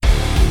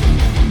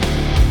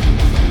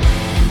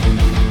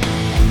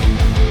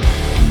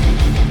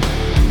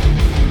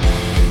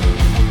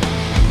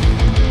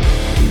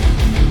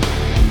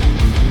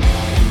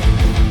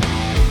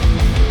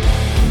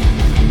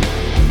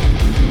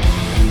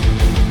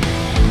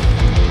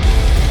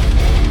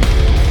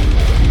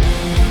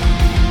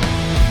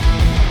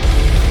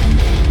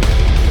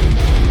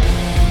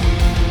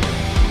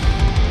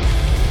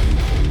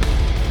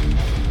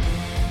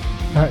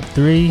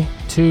3,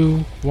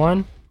 2,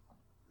 1.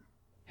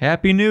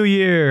 Happy New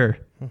Year.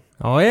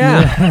 Oh,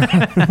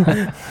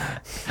 yeah.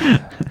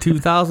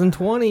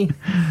 2020.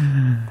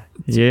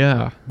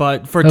 Yeah.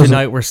 But for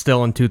tonight, we're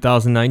still in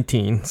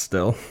 2019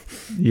 still.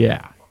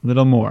 Yeah. A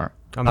little more.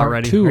 I'm not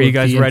ready. Are you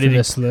guys ready to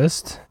this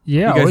list?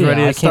 Yeah. You guys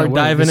ready to start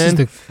diving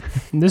in?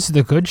 This is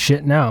the good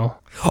shit now.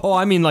 Oh,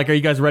 I mean, like, are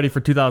you guys ready for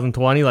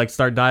 2020? Like,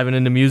 start diving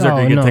into music, or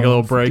are you gonna take a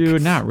little break?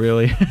 Dude, not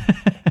really.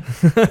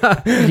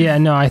 Yeah,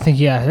 no, I think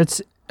it's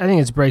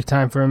break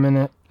time for a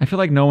minute. I feel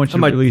like no one should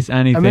release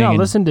anything. I mean, I'll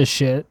listen to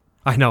shit.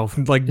 I know,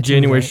 like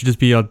January should just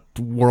be a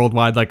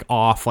worldwide, like,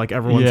 off, like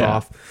everyone's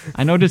off.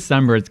 I know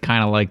December it's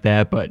kind of like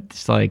that, but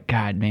it's like,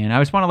 God, man, I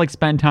just want to like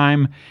spend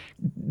time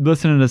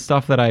listening to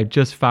stuff that I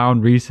just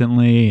found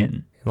recently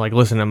and like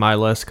listen to my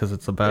list because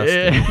it's the best.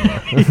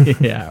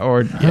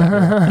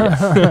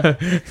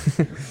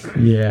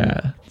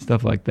 Yeah,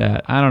 stuff like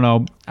that. I don't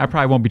know. I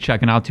probably won't be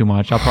checking out too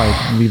much. I'll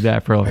probably leave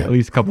that for like at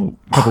least a couple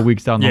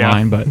weeks down the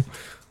line, but.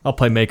 I'll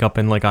play makeup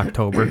in like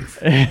October. That's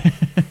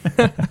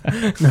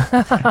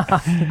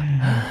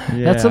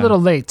a little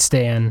late,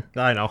 Stan.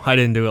 I know. I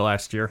didn't do it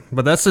last year.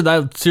 But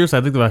seriously,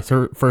 I think my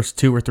first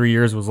 2 or 3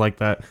 years was like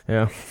that.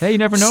 Yeah. Hey, you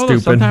never know. Though.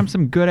 Sometimes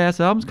some good-ass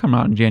albums come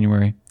out in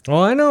January.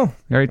 Oh, I know.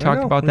 We already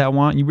talked about that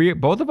one.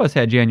 Both of us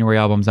had January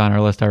albums on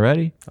our list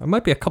already. There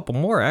might be a couple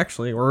more,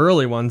 actually, or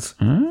early ones.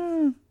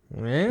 Yeah.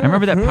 I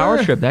remember that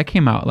Power Trip. That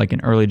came out like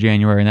in early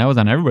January, and that was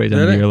on everybody's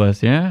end of year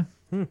list. Yeah.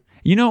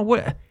 You know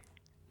what?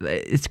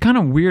 It's kind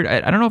of weird.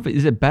 I don't know if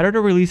is it better to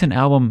release an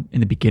album in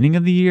the beginning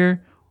of the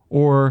year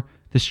or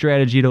the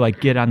strategy to like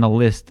get on the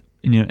list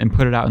and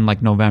put it out in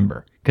like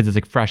November because it's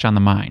like fresh on the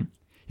mind.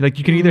 Like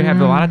you can either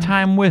have a lot of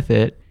time with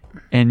it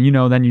and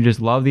then you just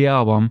love the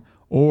album,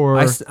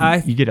 or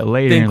you get it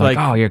later and you're like,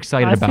 oh, you're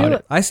excited about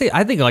it. I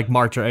think like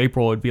March or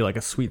April would be like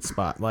a sweet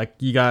spot. Like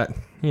you got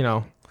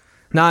no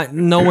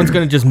one's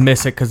gonna just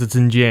miss it because it's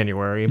in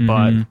January,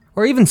 but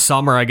or even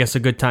summer. I guess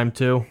a good time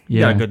too. You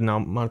got a good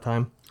amount of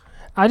time.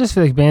 I just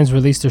feel like bands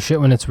release their shit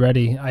when it's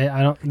ready.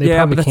 They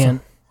probably can't.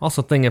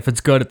 Also, think if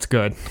it's good, it's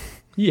good.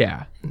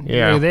 Yeah.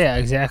 Yeah,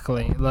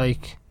 exactly.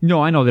 Like,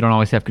 I know they don't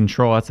always have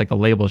control. That's like the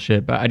label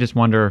shit. But I just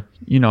wonder,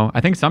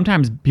 I think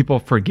sometimes people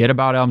forget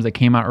about albums that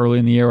came out early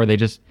in the year, or they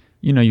just,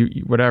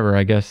 whatever.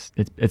 I guess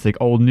it's like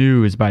old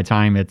news by the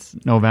time it's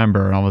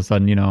November, and all of a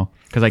sudden,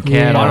 because like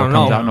Catalog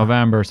comes out in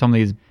November. Some of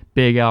these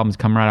big albums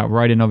come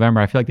right in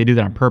November. I feel like they do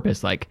that on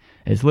purpose. Like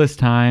it's list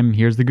time.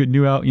 Here's the good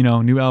new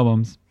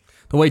albums.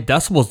 The way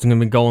Decibel's going to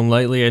be going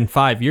lately, in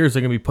 5 years,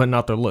 they're going to be putting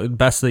out their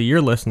best of the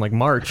year list in like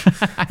March.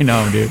 I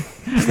know, dude.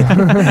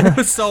 It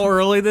was so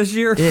early this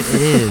year. It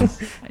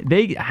is.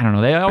 I don't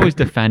know. They always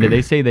defend it.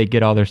 They say they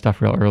get all their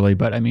stuff real early,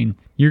 but I mean,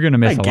 you're going to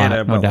miss a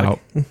lot, no doubt.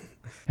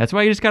 That's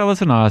why you just got to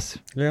listen to us.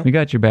 Yeah. We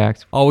got your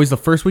backs. Always the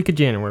first week of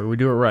January. We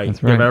do it right.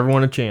 That's right. Give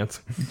everyone a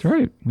chance. That's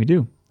right. We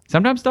do.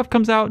 Sometimes stuff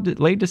comes out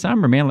late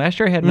December, man. Last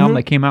year I had an album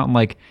that came out in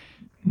like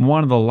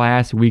one of the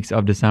last weeks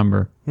of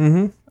December.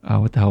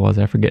 What the hell was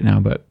it? I forget now,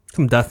 but...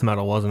 Some death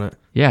metal, wasn't it?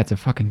 Yeah, it's a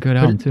fucking good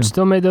album, too.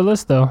 Still made the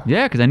list, though.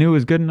 Yeah, because I knew it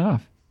was good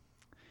enough.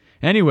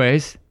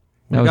 Anyways.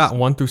 We got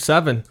 1 through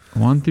 7.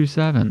 1 through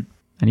 7.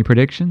 Any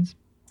predictions?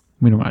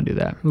 We don't want to do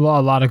that. A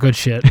lot of good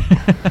shit.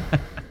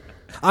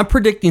 I'm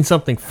predicting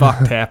something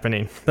fucked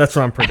happening. That's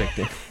what I'm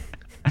predicting.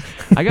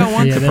 I got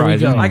one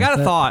surprise. I got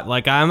a thought.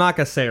 Like, I'm not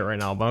going to say it right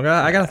now, but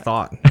I got a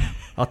thought.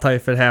 I'll tell you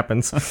if it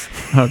happens.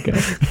 Okay.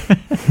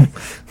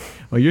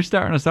 Well, you're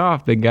starting us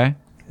off, big guy.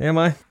 Am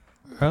I?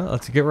 Well,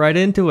 let's get right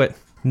into it.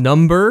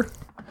 Number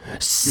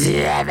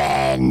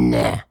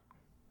 7.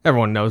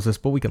 Everyone knows this,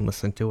 but we can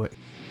listen to it.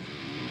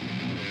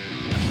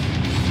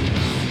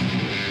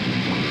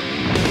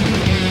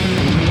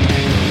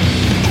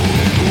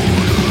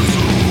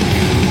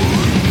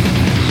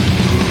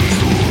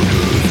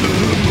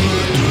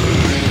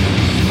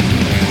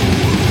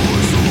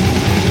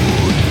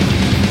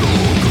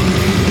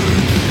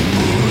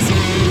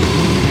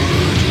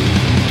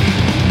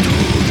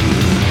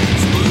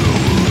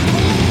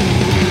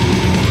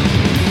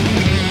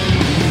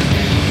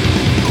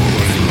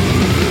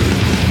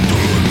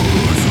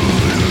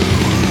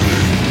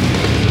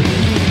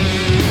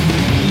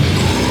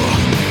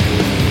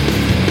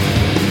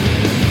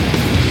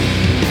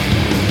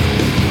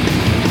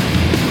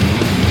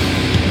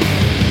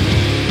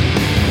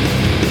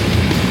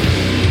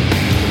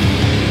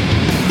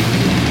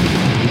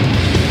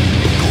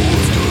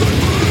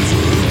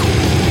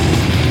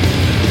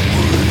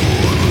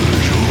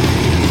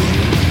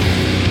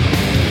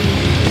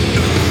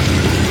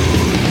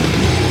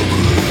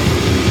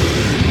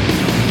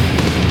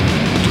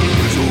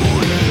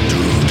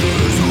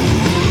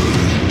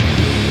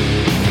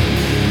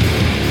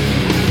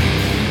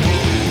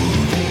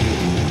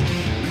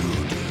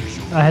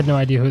 I had no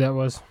idea who that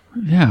was.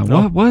 Yeah,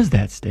 what was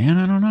that, Stan?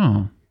 I don't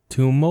know.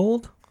 Tomb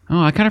Mold?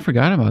 Oh, I kind of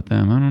forgot about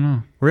them. I don't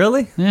know.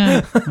 Really?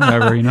 Yeah,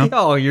 whatever,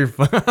 Oh, you're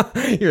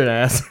an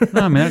ass.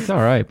 No, man, it's all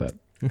right, but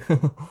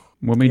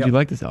what made you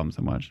like this album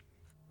so much?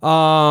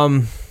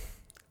 Because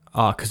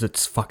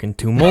it's fucking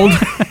Tomb Mold.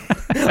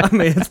 I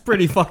mean, it's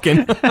pretty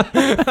fucking.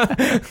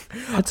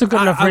 That's a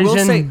good enough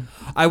reason.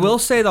 I will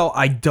say though,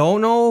 I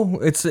don't know.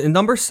 It's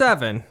number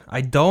 7.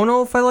 I don't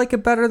know if I like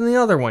it better than the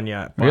other one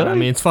yet. But, really? I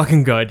mean, it's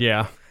fucking good.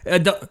 Yeah.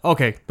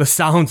 Okay, the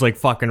sound's like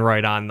fucking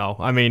right on though.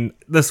 I mean,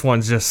 this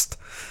one's just.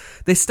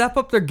 They step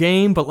up their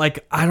game, but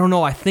like I don't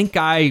know. I think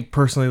I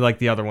personally like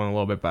the other one a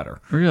little bit better.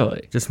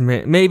 Really? Just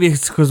maybe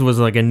it's because it was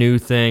like a new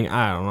thing.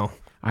 I don't know.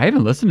 I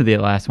haven't listened to the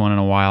last one in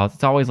a while.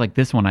 It's always like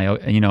this one.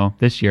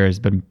 This year has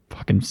been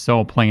fucking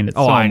so playing it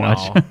so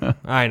much.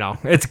 I know.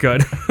 It's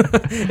good.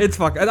 It's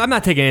fucking. I'm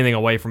not taking anything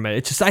away from it.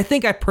 It's just I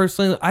think I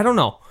personally. I don't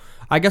know.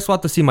 I guess we'll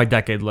have to see my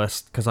decade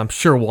list because I'm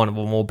sure one of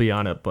them will be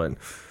on it. But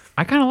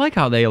I kind of like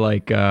how they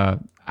like.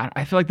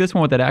 I feel like this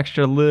one with that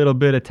extra little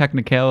bit of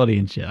technicality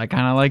and shit. I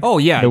kind of like. Oh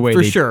yeah, the way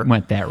for they sure.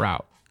 went that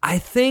route. I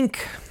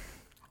think.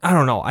 I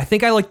don't know. I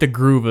think I like the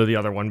groove of the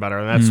other one better,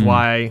 and that's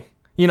why.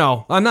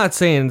 I'm not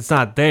saying it's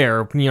not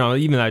there.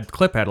 Even that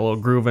clip had a little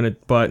groove in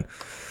it, but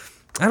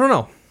I don't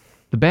know.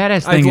 The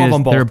badass thing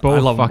is they're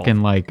both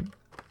fucking like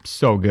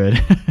so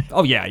good.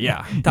 Oh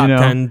yeah. Top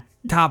 10,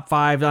 top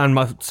 5 on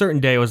a certain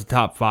day it was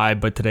top 5,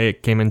 but today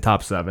it came in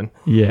top 7.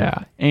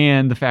 Yeah,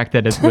 and the fact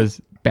that it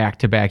was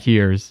back-to-back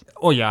years.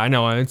 Oh yeah, I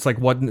know. It's like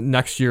what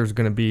next year is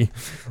gonna be.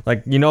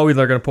 Like they're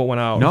gonna put one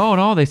out.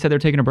 No, they said they're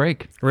taking a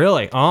break.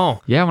 Really? Oh.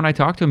 Yeah, when I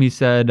talked to him, he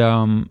said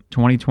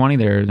 2020.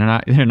 They're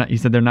not. He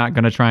said they're not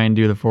gonna try and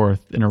do the 4th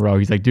in a row.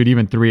 He's like, dude,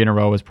 even 3 in a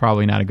row was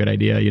probably not a good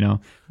idea,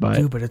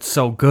 But it's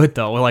so good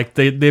though. Like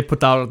they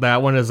put out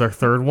that one as their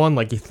 3rd one.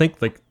 Like you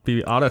think like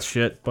be out of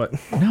shit, but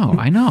no,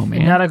 I know,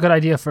 man. Not a good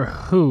idea for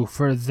who?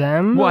 For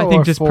them? Well, I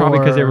think just probably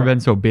because they've been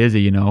so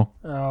busy,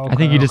 Oh, I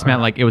think he just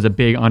meant like it was a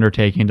big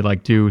undertaking to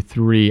like do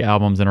 3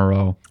 albums in a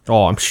row.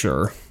 Oh, I'm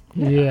sure.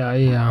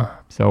 Yeah.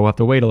 So we'll have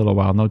to wait a little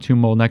while. No Tomb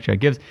Mold next year.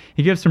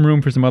 He gives some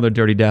room for some other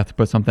Dirty Death to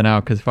put something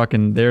out because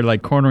fucking they're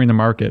like cornering the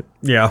market.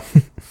 Yeah.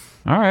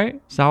 All right,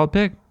 solid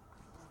pick.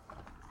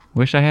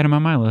 Wish I had him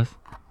on my list.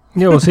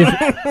 Yeah, we'll see.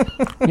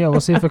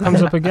 We'll see if it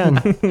comes up again.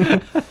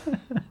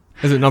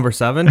 Is it number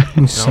 7?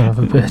 You son of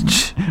a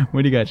bitch.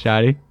 What do you got,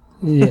 Shotty?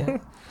 Yeah.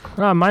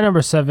 My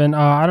number 7.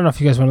 I don't know if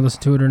you guys want to listen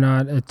to it or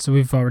not.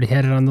 We've already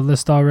had it on the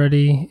list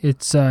already.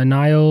 It's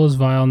Niles,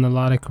 Vile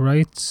Melodic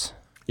Rites.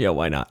 Yeah,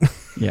 why not?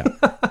 Yeah.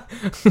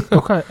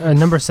 Okay.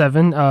 Number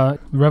 7.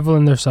 Revel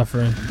in Their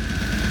Suffering.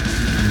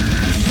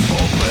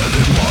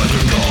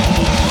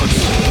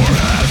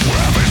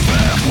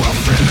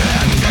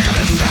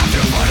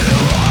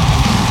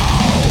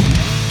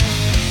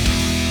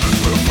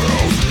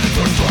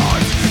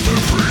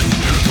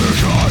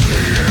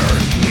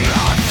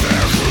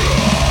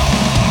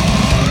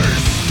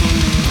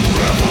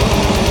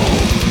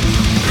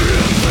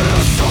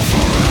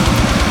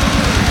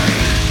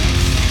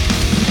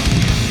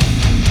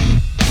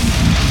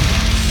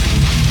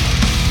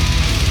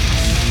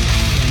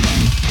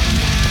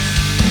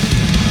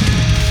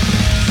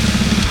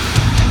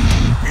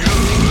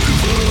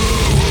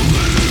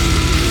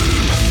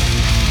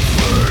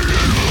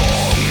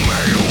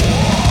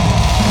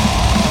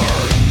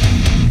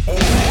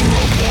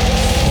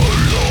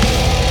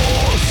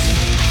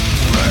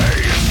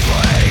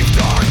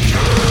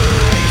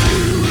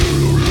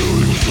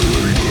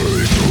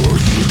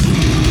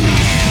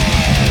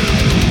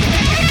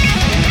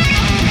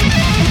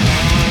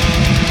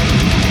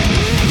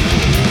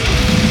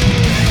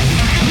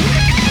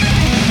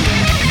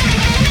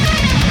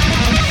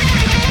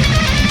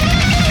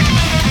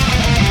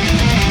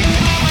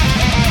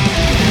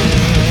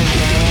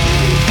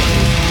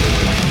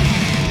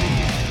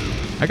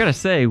 I gotta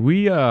say,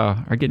 we are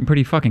getting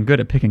pretty fucking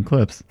good at picking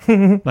clips.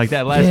 Like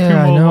that last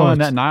Tomb Mold one,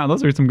 that Nile,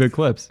 those are some good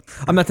clips.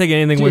 I'm not taking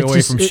anything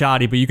away from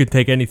Shoddy, but you could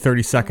take any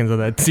 30 seconds of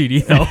that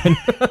CD though.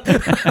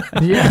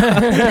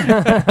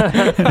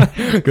 Yeah.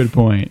 Good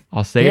point.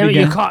 I'll say it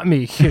again. You caught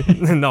me.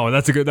 No,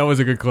 that was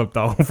a good clip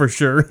though, for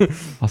sure.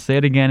 I'll say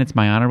it again. It's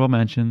my honorable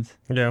mentions.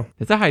 Yeah.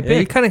 It's a high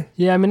pick.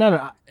 Yeah,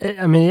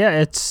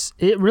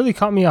 it really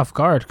caught me off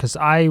guard because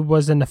I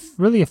wasn't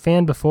really a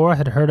fan before. I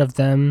had heard of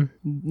them,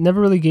 never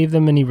really gave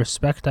them any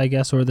respect, I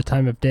guess, or the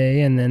time of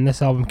day. And then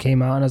this album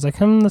came out, and I was like,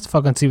 let's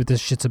fucking see what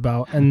this shit's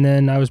about. And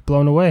then I was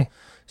blown away.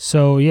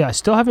 So yeah, I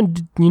still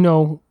haven't,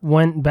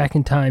 went back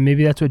in time.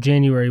 Maybe that's what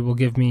January will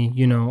give me,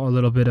 a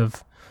little bit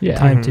of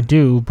time to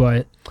do.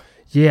 But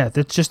yeah,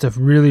 that's just a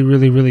really,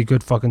 really, really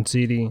good fucking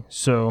CD.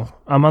 So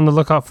I'm on the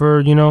lookout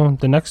for,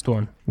 the next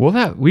one.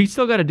 We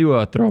still got to do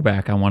a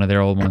throwback on one of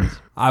their old ones.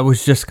 I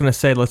was just gonna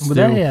say that's in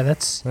January.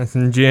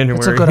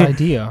 That's a good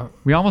idea.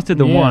 We almost did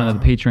the one,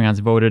 and the Patreons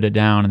voted it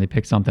down, and they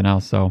picked something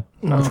else. So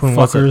which one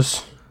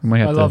fuckers.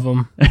 I love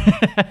them.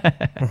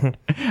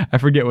 I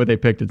forget what they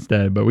picked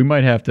instead, but we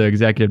might have to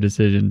executive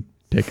decision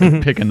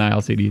pick a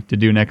Nile CD to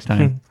do next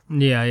time.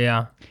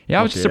 Yeah.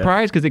 I was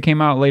surprised because it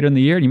came out later in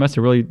the year, and you must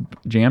have really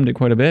jammed it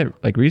quite a bit,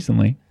 like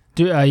recently.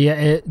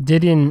 It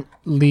didn't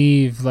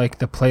leave like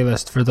the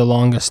playlist for the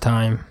longest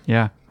time.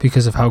 Yeah,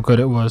 because of how good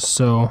it was.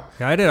 So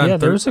I did. Yeah,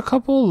 there was a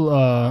couple.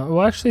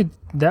 Actually,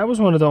 that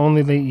was one of the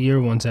only late year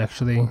ones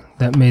actually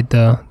that made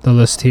the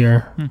list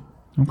here.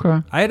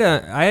 Okay. I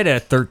had it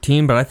at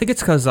 13, but I think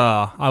it's because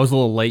I was a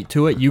little late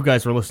to it. You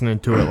guys were listening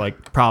to it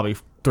like probably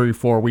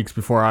 3-4 weeks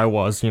before I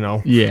was, you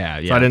know.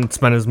 Yeah. So I didn't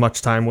spend as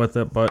much time with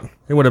it, but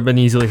it would have been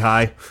easily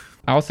high.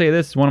 I'll say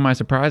this is one of my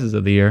surprises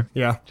of the year.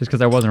 Yeah. Just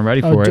because I wasn't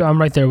ready for it. I'm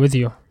right there with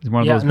you. It's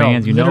one of those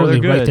bands you know they're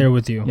good. Right there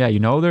with you. Yeah, you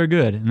know they're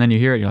good, and then you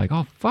hear it, you're like,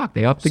 oh fuck,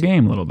 they upped the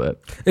game a little bit.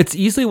 It's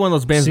easily one of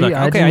those bands. See, like,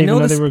 okay, I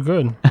know they were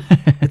good.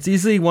 It's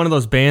easily one of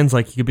those bands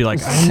like you could be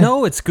like, I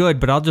know it's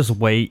good, but I'll just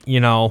wait, you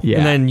know. Yeah.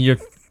 And then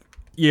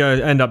you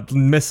end up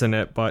missing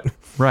it, but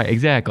right,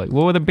 exactly.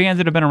 Well, with the bands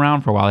that have been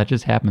around for a while, that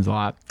just happens a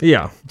lot.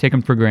 Yeah. You take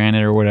them for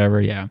granted or whatever.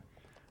 Yeah.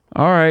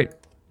 All right.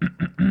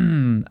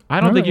 I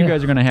don't think you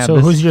guys are gonna have. So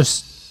this. who's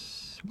just?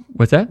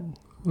 What's that?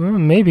 Well,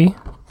 maybe.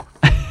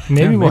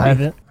 Maybe we'll have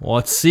it. Well,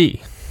 let's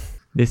see.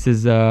 This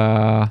is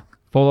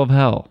Full of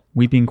Hell,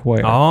 Weeping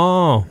Choir.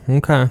 Oh,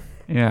 okay.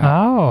 Yeah.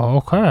 Oh,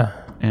 okay.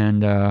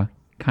 And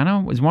kind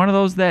of was one of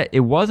those that it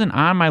wasn't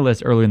on my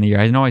list early in the year.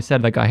 I know I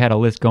said like I had a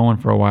list going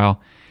for a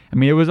while. I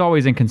mean, it was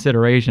always in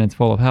consideration. It's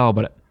Full of Hell,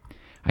 but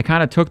I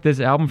kind of took this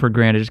album for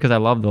granted just because I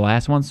loved the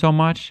last one so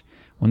much.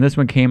 When this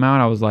one came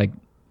out, I was like,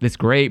 it's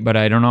great, but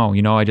I don't know.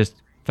 You know, I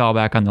just fell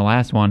back on the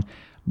last one.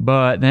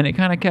 But then it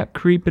kind of kept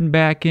creeping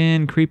back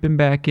in,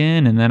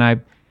 and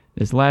then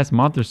this last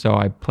month or so,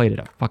 I played it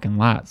a fucking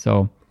lot.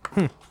 So,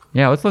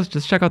 yeah, let's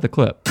just check out the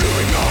clip.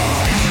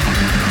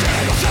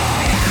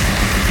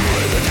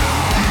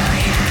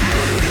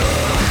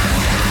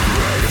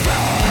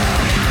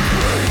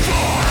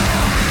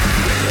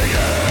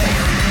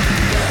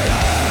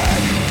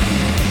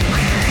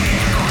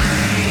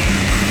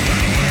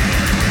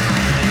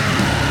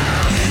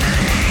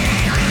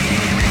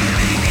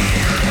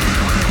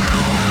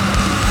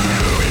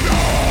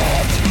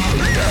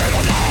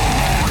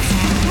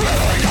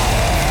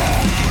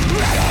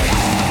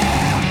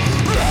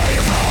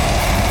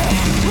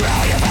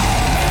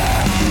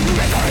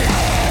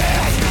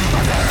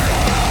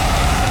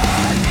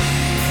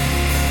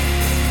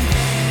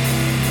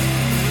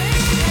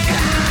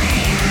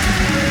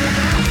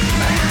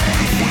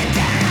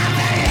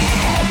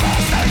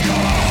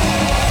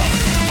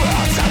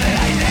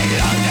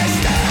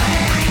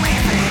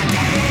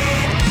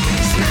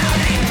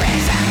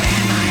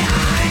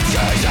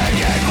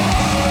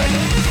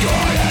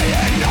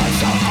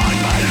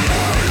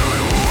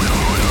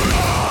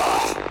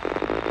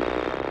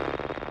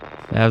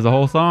 That was the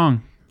whole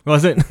song.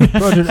 Was it?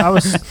 Bro, dude, I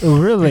was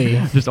really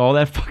just all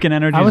that fucking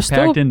energy was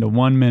packed into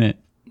 1 minute.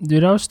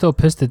 Dude, I was still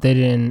pissed that they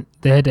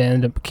had to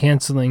end up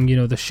canceling,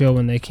 the show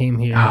when they came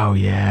here. Oh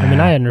yeah. I mean,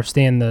 I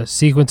understand the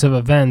sequence of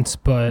events,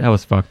 but that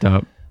was fucked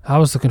up. I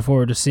was looking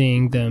forward to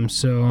seeing them,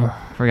 so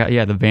forgot.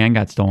 Yeah, the van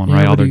got stolen,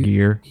 right? All their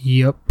gear.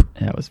 Yep.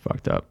 That was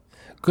fucked up.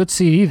 Good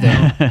CD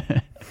though.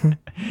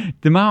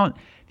 The amount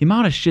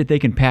of shit they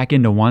can pack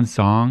into one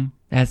song.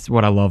 That's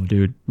what I love,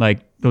 dude.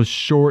 Like those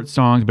short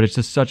songs, but it's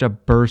just such a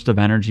burst of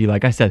energy.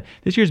 Like I said,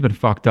 this year's been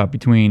fucked up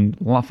between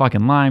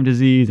fucking Lyme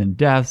disease and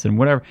deaths and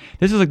whatever.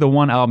 This is like the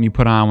one album you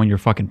put on when you're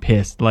fucking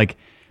pissed. Like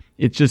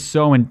it's just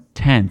so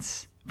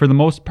intense for the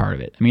most part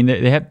of it. I mean,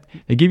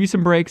 they give you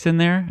some breaks in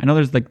there. I know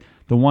there's like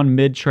the one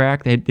mid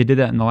track. They did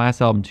that in the last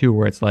album too,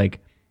 where it's like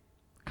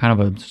kind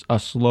of a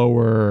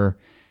slower,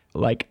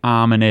 like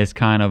ominous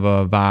kind of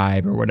a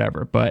vibe or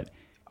whatever. But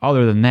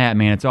other than that,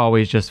 man, it's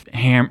always just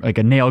like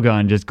a nail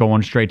gun just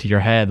going straight to your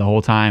head the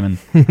whole time. And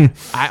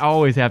I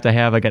always have to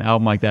have like an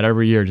album like that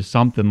every year, just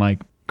something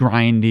like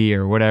grindy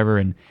or whatever.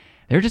 And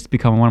they're just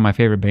becoming one of my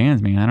favorite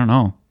bands, man. I don't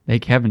know. They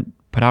haven't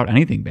put out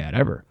anything bad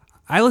ever.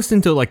 I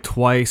listened to it like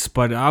twice,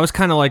 but I was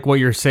kind of like what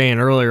you're saying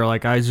earlier.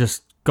 Like I was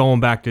just going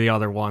back to the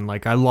other one.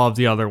 Like I love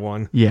the other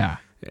one. Yeah.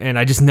 And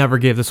I just never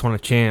gave this one a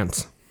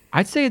chance.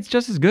 I'd say it's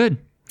just as good.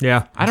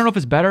 Yeah. I don't know if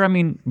it's better. I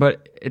mean,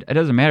 but it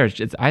doesn't matter.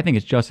 I think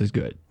it's just as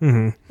good.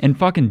 Mm-hmm. And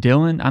fucking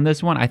Dylan on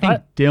this one, I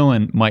think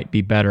Dylan might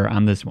be better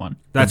on this one.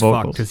 That's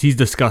fucked because he's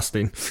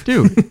disgusting.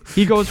 Dude,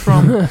 he goes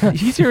from,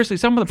 he seriously,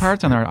 some of the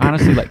parts on there are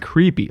honestly like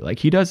creepy. Like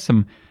he does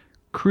some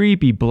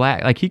creepy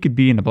black, like he could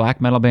be in a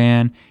black metal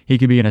band. He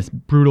could be in a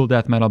brutal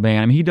death metal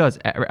band. I mean, he does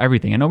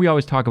everything. I know we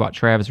always talk about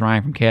Travis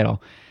Ryan from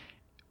Cattle,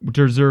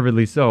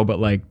 deservedly so, but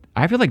like,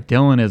 I feel like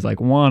Dylan is like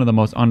one of the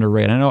most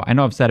underrated. I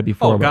know I've said it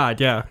before. Oh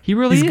God, yeah. He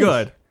really is. He's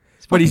good.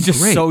 But he's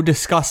just so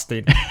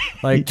disgusting.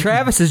 Like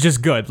Travis is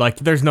just good. Like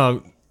there's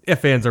no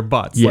ifs, ands, or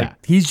buts. Yeah.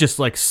 Like, he's just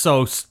like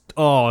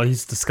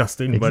he's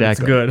disgusting, but it's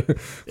good.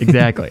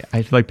 Exactly.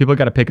 I feel like people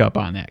got to pick up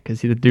on that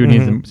because the dude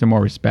needs some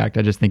more respect.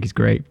 I just think he's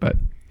great. But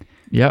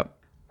yep,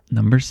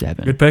 number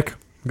 7. Good pick.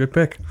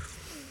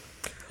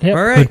 Yep,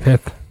 all right.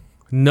 Good pick.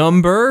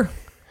 Number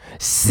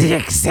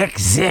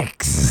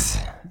 666.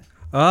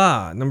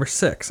 Number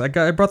 6.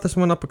 I brought this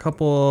one up a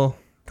couple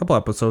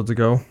episodes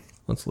ago.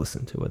 Let's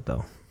listen to it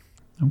though.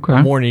 Okay.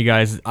 I'm warning you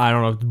guys, I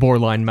don't know if it's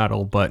borderline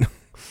metal, but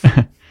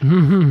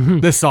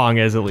this song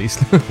is at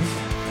least.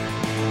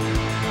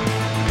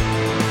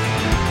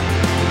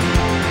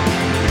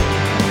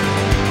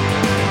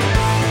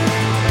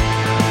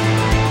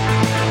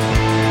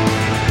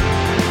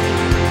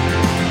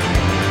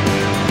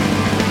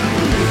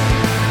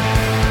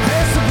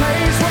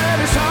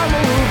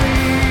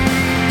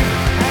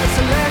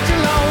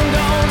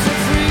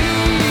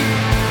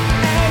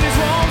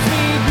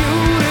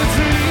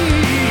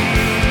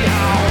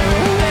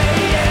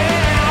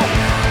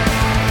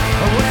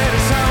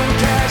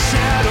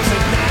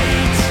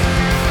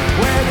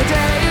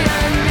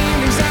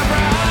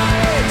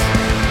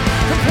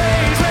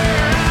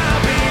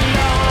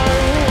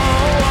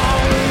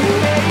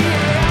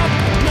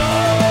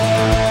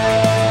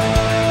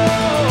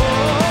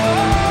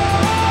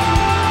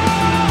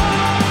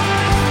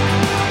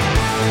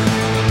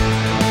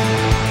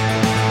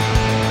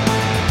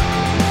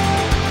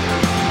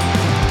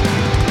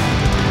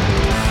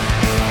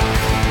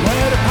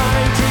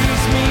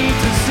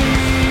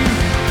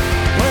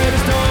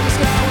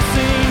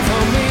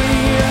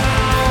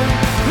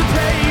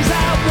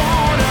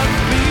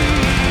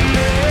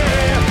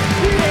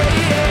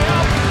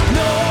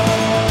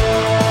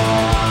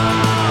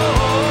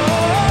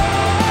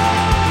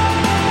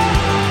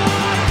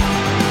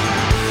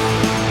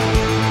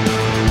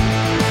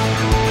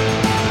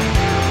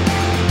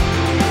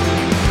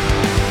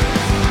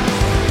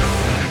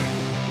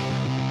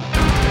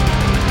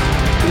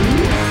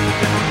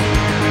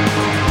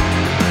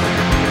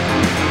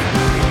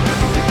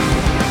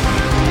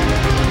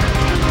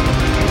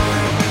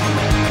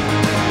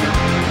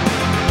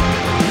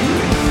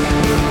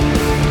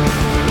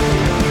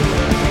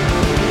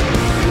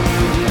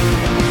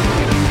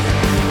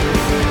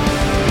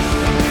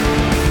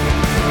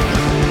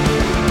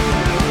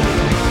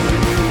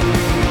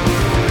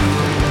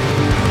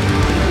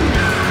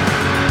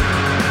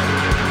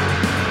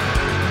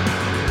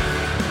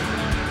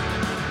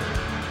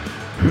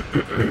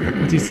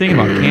 singing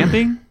about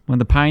camping? When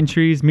the pine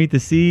trees meet the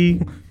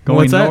sea,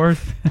 going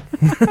north.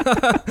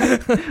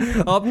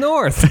 Up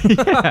north.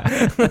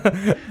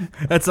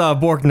 That's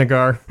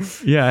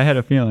Borknagar. Yeah, I had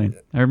a feeling.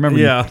 I remember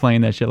you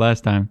playing that shit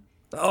last time.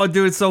 Oh,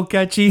 dude, it's so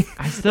catchy.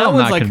 I still am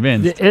not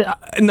convinced.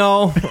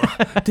 No.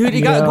 Dude,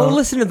 you gotta go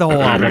listen to the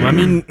whole album. I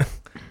mean,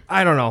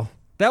 I don't know.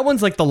 That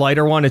one's like the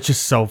lighter one. It's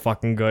just so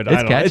fucking good.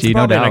 It's catchy,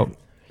 no doubt.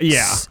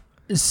 Yeah.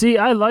 See,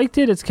 I liked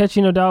it. It's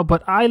catchy, no doubt.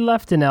 But I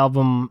left an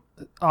album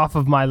off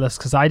of my list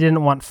because I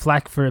didn't want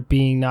flack for it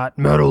being not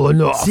metal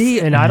enough. See,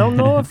 and I don't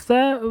know if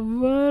that.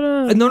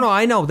 No,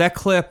 I know that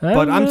clip,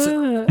 but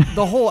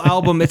the whole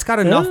album. It's got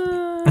enough.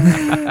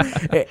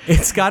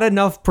 It's got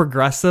enough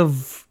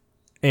progressive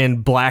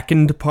and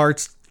blackened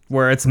parts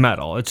where it's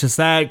metal. It's just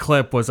that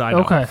clip was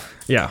okay.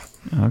 Yeah.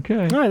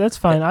 Okay. All right, that's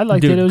fine. I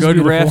liked it. It was good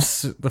beautiful.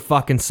 riffs, the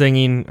fucking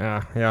singing.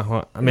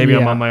 Well, maybe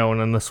I'm on my own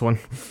on this one.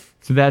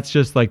 So that's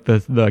just like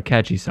the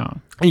catchy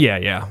song.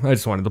 Yeah. I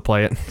just wanted to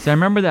play it. So I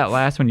remember that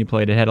last one you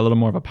played. It had a little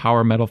more of a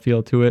power metal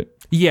feel to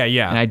it.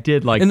 Yeah. And I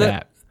did like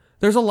that.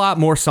 There's a lot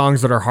more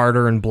songs that are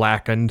harder and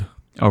blackened.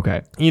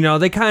 Okay. You know,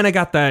 they kind of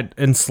got that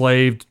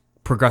enslaved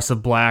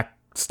progressive black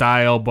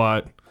style,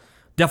 but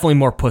definitely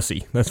more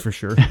pussy. That's for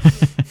sure.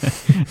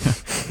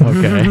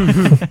 Okay.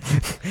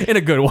 In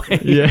a good way.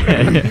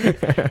 Yeah.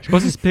 You're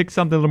supposed to pick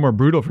something a little more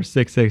brutal for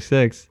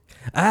 666.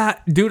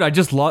 Dude, I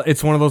just love.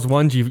 It's one of those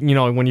ones you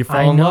know when you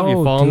fall in love,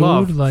 you fall in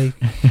love. Like,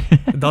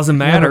 it doesn't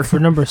matter. For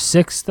number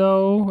 6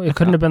 though, it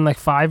couldn't have been like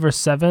 5 or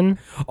 7.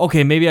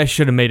 Okay, maybe I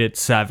should have made it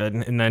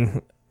 7, and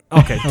then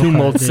Tomb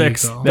Mold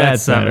 6.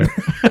 That's 7.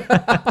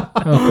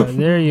 Okay,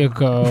 there you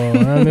go.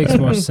 That makes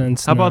more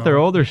sense. How about their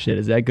older shit?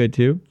 Is that good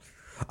too?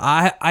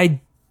 I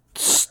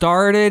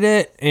started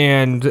it,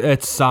 and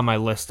it's on my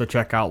list to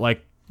check out.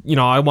 Like, you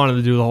know, I wanted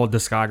to do the whole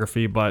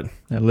discography, but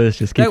that list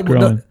just keeps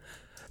growing.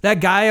 That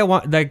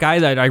guy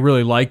that I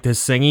really liked his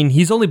singing.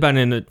 He's only been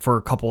in it for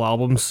a couple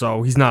albums,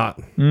 so he's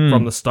not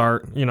from the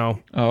start. You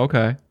know. Oh,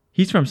 okay.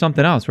 He's from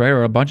something else, right,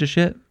 or a bunch of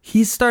shit.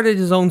 He started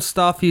his own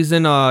stuff. He's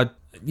in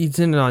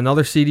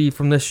another CD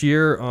from this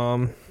year.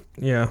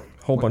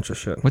 Whole bunch of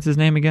shit. What's his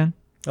name again?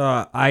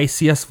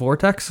 ICS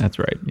Vortex. That's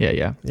right.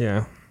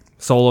 Yeah.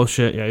 Solo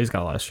shit. Yeah, he's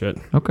got a lot of shit.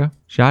 Okay.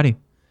 Shoddy.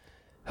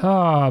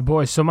 Oh,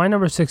 boy. So my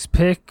number 6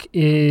 pick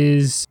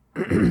is...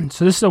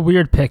 so this is a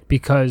weird pick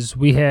because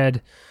we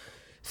had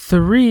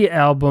 3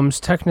 albums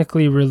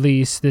technically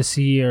released this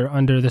year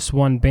under this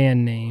one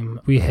band name.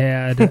 We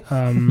had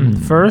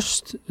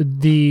first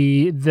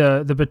the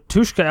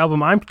Batushka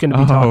album I'm going to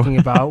be talking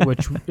about,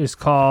 which is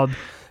called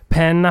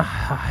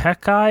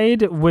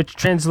Panhakaid, which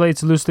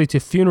translates loosely to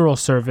funeral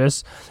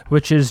service,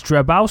 which is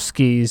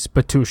Drabowski's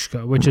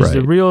Batushka, which is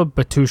the real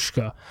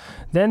Batushka.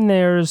 Then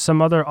there's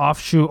some other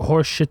offshoot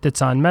horse shit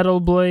that's on Metal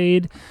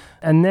Blade.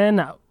 And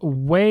then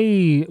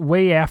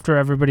way after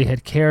everybody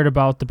had cared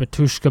about the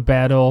Batushka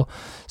battle,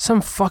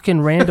 some fucking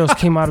randos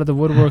came out of the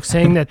woodwork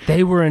saying that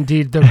they were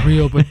indeed the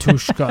real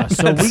Batushka.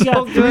 So we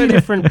got 3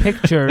 different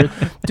pictures.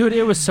 Dude,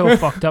 it was so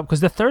fucked up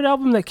because the third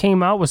album that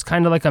came out was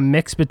kind of like a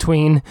mix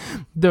between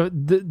the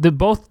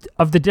both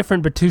of the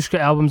different Batushka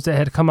albums that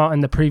had come out in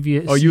the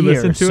previous year. Oh, you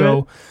listened to it?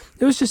 So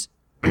it was just...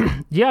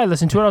 Yeah, I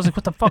listened to it. I was like,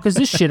 what the fuck is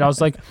this shit? I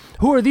was like,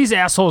 who are these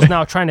assholes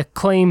now trying to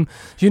claim,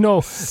 rights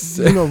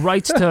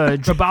to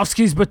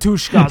Drabowski's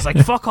Batushka? I was like,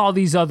 fuck all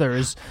these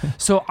others.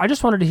 So I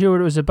just wanted to hear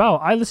what it was about.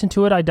 I listened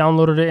to it, I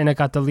downloaded it, and it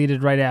got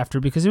deleted right after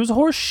because it was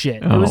horse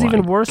shit. It was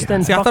even worse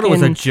than fucking... I thought it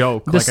was a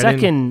joke. The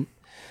second...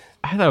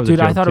 I thought it was a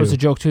joke, I thought it was a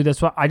joke too.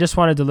 That's why I just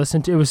wanted to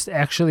listen to it. It was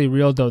actually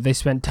real, though. They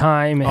spent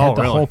time. It had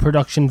the whole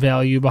production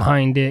value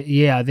behind it.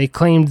 Yeah, they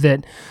claimed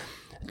that...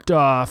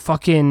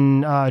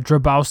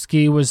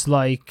 Drabowski was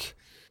like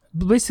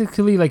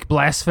basically like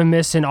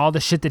blasphemous and all the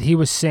shit that he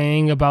was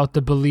saying about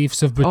the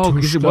beliefs of Batushka. Oh,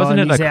 because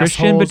wasn't it a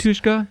Christian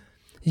Batushka?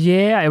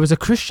 Yeah, it was a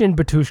Christian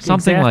Batushka.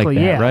 Something exactly,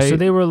 like that, yeah. right? So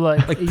they were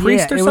like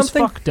priest or it something? was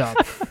fucked up.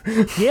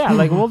 Yeah,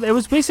 it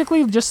was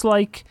basically just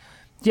like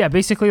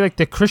basically like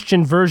the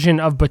Christian version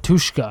of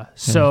Batushka.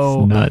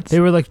 So they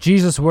were like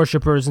Jesus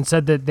worshippers and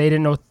said that they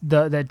didn't know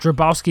that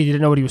Drabowski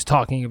didn't know what he was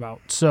talking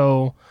about.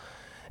 So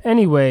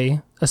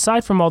anyway,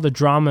 aside from all the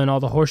drama and all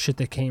the horseshit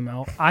that came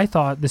out, I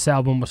thought this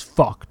album was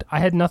fucked.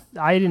 I didn't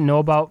know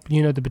about, the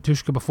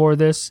Batushka before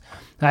this.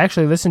 I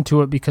actually listened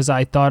to it because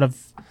I thought it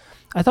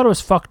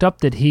was fucked up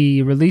that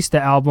he released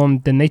the album,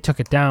 then they took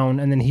it down,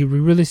 and then he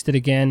re-released it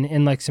again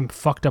in like some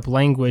fucked up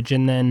language,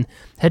 and then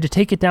had to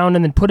take it down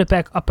and then put it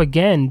back up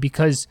again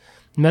because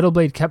Metal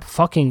Blade kept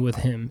fucking with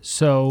him.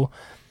 So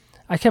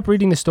I kept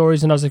reading the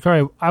stories and I was like, all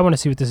right, I want to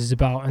see what this is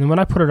about. And when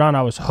I put it on,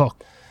 I was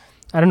hooked.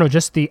 I don't know,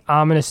 just the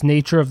ominous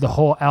nature of the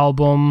whole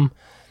album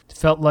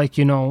felt like,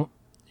 it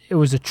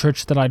was a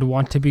church that I'd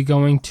want to be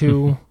going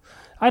to.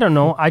 I don't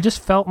know. I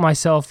just felt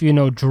myself,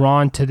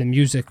 drawn to the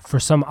music for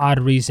some odd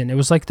reason. It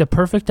was like the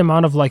perfect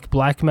amount of like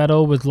black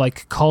metal with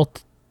like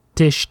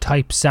cultish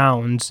type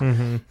sounds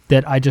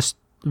that I just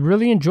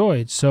really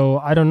enjoyed. So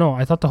I don't know.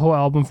 I thought the whole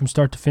album from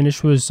start to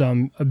finish was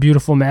a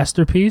beautiful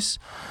masterpiece.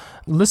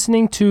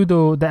 Listening to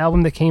the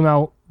album that came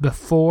out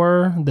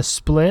before the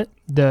split,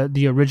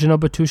 the original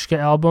Batushka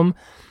album,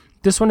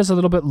 this one is a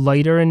little bit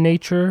lighter in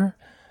nature,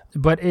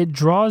 but it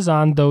draws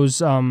on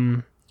those,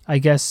 I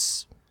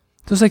guess,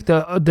 those like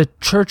the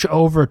church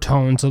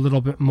overtones a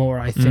little bit more,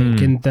 I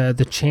think, and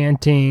the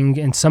chanting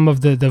and some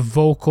of the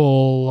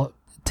vocal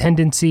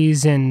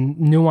tendencies and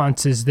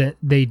nuances that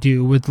they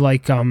do with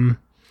like holding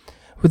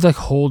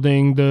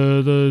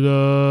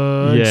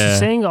the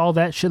saying all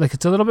that shit. Like,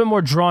 it's a little bit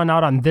more drawn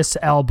out on this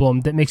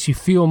album that makes you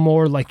feel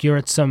more like you're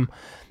at some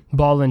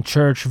ball in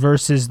church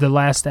versus the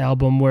last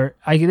album where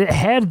it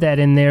had that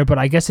in there, but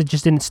I guess it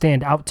just didn't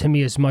stand out to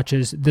me as much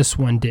as this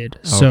one did.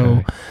 Okay.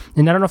 So,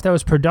 and I don't know if that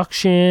was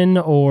production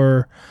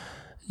or,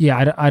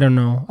 I don't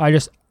know.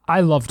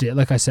 I loved it.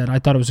 Like I said, I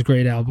thought it was a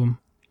great album.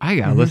 I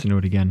gotta listen to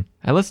it again.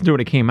 I listened to it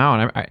when it came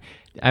out.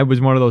 I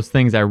was one of those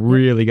things. I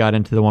really got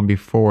into the one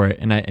before it,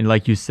 and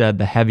like you said,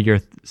 the heavier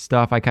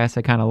stuff I kind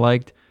of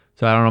liked.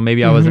 So I don't know.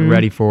 Maybe I wasn't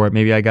ready for it.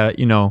 Maybe I got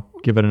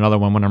give it another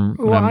one when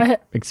I'm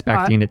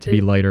expecting it to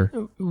be lighter.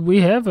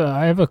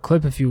 I have a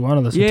clip if you want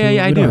to listen to it.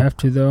 Yeah, I do. Don't have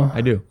to though.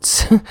 I do.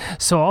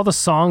 So all the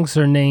songs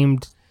are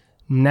named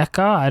NECA.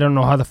 I don't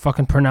know how to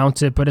fucking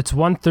pronounce it, but it's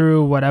 1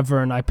 through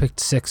whatever, and I picked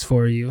 6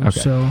 for you. Okay.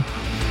 So.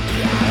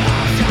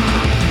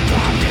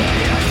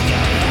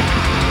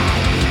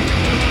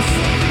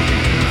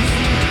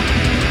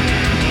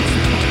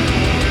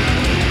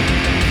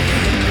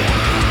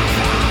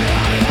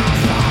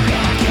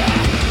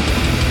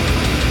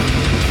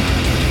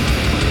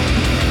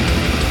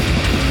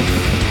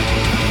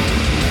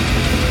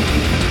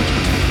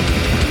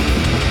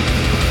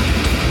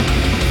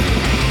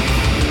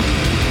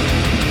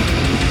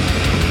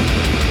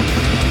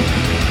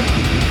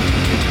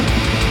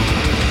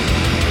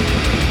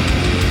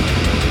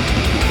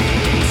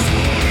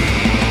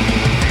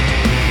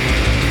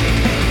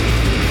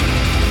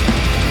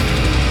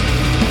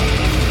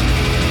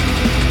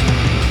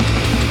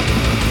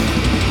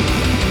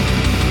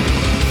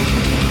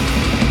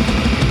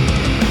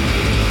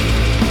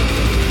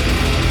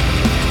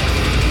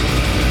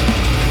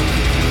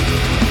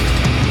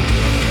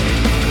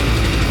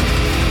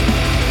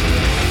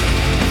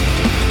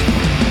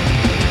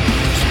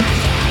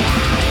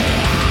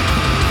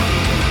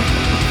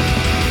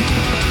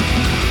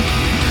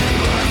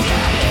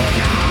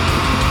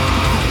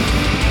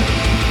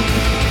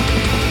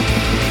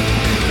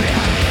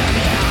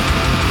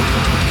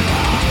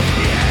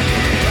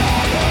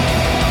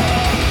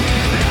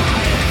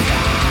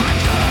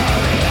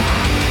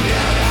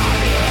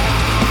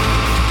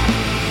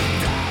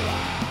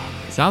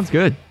 Sounds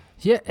good.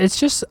 Yeah, it's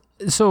just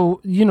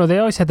so they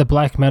always had the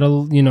black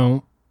metal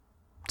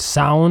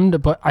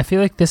sound, but I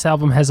feel like this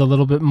album has a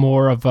little bit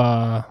more of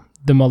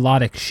the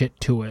melodic shit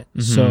to it.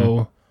 Mm-hmm.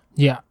 So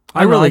yeah,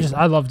 I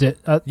loved it.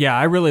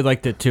 I really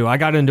liked it too. I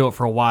got into it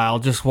for a while,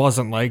 just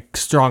wasn't like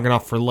strong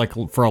enough for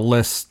a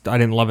list. I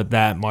didn't love it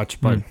that much,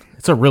 but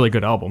it's a really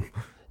good album.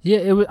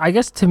 Yeah, I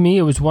guess to me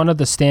it was one of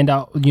the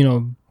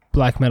standout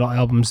black metal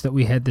albums that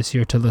we had this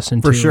year to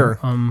listen to. For sure.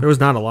 There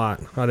was not a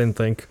lot, I didn't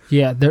think.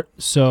 Yeah,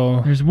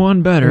 there's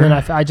one better. And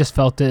then I just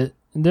felt it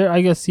there. I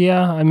guess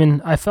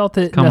I felt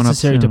it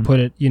necessary to put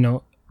it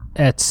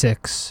at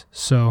 6.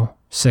 So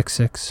 6.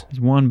 There's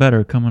one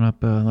better coming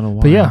up a little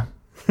while. But yeah.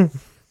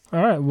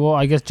 All right. Well,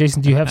 I guess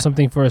Jason, do you have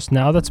something for us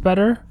now that's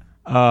better?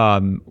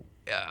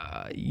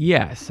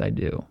 Yes, I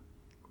do.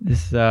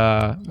 This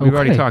we've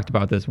already talked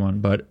about this one,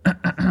 but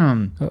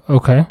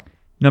okay.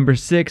 Number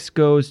 6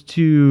 goes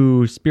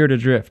to Spirit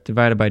Adrift,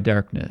 Divided by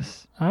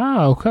Darkness.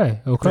 Ah,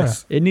 okay.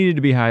 Yes. It needed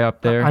to be high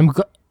up there.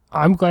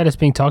 I'm glad it's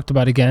being talked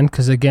about again,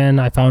 because again,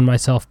 I found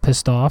myself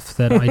pissed off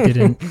that I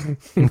didn't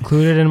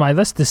include it in my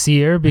list this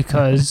year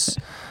because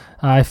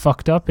I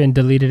fucked up and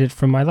deleted it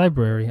from my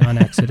library on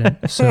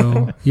accident.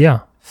 So, yeah.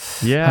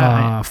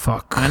 Yeah.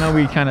 Fuck. I know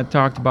we kind of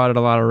talked about it a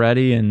lot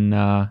already, and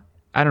I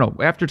don't know,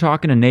 after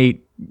talking to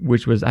Nate,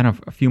 which was, I don't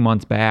know, a few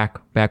months back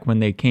when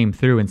they came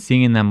through and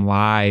seeing them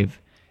live,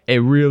 it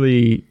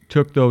really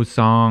took those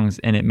songs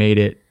and it made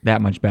it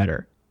that much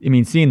better. I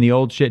mean, seeing the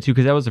old shit too,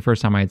 because that was the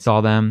first time I had saw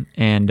them,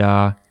 and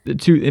it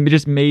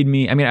just made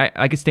me. I mean,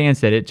 like Stan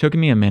said, it took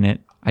me a minute.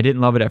 I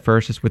didn't love it at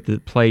first, just with the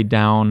play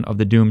down of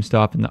the doom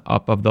stuff and the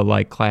up of the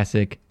like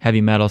classic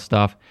heavy metal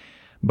stuff.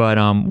 But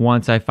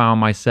once I found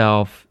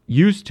myself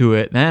used to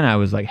it, then I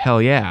was like,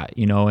 hell yeah,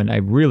 and I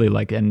really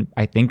like it. And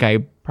I think I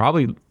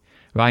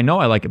know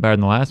I like it better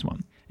than the last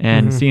one.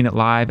 And seeing it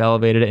live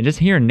elevated it, and just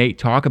hearing Nate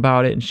talk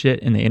about it and shit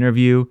in the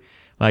interview,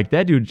 like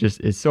that dude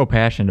just is so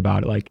passionate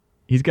about it. Like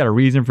he's got a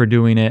reason for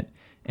doing it,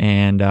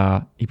 and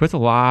he puts a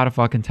lot of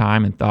fucking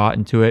time and thought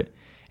into it,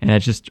 and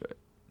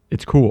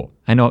it's cool.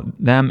 I know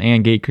them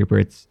and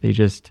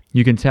Gatecreeper,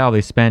 you can tell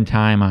they spend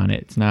time on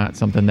it. It's not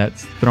something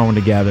that's thrown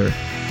together.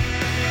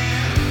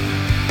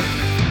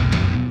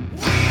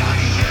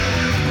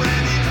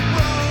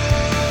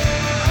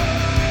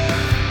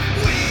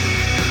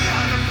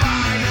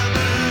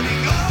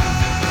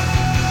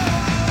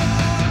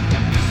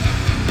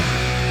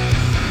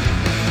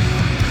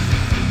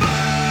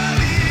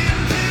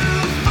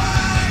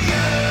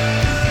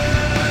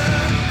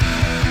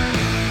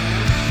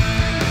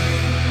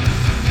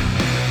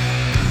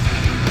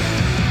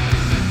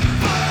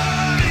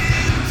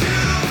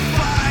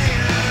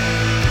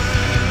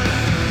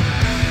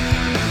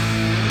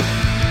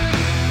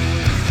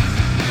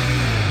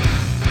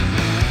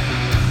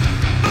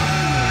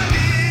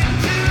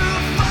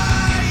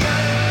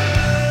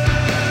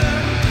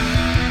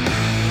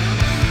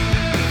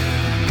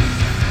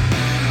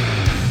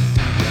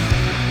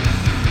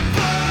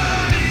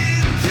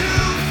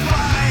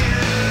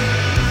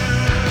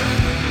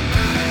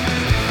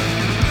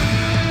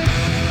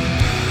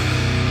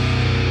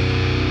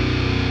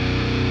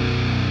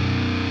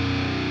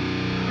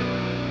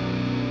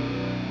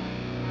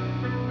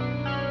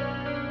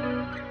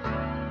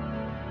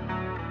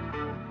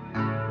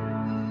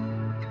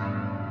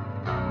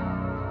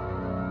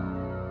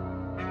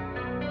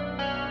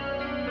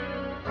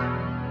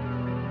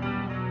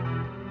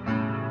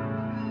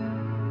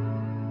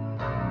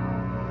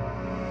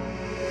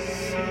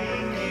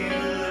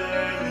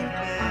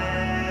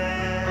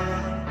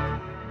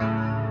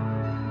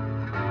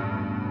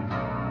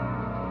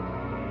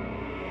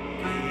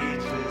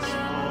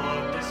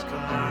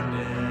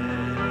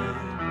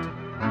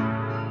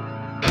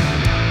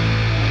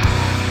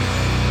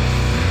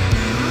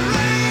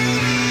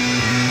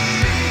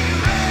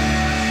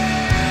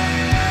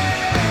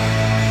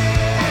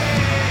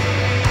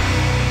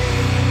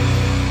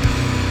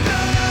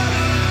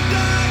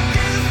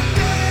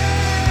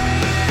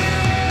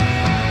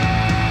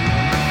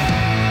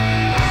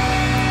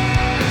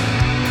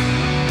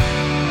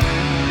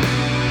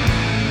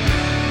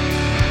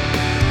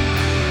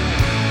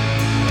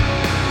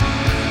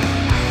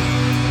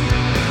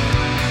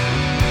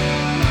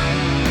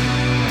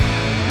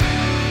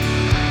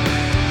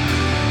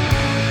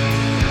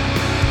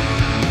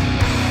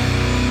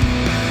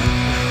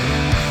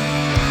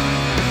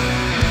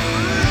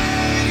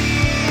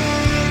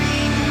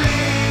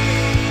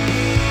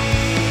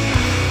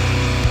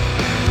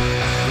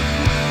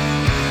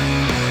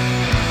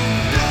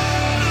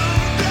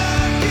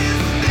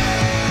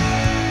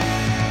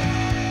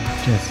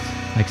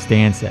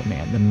 Stan said,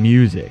 man, the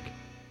music,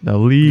 the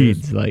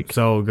leads, like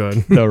so good.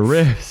 The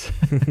riffs.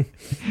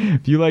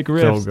 If you like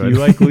riffs, do you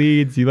like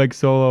leads, you like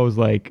solos,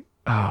 like,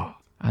 oh,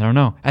 I don't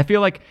know. I feel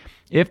like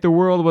if the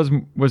world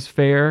was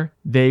fair,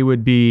 they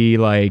would be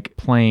like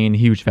playing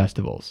huge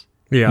festivals.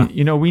 Yeah.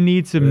 You know, we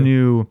need some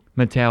new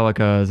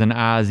Metallicas and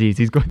Ozzy's.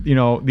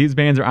 These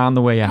bands are on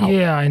the way out.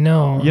 Yeah, I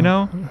know. You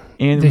know?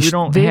 And we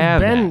don't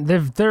have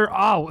that. They're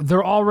out.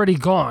 They're already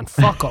gone.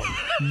 Fuck them.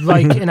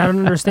 And I don't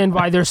understand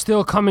why they're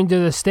still coming to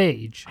the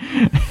stage.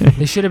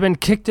 They should have been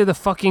kicked to the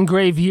fucking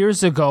grave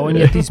years ago, and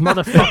yet these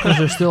motherfuckers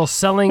are still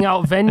selling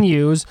out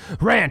venues.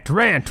 Rant.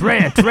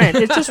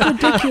 It's just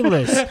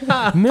ridiculous.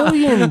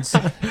 Millions.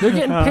 They're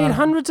getting paid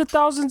hundreds of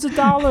thousands of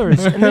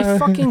dollars, and they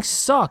fucking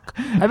suck.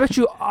 I bet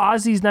you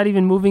Ozzy's not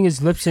even moving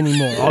his lips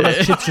anymore. All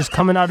that shit's just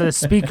coming out of the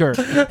speaker,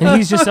 and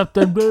he's just up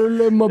there,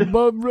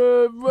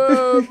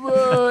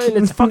 and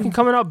it's fucking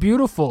coming out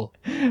beautiful.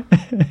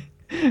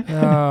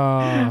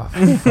 Oh,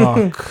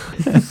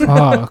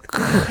 fuck.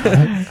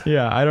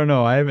 Yeah, I don't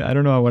know. I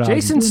don't know what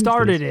Jason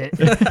started it.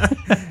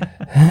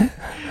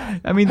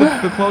 I mean,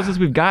 the closest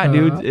we've got,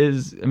 dude,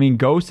 is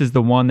Ghost is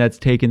the one that's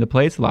taking the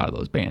place of a lot of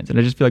those bands, and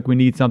I just feel like we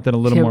need something a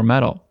little more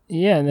metal.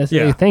 Yeah, and that's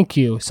thank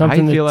you.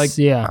 Something I feel like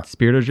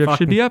Spirit of Drift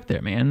should be up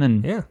there, man.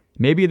 And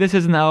maybe this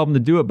isn't the album to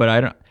do it,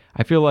 but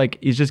I feel like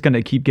he's just going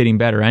to keep getting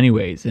better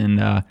anyways.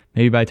 And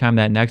maybe by the time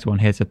that next one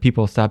hits, if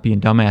people stop being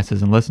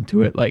dumbasses and listen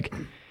to it,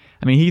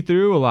 he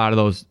threw a lot of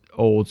those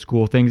old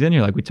school things in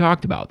here, like we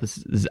talked about. This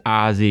is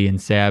Ozzy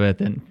and Sabbath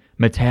and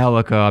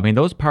Metallica. I mean,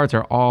 those parts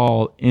are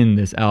all in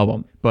this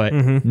album, but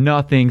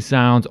nothing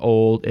sounds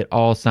old. It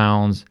all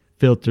sounds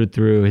filtered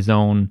through his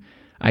own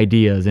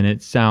ideas, and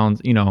it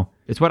sounds,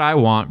 it's what I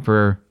want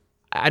for...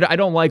 I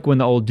don't like when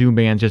the old Doom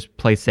bands just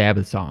play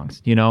Sabbath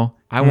songs,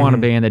 I want a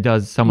band that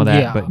does some of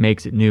that, but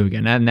makes it new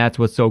again. And that's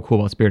what's so cool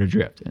about Spirit of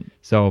Drift. And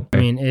so,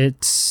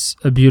 it's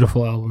a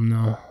beautiful album,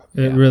 though.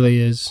 It really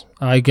is.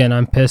 Again,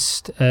 I'm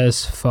pissed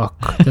as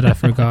fuck that I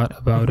forgot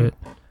about it.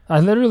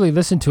 I literally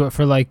listened to it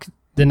for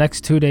the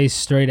next 2 days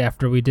straight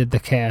after we did the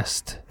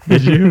cast.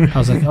 Did you? I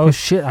was like, oh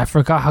shit, I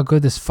forgot how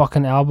good this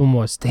fucking album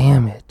was.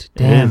 Damn it,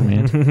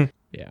 man.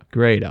 Yeah,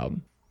 great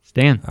album.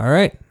 Stan. All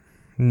right.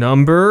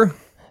 Number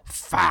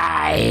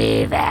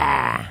 5.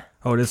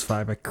 Oh, it is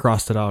 5. I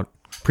crossed it out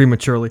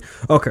prematurely.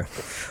 Okay.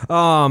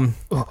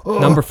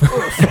 Number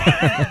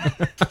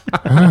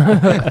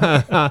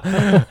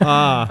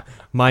 5.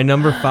 My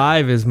number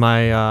 5 is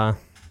my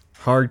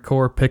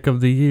hardcore pick of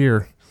the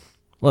year.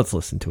 Let's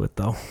listen to it,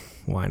 though.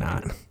 Why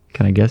not?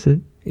 Can I guess it?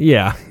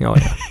 Yeah. Oh,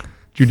 yeah.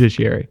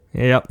 Judiciary.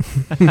 Yep.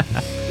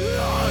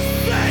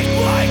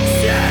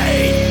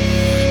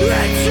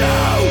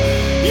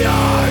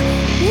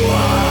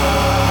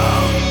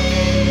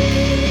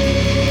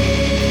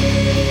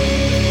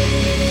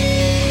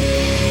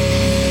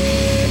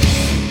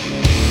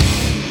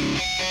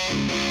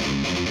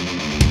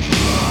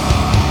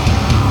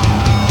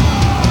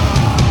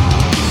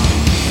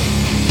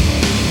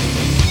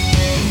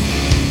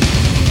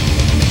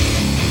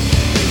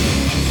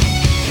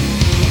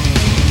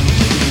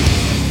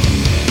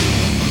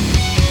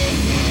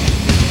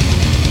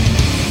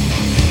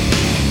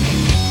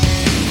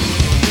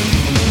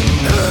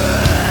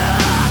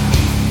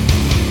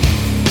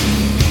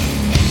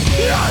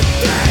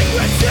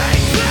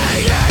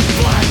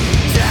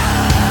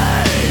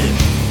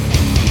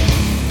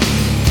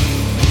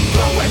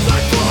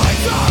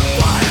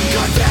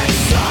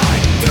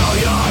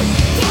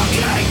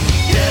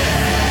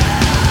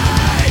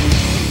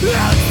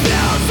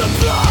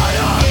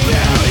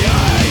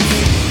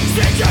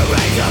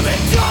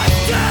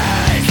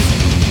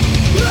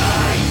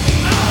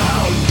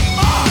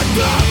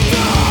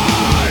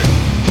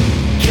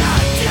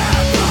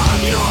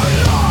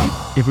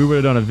 If we would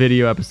have done a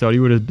video episode,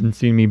 you would have been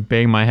seeing me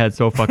bang my head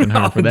so fucking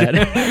hard for that.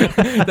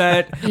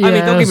 I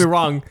mean, don't get me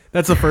wrong.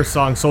 That's the first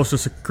song, Social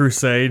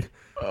Crusade.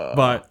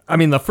 But, I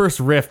mean, the first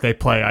riff they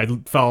play, I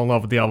fell in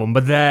love with the album.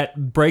 But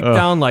that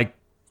breakdown,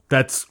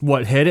 that's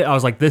what hit it. I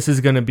was like, this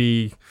is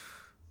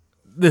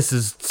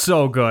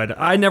so good.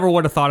 I never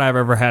would have thought I've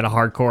ever had a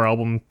hardcore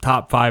album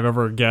top 5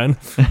 ever again,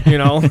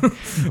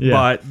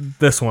 But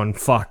this one,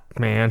 fuck,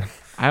 man.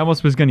 I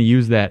almost was going to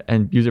use that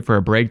and use it for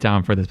a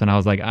breakdown for this, but I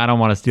was like, I don't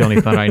want to steal any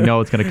thunder. I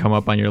know it's going to come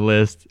up on your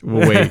list.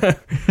 We'll wait.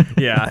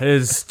 Yeah, it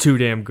is too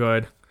damn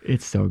good.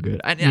 It's so good.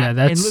 And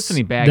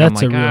listening back,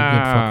 that's I'm like, a real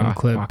good fucking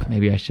clip. Fuck,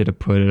 maybe I should have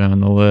put it on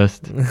the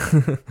list.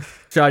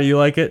 Shotty, you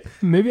like it?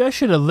 Maybe I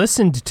should have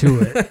listened to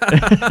it.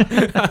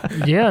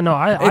 Yeah, no,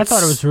 I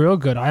thought it was real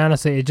good. I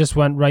honestly, it just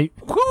went right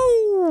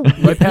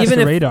past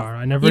the radar.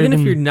 I never even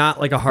if you're not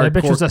like a hardcore,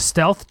 that bitch was a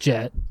stealth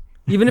jet.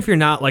 Even if you're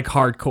not like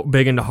hardcore,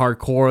 big into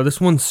hardcore, this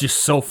one's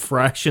just so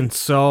fresh and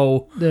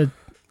so there's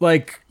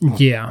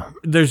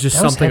just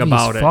something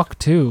about it. Fuck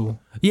too.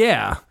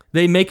 Yeah,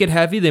 they make it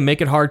heavy, they make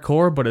it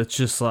hardcore, but it's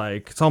just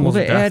like it's almost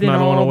death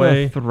metal in a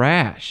way.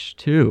 Thrash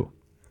too.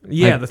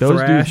 Yeah, those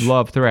thrash. dudes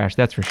love thrash.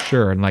 That's for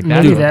sure. And that's what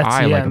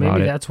I like about it.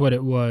 Maybe that's what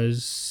it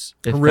was.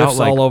 It riffs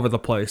all over the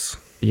place.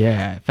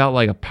 Yeah, it felt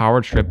like a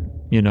power trip,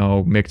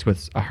 mixed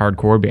with a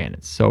hardcore band.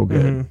 It's so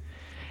good.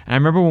 And I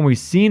remember when we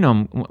seen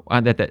them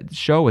on that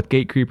show with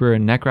Gatecreeper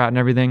and Necrot and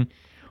everything,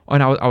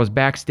 and I was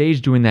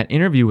backstage doing that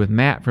interview with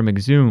Matt from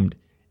Exhumed,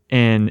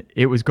 and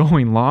it was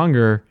going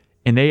longer,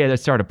 and they had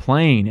started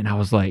playing, and I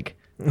was like,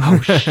 oh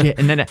shit.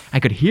 And then I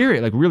could hear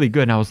it like really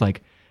good, and I was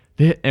like,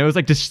 it was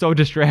like just so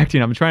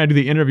distracting. I'm trying to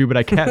do the interview, but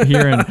I kept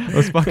hearing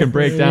those fucking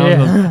breakdowns.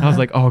 I was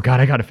like, oh God,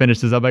 I got to finish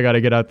this up. I got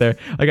to get out there.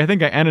 Like, I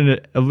think I ended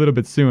it a little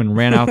bit soon,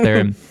 ran out there,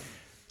 and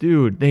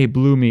dude, they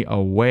blew me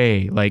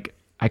away. Like,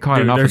 I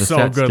caught enough of the set still.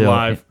 They're so good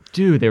live.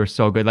 Dude, they were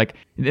so good. Like,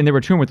 and they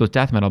were touring with those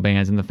death metal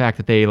bands, and the fact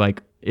that they,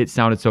 like, it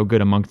sounded so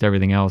good amongst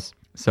everything else.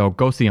 So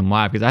go see them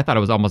live, because I thought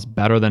it was almost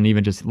better than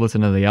even just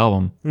listening to the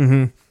album.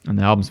 Mm-hmm. And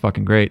the album's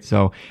fucking great.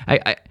 So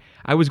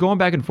I was going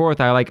back and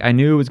forth. I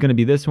knew it was going to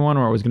be this one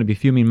or it was going to be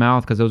Fuming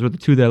Mouth, because those were the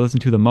two that I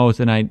listened to the most.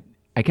 And I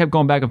kept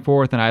going back and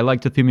forth, and I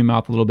liked the Fuming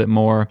Mouth a little bit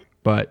more,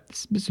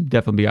 but this would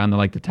definitely be on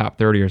the top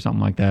 30 or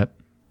something like that.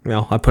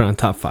 Well, I put it on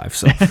top 5,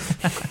 so.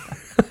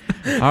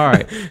 All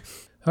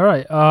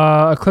right.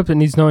 A clip that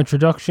needs no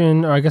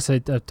introduction, or I guess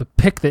the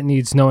pick that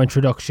needs no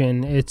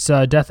introduction. It's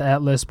Death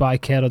Atlas by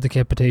Cattle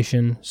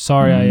Decapitation.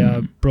 Sorry,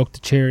 I broke the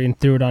cherry and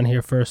threw it on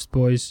here first,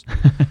 boys.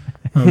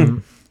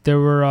 There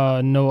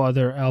were no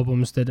other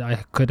albums that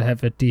I could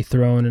have it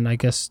dethroned, and I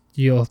guess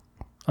you'll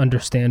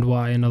understand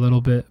why in a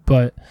little bit.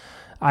 But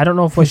I don't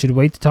know if we should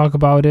wait to talk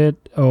about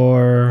it,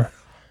 or...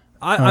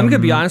 I'm going to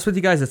be honest with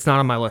you guys, it's not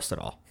on my list at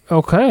all.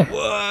 Okay.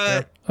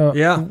 What?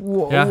 Yeah,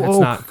 it's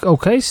not.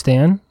 Okay,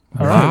 Stan.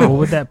 All right. Well,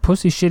 with that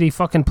pussy shit he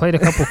fucking played a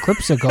couple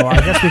clips ago, I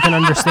guess we can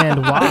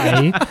understand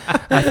why.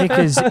 I think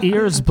his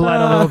ears bled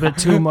a little bit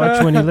too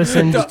much when he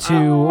listened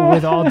to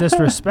With All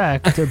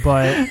Disrespect,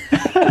 but...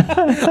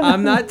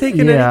 I'm not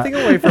taking anything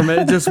away from it.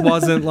 It just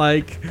wasn't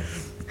like...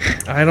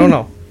 I don't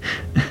know.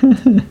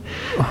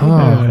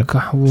 Oh,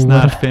 God. It's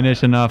not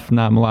finished enough,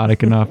 not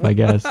melodic enough, I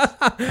guess.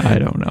 I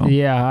don't know.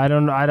 Yeah, I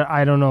don't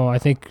know. I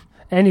think...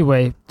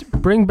 Anyway,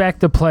 Bring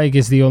Back the Plague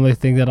is the only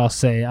thing that I'll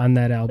say on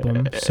that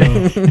album. So,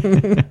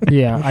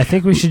 yeah, I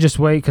think we should just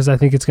wait, because I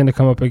think it's going to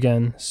come up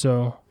again.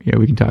 So, yeah,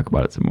 we can talk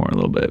about it some more in a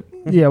little bit.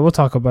 Yeah, we'll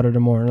talk about it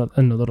more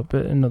in a little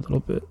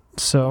bit.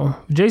 So,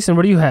 Jason,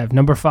 what do you have?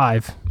 Number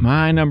 5.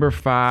 My number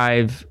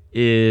 5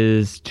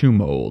 is Tomb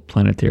Mold,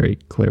 Planetary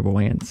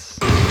Clairvoyance.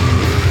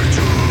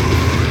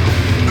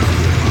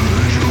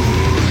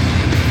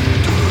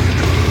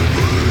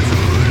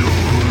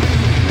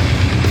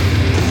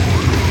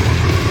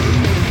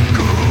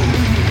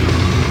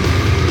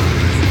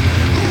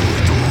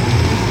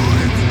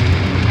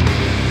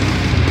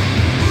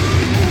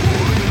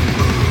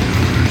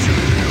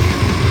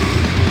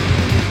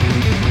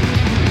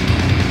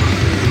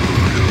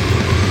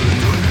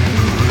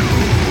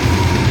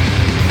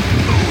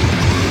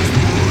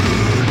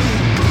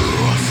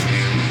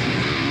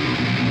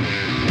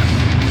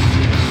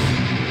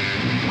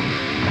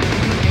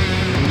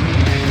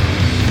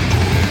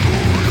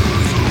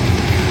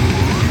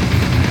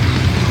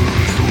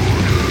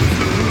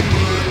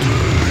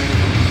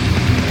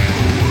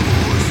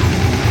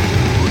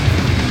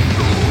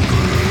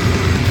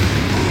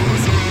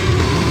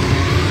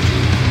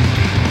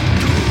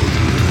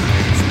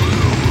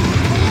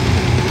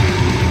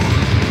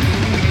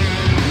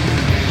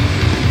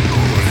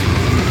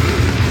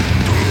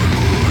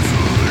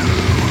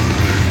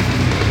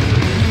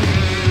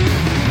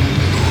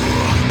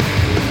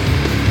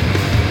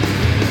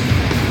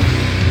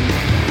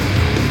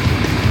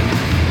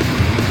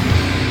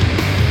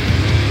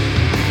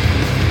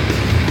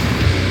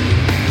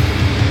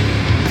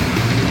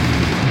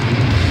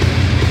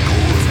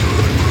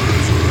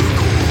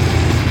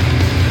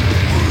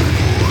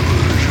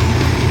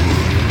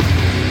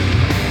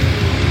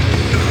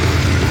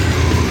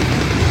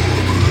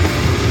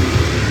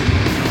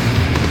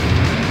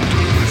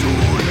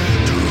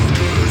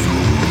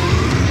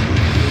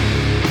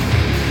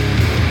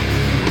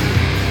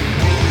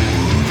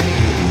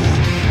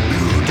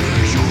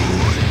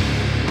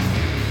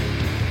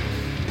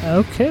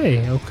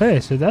 Okay,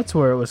 so that's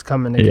where it was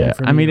coming again. Yeah,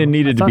 for I mean, it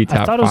needed to be top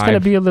 5. I thought it was going to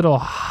be a little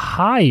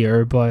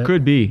higher, but...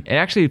 Could be.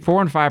 Actually,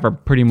 4 and 5 are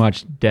pretty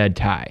much dead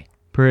tie.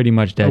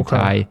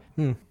 Tie.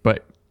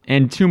 But,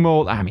 and Tomb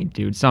Mold, I mean,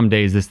 dude, some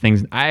days this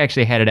thing's... I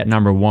actually had it at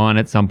number 1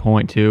 at some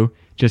point, too,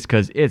 just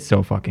because it's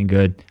so fucking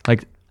good.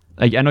 Like,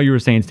 I know you were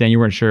saying, Stan, you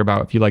weren't sure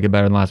about if you like it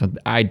better than the last one.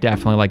 I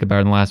definitely like it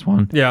better than the last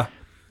one. Yeah.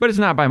 But it's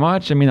not by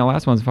much. I mean, the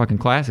last one's a fucking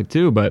classic,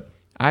 too, but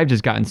I've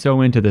just gotten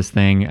so into this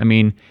thing. I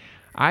mean,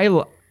 I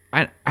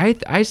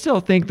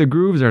still think the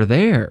grooves are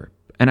there,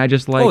 and I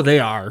just like... Oh, they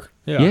are.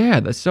 Yeah,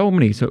 there's so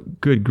many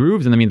good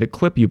grooves, and I mean, the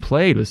clip you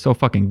played was so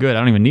fucking good. I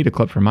don't even need a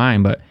clip for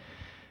mine, but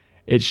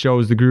it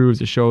shows the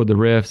grooves, it showed the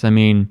riffs. I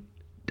mean,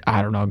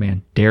 I don't know,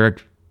 man.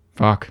 Derek,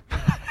 fuck.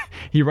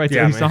 He writes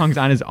these songs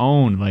on his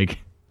own. Like,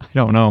 I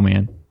don't know,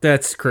 man.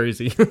 That's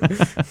crazy.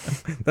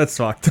 That's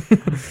fucked.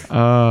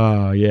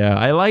 Oh, yeah.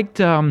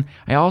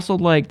 I also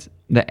liked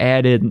the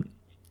added...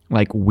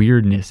 like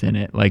weirdness in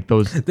it, like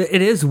those.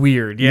 It is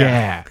weird,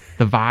 yeah.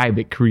 The vibe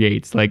it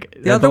creates, like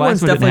the other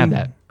ones definitely didn't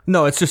have that.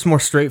 No, it's just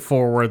more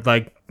straightforward.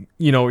 Like,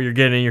 you know what you're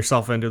getting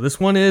yourself into. This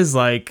one is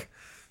like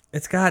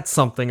It's got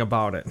something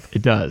about it.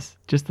 It does.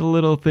 Just the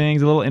little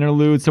things, the little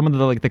interludes, some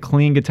of the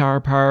clean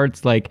guitar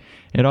parts, like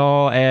it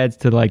all adds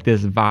to like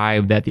this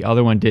vibe that the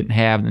other one didn't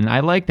have. And I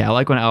like that. I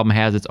like when an album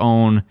has its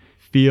own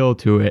feel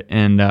to it.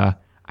 And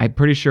I'm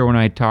pretty sure when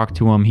I talked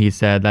to him, he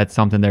said that's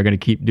something they're going to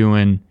keep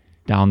doing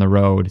down the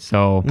road.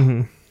 So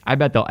I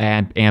bet they'll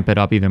amp it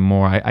up even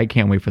more. I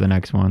can't wait for the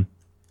next one.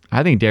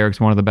 I think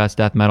Derek's one of the best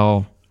death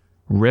metal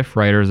riff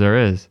writers there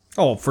is.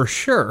 Oh, for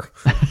sure.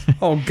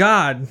 Oh,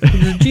 God.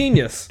 He's a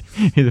genius.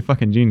 He's a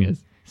fucking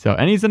genius. So,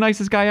 and he's the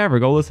nicest guy ever.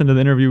 Go listen to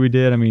the interview we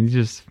did. I mean, he's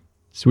just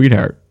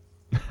sweetheart.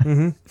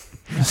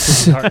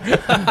 Sweetheart.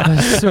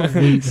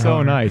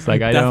 So nice.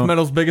 Like Death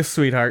metal's biggest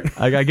sweetheart.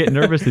 Like I get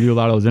nervous to do a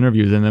lot of those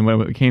interviews, and then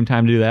when it came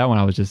time to do that one,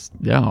 I was just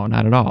no,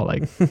 not at all.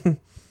 Like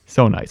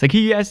so nice. Like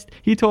he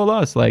told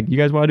us like, you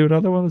guys want to do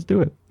another one? Let's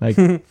do it. Like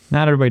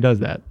not everybody does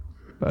that.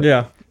 But,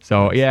 yeah.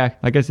 So yeah,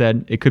 like I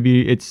said,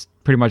 it's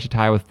pretty much a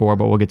tie with 4,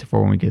 but we'll get to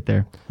 4 when we get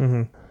there.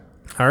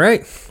 All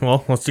right.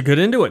 Well, let's get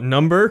into it.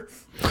 Number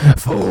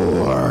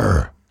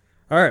 4.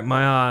 All right,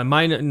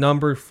 my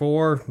number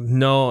 4.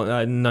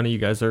 No, none of you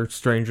guys are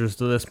strangers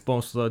to this.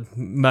 Most of the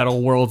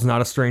metal world's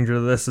not a stranger to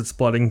this. It's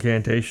Blood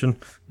Incantation.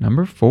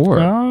 Number 4.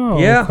 Oh,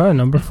 yeah. Okay,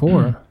 number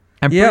 4.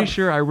 I'm pretty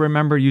sure I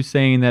remember you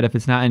saying that if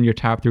it's not in your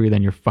top 3,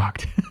 then you're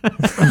fucked.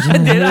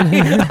 Did I?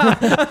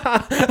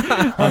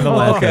 On the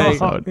last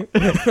episode.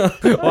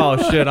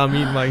 Oh shit! I'm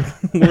eating my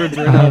words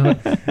right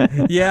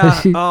now.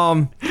 Yeah.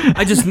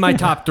 My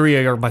top 3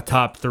 are my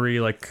top 3.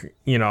 Like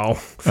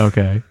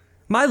Okay.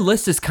 My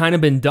list has kind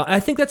of been done. I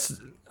think that's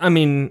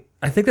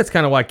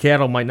kind of why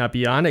Cattle might not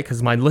be on it,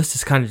 because my list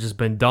has kind of just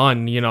been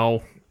done.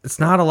 It's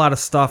not a lot of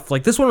stuff.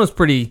 Like this one was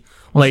pretty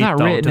late. It's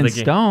not written in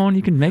stone.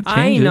 You can make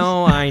changes.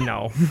 I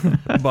know.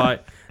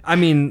 But I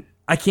mean,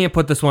 I can't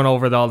put this one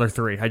over the other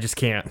 3. I just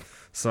can't.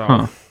 So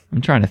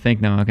I'm trying to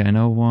think now. Okay, I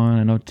know 1.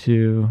 I know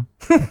 2.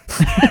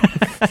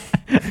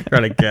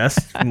 Trying to guess,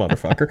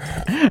 motherfucker.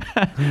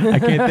 I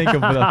can't think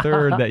of the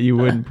 3rd that you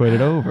wouldn't put it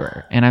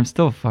over, and I'm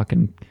still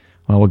fucking.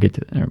 Well, we'll get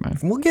to it. Never mind.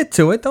 We'll get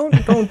to it. Don't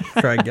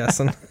try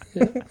guessing.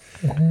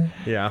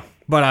 Yeah,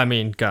 but I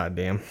mean,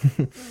 goddamn.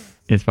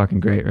 It's fucking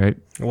great, right?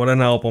 What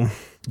an album.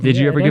 Did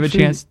you ever give a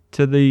chance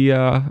to the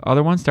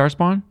other one,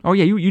 Starspawn? Oh,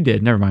 yeah, you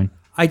did. Never mind.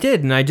 I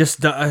did, and I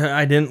just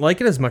I didn't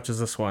like it as much as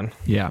this one.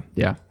 Yeah.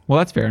 Well,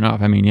 that's fair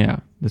enough. I mean, yeah,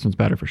 this one's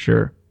better for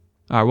sure.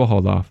 All right, we'll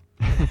hold off.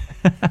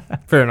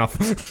 Fair enough.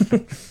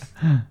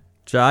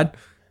 Jod?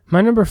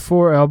 My number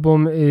 4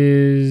 album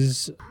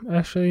is...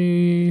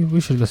 Actually,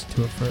 we should listen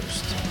to it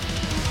first.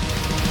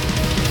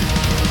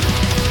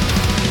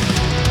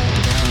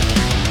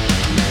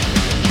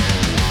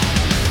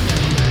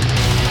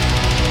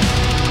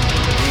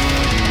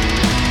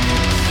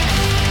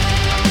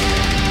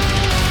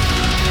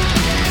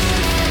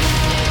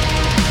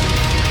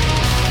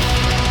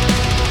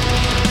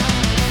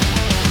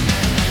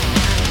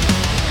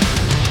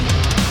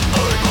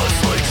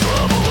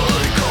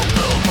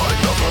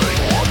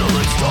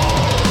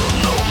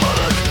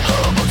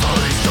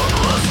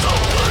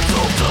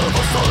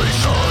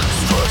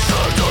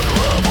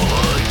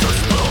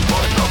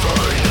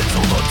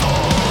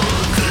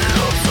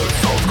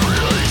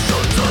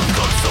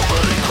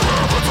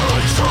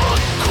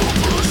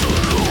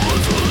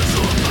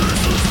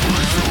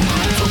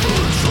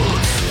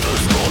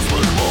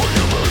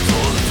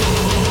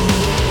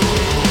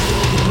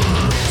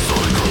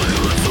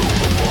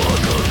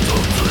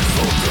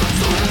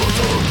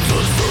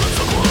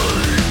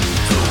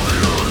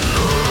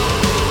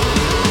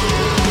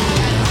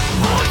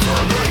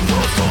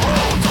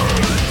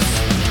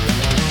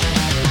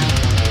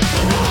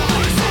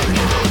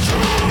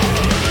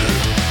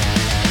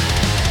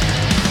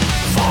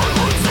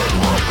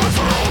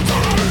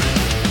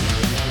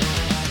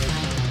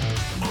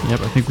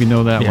 I think we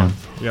know that one.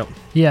 Yep.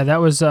 Yeah,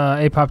 that was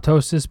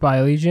Apoptosis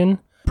by Legion.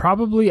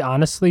 Probably,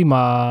 honestly,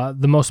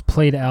 the most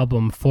played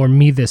album for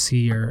me this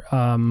year.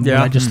 When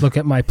I just look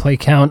at my play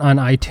count on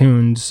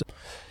iTunes,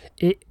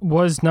 it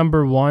was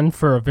number 1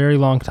 for a very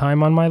long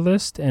time on my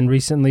list, and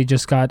recently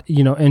just got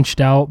inched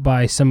out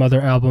by some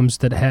other albums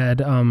that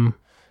had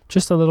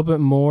just a little bit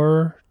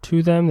more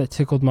to them that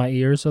tickled my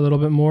ears a little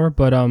bit more.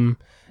 But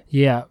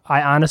yeah,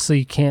 I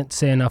honestly can't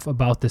say enough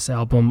about this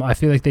album. I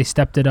feel like they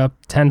stepped it up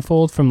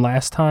tenfold from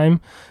last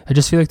time. I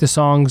just feel like the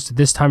songs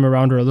this time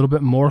around are a little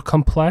bit more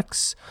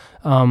complex,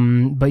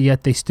 but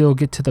yet they still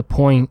get to the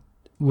point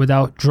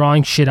without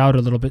drawing shit out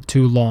a little bit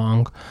too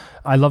long.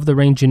 I love the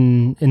range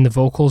in the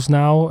vocals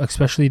now,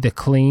 especially the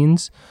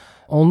cleans,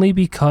 only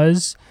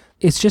because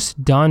it's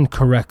just done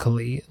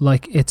correctly.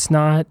 Like, it's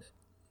not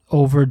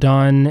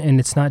overdone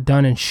and it's not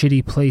done in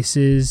shitty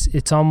places.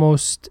 It's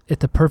almost at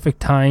the perfect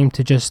time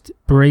to just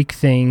break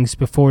things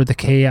before the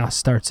chaos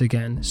starts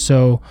again.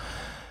 So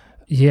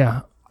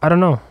yeah, I don't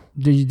know.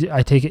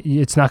 I take it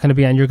it's not going to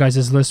be on your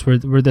guys' list. We're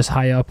this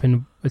high up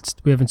and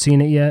we haven't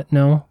seen it yet.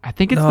 No, I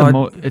think it's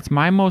it's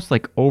my most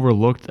like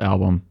overlooked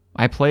album.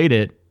 I played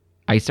it,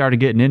 I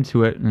started getting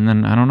into it, and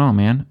then I don't know,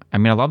 man. I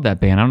mean, I love that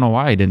band. I don't know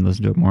why I didn't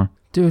listen to it more.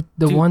 Dude,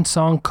 one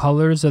song,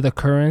 Colors of the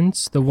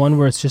Currents, the one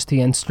where it's just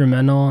the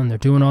instrumental and they're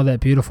doing all that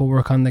beautiful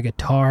work on the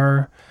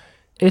guitar.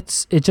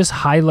 It just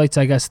highlights,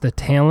 I guess, the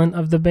talent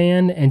of the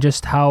band and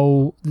just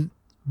how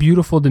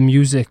beautiful the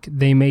music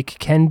they make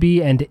can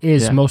be and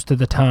is most of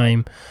the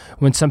time,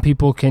 when some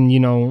people can,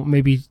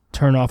 maybe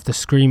turn off the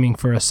screaming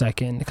for a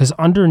second, because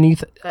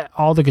underneath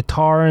all the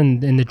guitar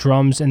and the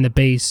drums and the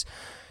bass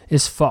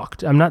is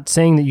fucked. I'm not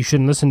saying that you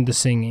shouldn't listen to the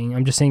singing.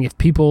 I'm just saying if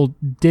people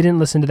didn't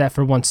listen to that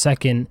for 1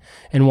 second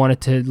and wanted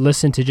to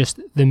listen to just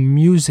the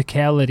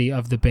musicality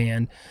of the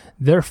band,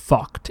 they're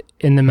fucked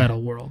in the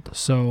metal world.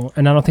 So,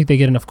 and I don't think they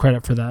get enough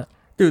credit for that.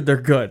 Dude, they're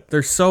good.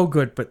 They're so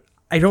good, but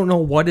I don't know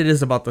what it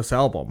is about this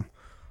album.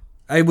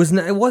 It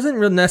wasn't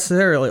really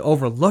necessarily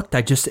overlooked.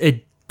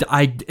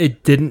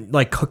 It didn't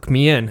like hook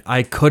me in.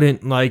 I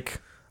couldn't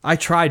I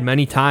tried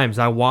many times.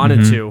 I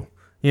wanted to,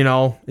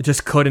 it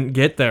just couldn't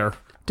get there.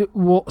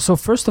 Well, so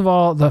first of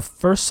all, the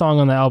first song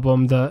on the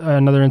album,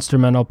 another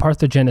instrumental,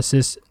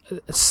 Parthenogenesis,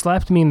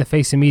 slapped me in the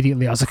face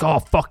immediately. I was like, oh,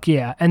 fuck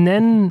yeah. And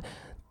then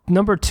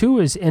number 2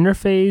 is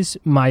Interphase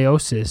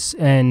Meiosis,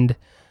 and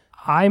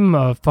I'm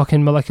a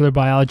fucking molecular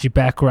biology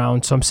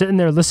background, so I'm sitting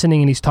there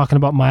listening, and he's talking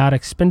about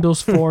meiotic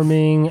spindles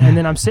forming, and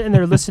then I'm sitting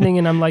there listening,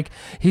 and I'm like,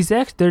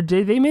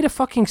 they made a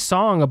fucking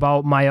song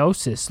about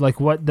meiosis, like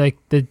what the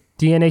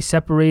DNA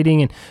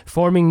separating and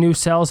forming new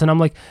cells, and I'm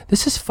like,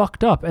 this is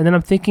fucked up. And then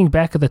I'm thinking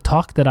back of the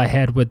talk that I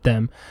had with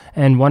them,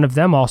 and one of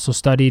them also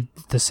studied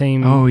the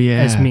same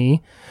as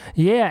me.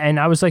 Yeah, and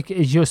I was like,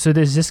 so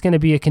is this going to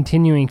be a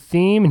continuing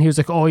theme? And he was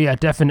like, oh yeah,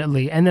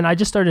 definitely. And then I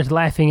just started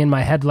laughing in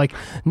my head, like,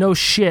 no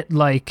shit,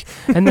 like,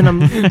 and then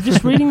I'm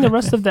just reading the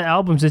rest of the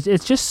albums.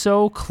 It's just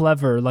so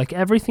clever. Like,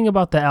 everything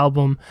about the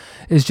album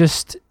is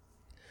just,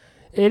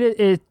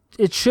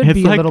 it should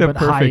be a little bit higher. It's like the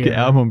perfect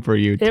album for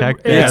you.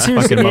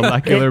 Fucking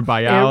molecular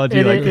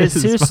biology. This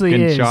is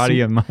fucking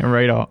shoddy. Am I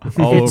right? All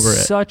over it.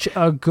 It's such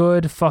a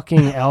good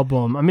fucking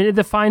album. I mean,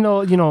 the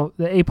final, the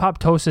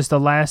apoptosis, the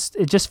last,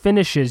 it just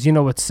finishes,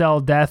 with Cell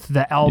Death,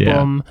 the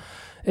album.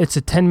 Yeah. It's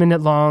a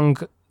 10-minute long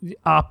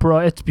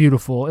opera. It's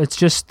beautiful.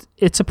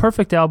 It's a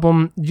perfect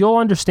album. You'll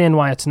understand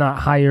why it's not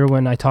higher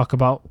when I talk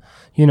about,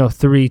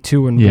 3,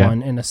 2, and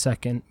 1 in a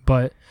second.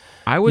 But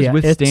I was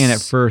with Stan at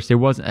first.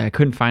 I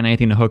couldn't find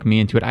anything to hook me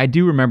into it. I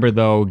do remember,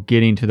 though,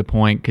 getting to the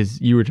point,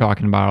 because you were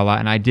talking about it a lot,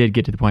 and I did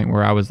get to the point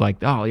where I was like,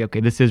 oh, okay,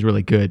 this is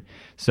really good.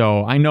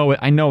 So I know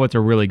it's a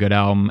really good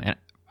album. And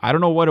I don't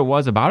know what it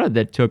was about it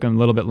that took him a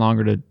little bit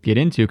longer to get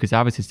into, because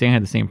obviously Stan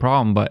had the same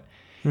problem, but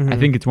I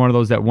think it's one of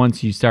those that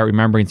once you start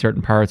remembering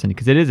certain parts, and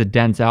because it is a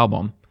dense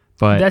album.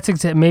 But that's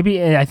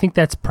I think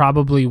that's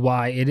probably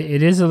why. It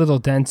is a little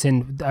dense,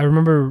 and I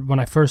remember when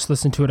I first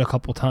listened to it a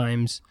couple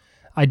times,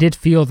 I did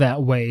feel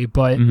that way,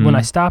 but when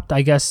I stopped,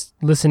 I guess,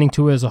 listening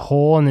to it as a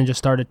whole and then just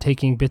started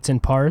taking bits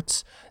and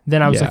parts,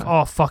 then I was like,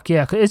 oh, fuck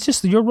yeah. It's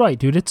just, you're right,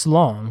 dude. It's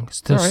long.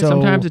 All right.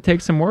 Sometimes it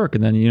takes some work,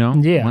 and then,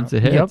 once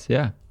it hits,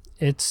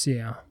 It's,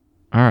 All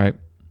right.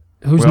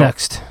 Who's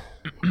next?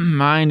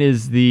 Mine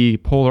is the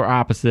polar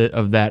opposite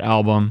of that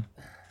album.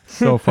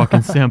 So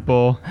fucking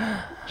simple.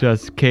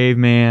 Just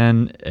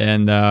Caveman,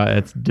 and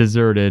it's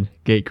Deserted,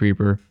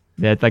 Gatecreeper.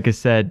 That, like I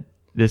said,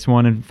 this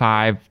 1 and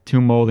 5,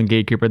 Tomb Mold and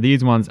Gatecreeper.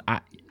 These ones,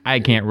 I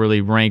can't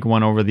really rank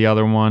one over the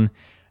other one.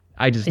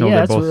 I just know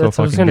they're both so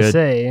fucking good. That's what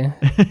I was going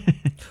to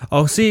say.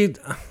 Oh, see,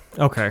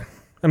 okay.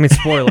 I mean,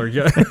 spoiler.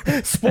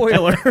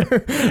 Spoiler.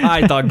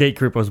 I thought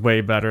Gatecreeper was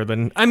way better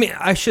than... I mean,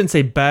 I shouldn't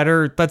say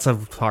better. That's a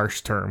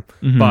harsh term.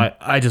 But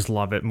I just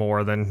love it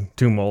more than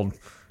Tomb Mold.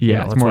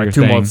 Yeah, it's more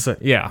Tomb Mold.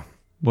 Yeah.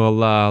 Well,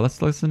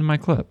 let's listen to my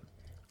clip.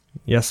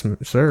 Yes,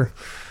 sir.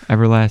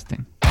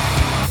 Everlasting.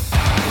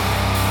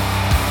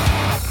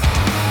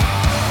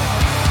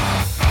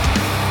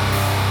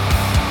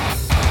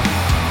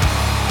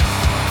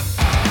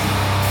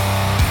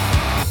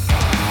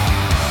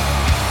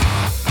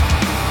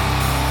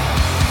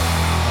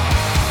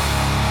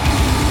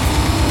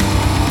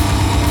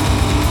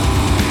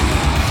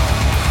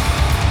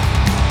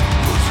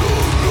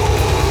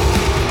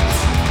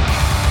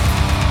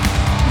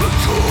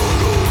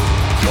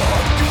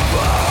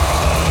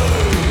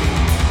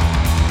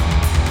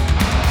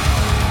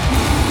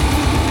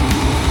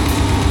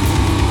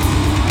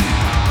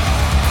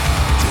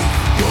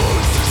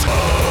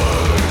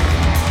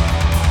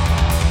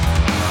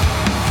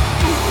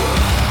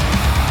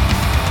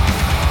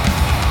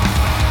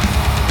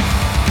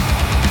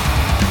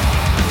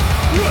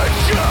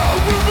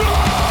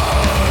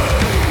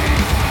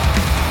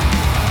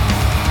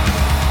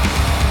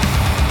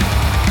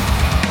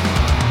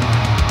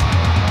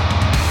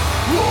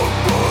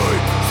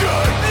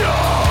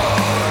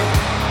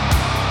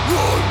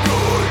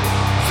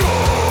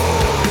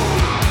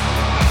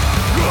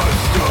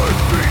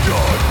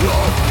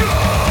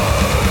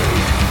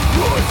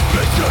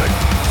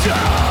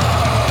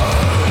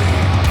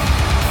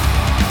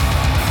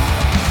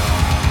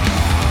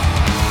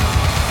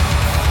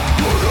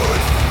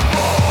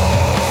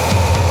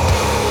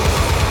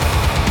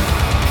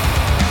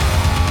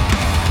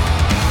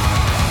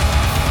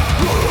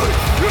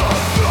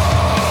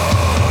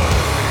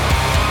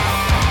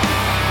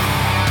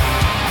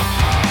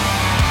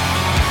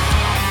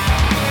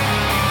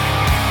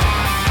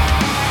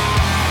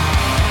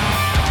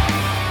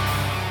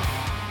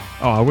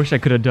 I wish I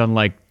could have done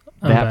like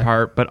that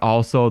part, but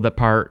also the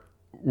part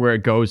where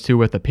it goes to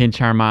with the pinch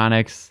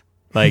harmonics,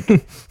 like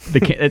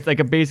it's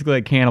like basically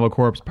a Cannibal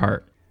Corpse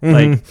part.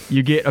 Like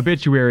you get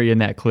Obituary in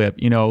that clip,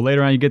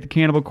 later on you get the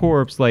Cannibal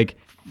Corpse. Like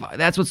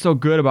that's what's so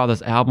good about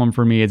this album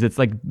for me is it's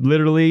like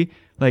literally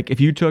like if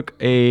you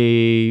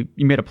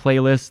made a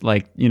playlist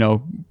like,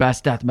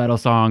 best death metal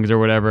songs or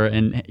whatever.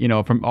 And,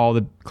 from all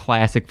the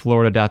classic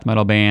Florida death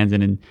metal bands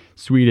and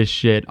Swedish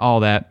shit, all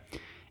that.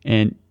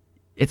 And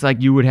it's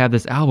like you would have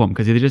this album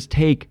because they just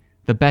take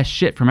the best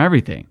shit from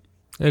everything.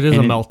 It is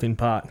a melting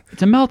pot.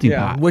 It's a melting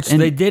pot. Which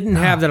they didn't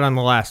have that on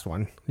the last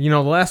one. The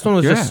last one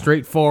was just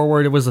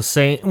straightforward. It was the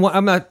same.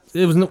 Well,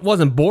 it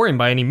wasn't boring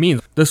by any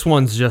means. This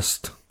one's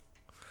just,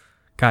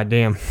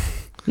 goddamn.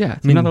 Yeah,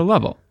 it's another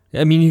level.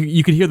 I mean,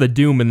 you could hear the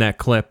doom in that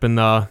clip and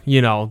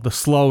the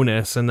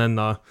slowness and then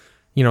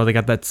they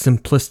got that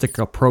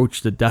simplistic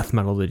approach to death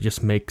metal that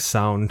just makes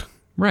sound.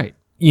 Right.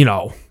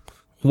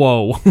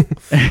 Whoa.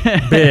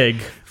 Big.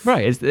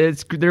 Right.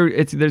 It's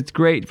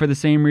great for the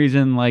same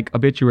reason like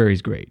Obituary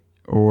is great.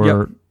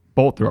 Or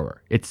Bolt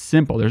Thrower. It's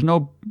simple. There's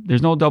no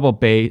double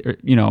bass,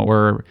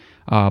 or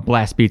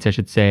blast beats, I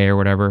should say, or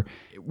whatever.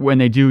 When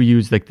they do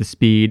use like the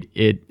speed,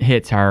 it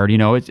hits hard.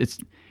 It's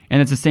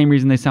the same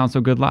reason they sound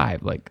so good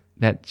live. Like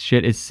that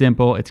shit is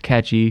simple, it's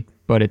catchy,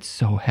 but it's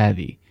so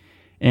heavy.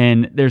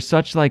 And there's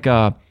such like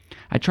I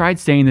tried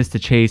saying this to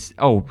Chase.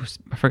 Oh,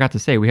 I forgot to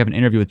say we have an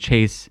interview with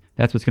Chase.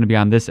 That's what's going to be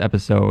on this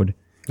episode.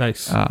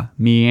 Nice.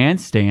 Me and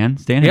Stan.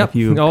 Stan had a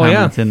few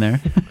comments in there.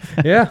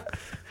 Yeah.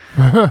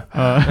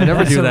 I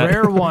never do that. It's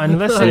a rare one.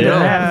 Listen to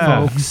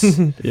that, folks.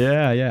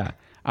 Yeah.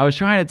 I was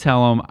trying to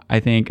tell him, I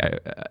think,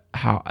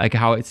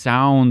 how it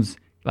sounds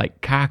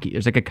like cocky.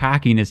 There's like a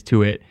cockiness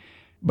to it,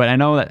 but I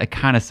know that it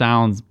kind of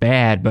sounds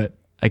bad, but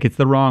like it's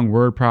the wrong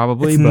word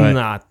probably.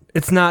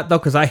 It's not though,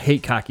 because I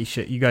hate cocky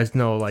shit. You guys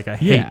know, like I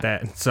hate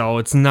that. So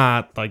it's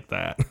not like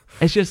that.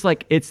 It's just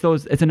like it's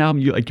an album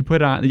you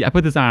put on. I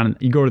put this on.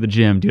 You go to the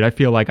gym, dude. I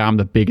feel like I'm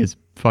the biggest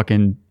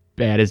fucking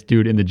baddest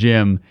dude in the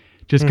gym.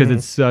 Just because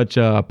it's such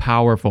a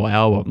powerful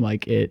album.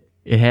 Like it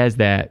has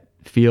that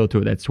feel to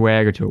it, that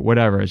swagger to it,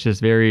 whatever. It's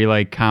just very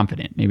like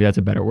confident. Maybe that's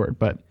a better word.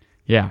 But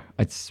yeah,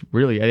 it's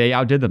really, they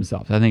outdid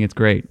themselves. I think it's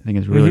great. I think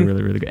it's really,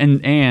 really, really good.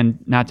 And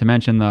not to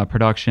mention the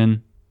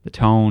production, the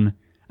tone.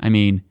 I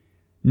mean,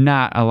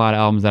 not a lot of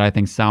albums that I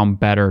think sound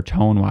better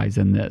tone-wise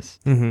than this.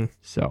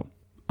 So,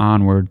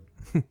 onward.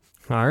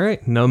 All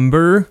right,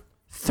 number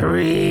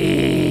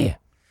 3.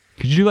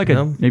 Could you do like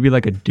maybe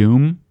like a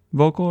Doom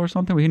vocal or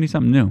something? We can do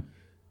something new.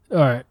 All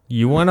right.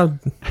 You want to...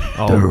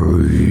 Oh.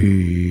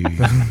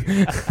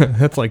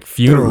 That's like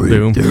funeral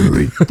doom.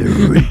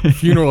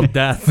 Funeral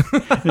death.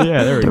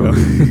 Yeah, there we go.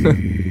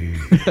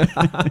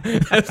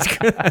 That's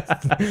good.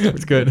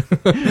 That's good.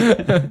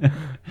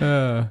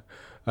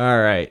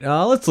 All right.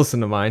 Let's listen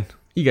to mine.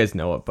 You guys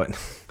know it, but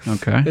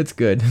okay, it's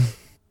good.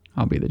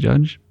 I'll be the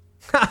judge.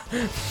 Oh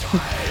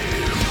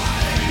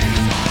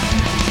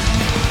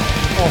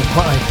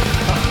my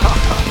God.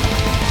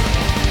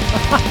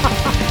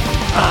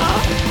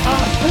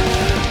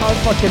 I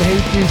fucking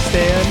hate you,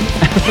 Stan.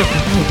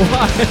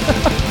 Why?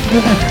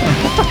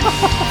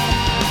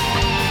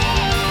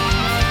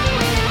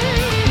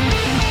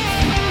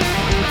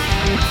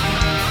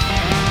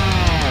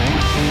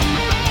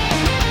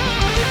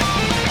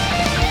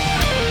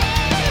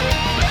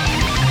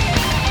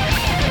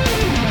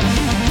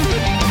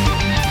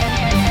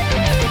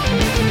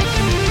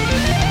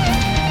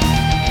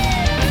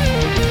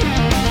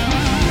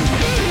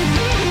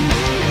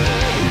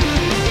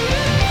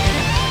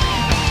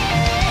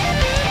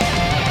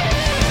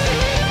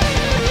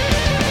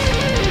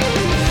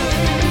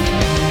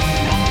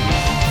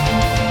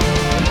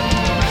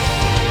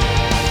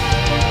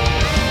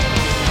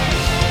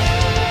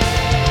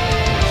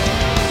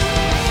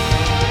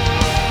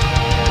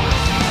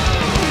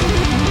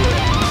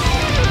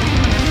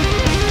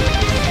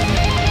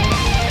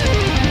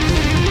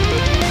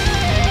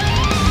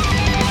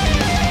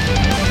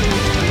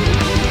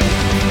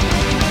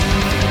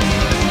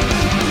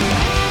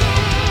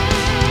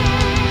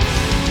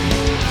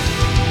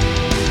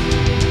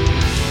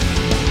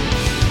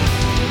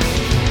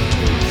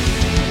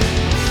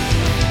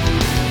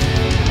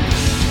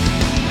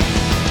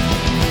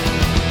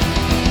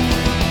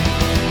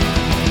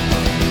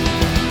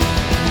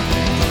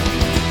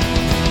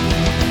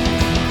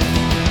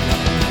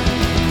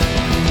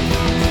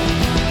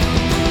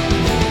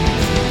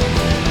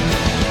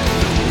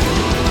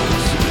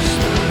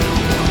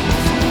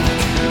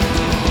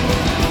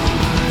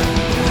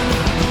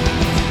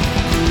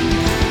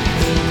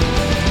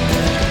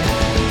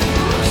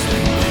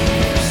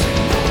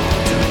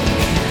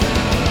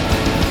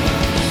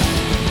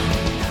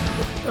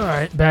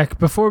 Back.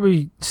 Before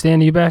we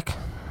stand you back?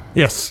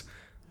 Yes.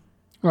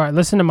 All right,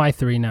 listen to my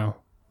 3 now.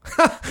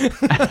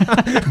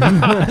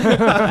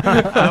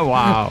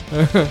 Wow.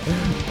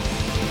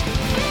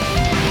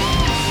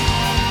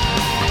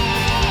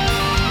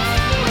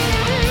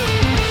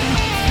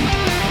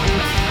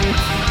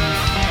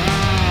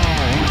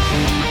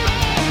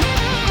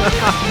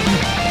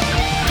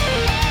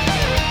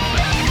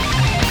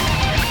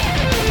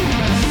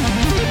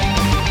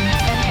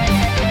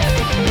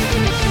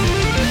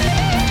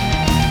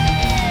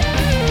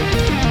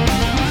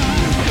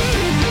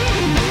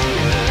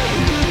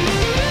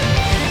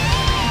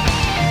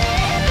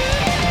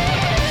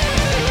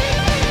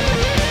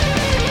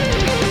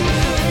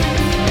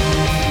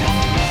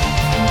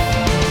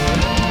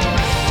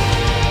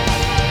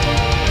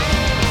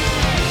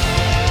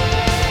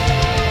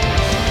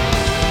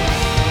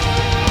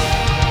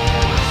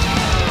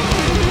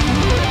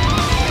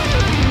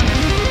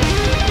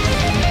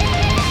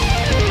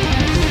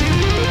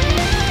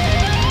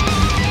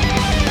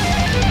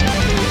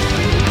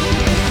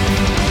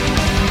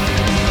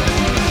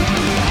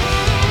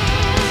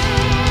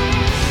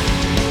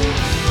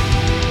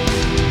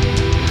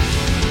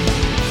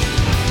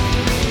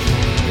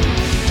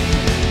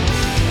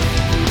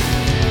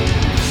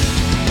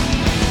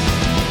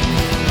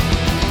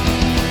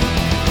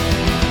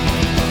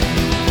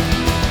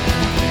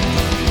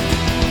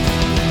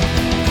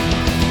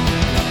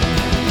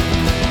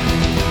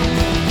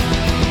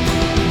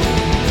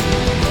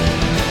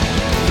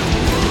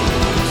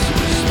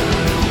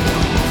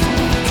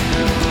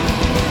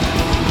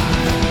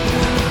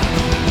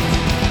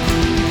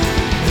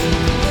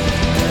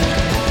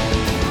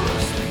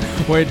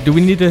 Wait, do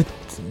we need to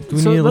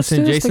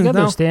listen to Jason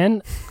now?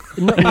 Stan.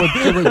 No,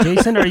 wait,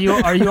 Jason, are you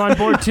on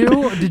board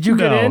too? Did you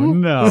get in?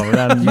 No, you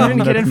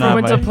didn't get in for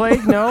Winter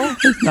Plague. No,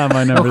 it's not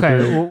my number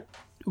 3.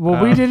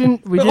 Well, we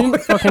didn't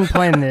fucking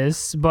plan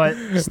this, but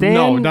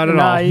Stan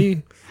and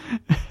I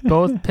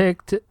both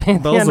picked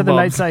Pantheon of the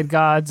Nightside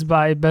Gods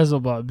by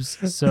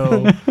Beelzebubs,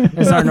 so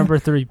it's our number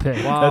 3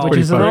 pick. Wow, which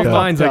is a little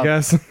lines, I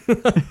guess.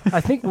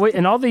 I think. Wait,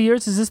 in all the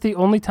years, is this the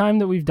only time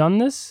that we've done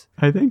this?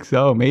 I think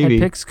so. Maybe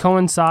and picks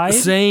coincide.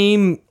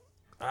 Same.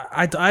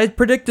 I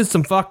predicted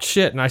some fucked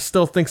shit, and I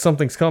still think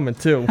something's coming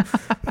too.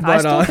 But, I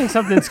still think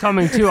something's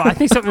coming too. I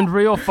think something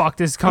real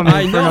fucked is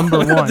coming for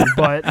number 1.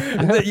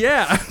 But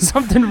yeah,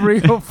 something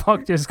real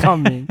fucked is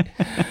coming.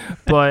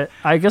 But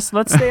I guess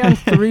let's stay on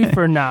 3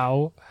 for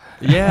now.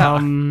 Yeah.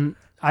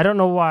 I don't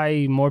know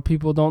why more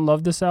people don't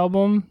love this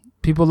album.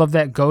 People love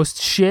that ghost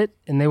shit,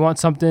 and they want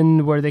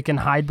something where they can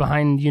hide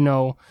behind,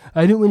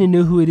 I don't want to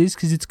know who it is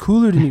because it's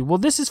cooler to me. Well,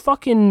 this is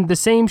fucking the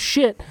same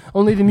shit,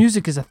 only the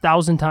music is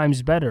 1,000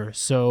 times better.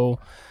 So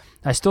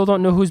I still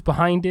don't know who's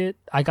behind it.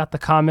 I got the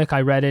comic.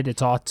 I read it.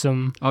 It's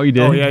awesome. Oh, you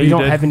did? Oh, yeah, you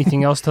don't have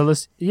anything else to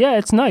listen. Yeah,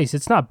 it's nice.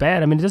 It's not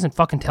bad. I mean, it doesn't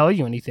fucking tell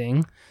you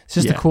anything. It's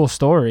just a cool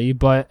story.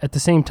 But at the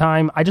same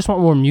time, I just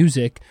want more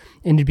music,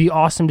 and it'd be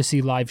awesome to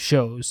see live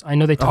shows. I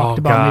know they talked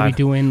about maybe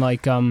doing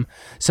like some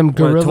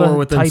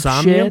guerrilla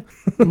type shit.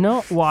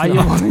 No, why?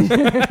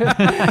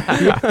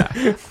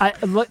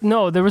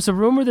 No, there was a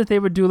rumor that they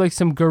would do like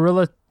some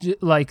guerrilla,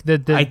 like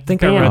the I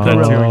think band I read that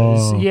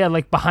guerrillas. too. Yeah,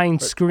 like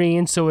behind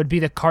screen, so it'd be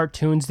the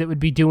cartoons that would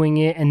be doing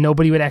it, and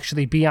nobody would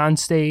actually be on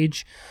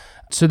stage.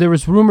 So there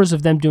was rumors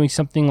of them doing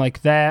something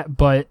like that,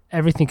 but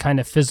everything kind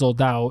of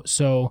fizzled out.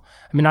 So,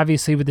 I mean,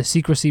 obviously with the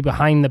secrecy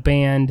behind the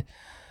band,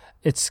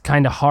 it's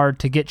kind of hard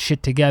to get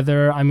shit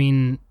together. I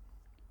mean,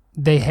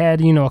 they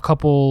had, a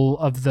couple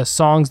of the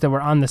songs that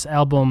were on this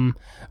album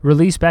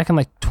released back in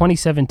like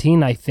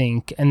 2017, I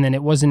think. And then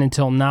it wasn't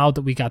until now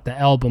that we got the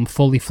album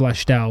fully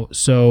fleshed out.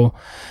 So,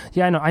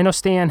 yeah, I know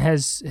Stan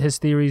has his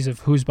theories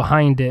of who's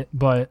behind it,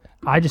 but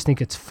I just think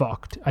it's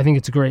fucked. I think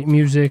it's great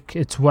music.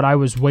 It's what I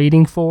was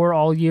waiting for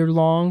all year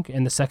long.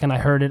 And the second I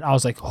heard it, I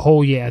was like,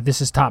 oh yeah,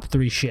 this is top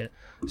 3 shit.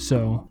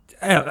 So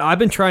I've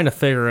been trying to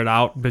figure it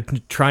out,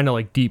 but trying to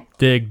like deep,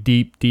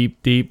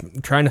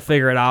 trying to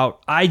figure it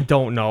out. I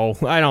don't know.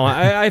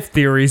 I have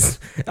theories.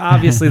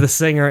 Obviously, the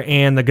singer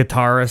and the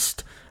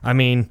guitarist. I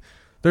mean,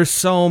 there's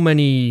so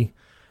many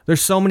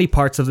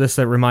parts of this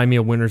that remind me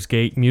of Winter's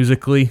Gate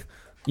musically,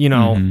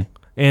 Mm-hmm.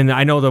 And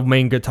I know the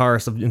main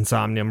guitarist of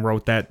Insomnium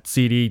wrote that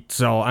CD.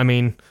 So I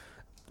mean,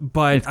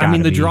 but I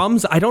mean the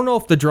drums. I don't know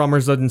if the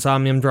drummer's an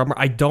Insomnium drummer.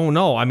 I don't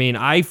know. I mean,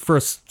 for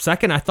a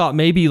second I thought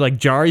maybe like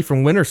Jari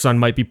from Winter Sun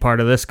might be part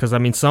of this because I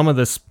mean some of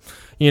this,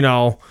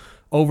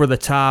 over the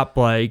top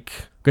like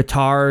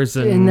guitars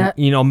and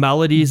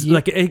melodies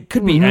like it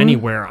could be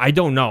anywhere. I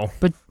don't know.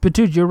 But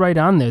dude, you're right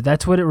on there.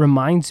 That's what it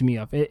reminds me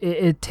of.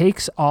 It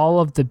takes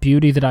all of the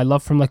beauty that I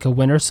love from like a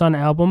Winter Sun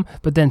album,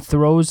 but then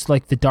throws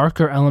like the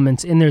darker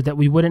elements in there that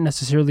we wouldn't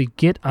necessarily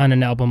get on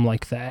an album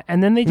like that.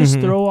 And then they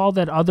just throw all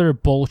that other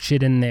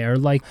bullshit in there,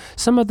 like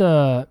some of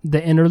the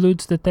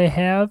interludes that they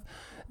have.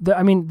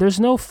 I mean, there's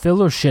no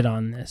filler shit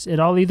on this. It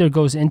all either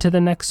goes into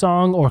the next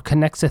song or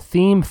connects a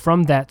theme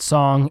from that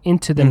song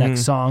into the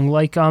next song.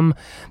 Like,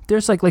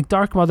 there's like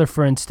Dark Mother,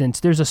 for instance.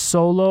 There's a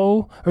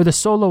solo, or the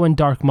solo in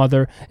Dark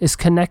Mother is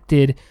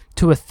connected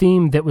to a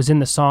theme that was in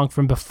the song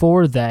from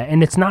before that.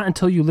 And it's not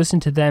until you listen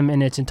to them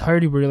in its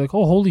entirety where you're like,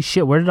 oh, holy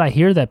shit, where did I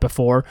hear that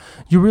before?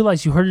 You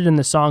realize you heard it in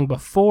the song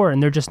before,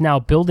 and they're just now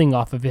building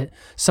off of it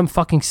some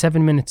fucking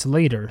 7 minutes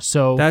later.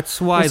 So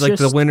that's why, like,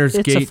 the Winter's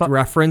Gate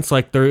reference,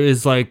 like, there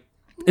is like,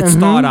 it's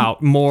thought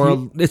out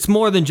more. It's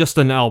more than just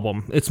an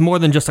album. It's more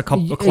than just a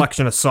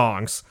collection of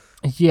songs.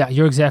 Yeah,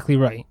 you're exactly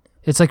right.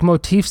 It's like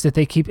motifs that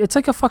they keep. It's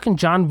like a fucking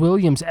John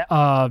Williams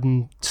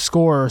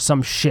score or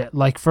some shit,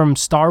 like from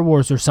Star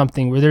Wars or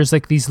something, where there's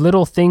like these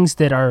little things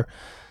that are,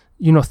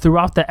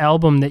 throughout the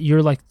album that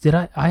you're like, did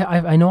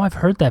I know I've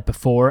heard that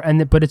before,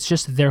 but it's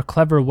just their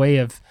clever way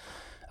of,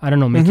 I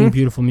don't know, making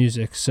beautiful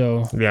music.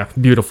 So yeah,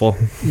 beautiful.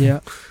 Yeah.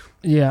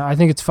 Yeah, I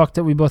think it's fucked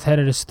that we both had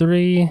it as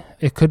 3.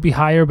 It could be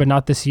higher, but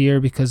not this year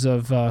because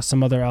of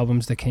some other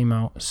albums that came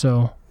out.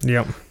 So,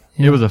 yep.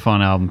 It was a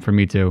fun album for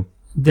me too.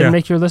 Did it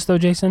make your list though,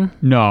 Jason?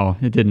 No,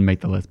 it didn't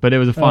make the list, but it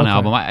was a fun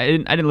album. I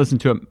didn't listen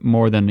to it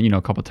more than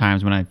a couple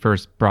times when I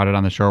first brought it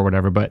on the show or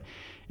whatever. But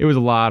it was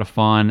a lot of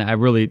fun. It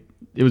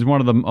was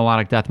one of the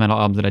melodic death metal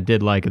albums that I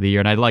did like of the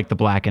year, and I liked the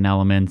Blackened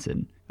elements,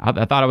 and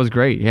I thought it was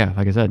great. Yeah,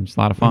 like I said, just a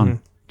lot of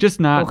fun. Just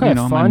not, fun.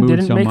 My mood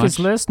Didn't so make much. His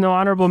list. No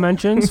honorable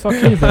mentions. Fuck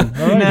you then.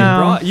 All right.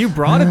 No. You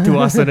brought it to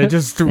us and it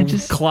just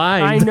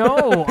climbed.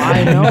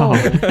 I know.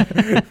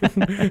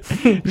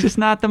 Just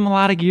not the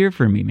melodic year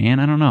for me, man.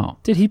 I don't know.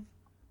 Did he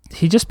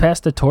just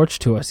passed the torch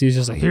to us? He's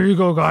just like, here you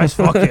go, guys.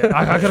 Fuck it.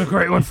 I got a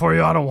great one for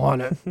you. I don't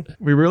want it.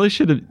 We really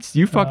should have.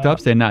 You fucked up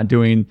saying not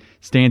doing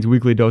Stan's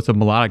weekly dose of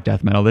melodic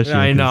death metal this year.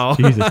 I know.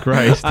 Jesus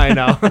Christ. I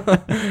know.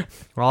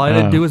 All I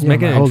had to do was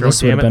make an intro.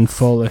 This would have been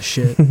full of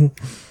shit.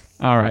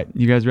 All right,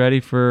 you guys ready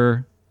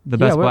for the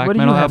best black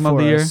metal album of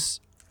the year?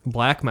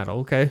 Black metal,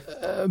 okay.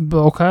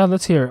 Okay,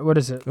 let's hear it. What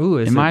is it? Ooh,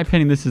 in my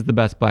opinion, this is the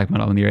best black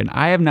metal in the year, and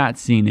I have not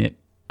seen it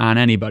on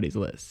anybody's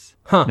list.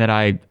 That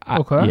I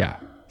okay. Yeah.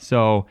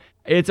 So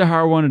it's a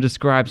hard one to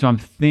describe, so I'm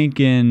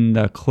thinking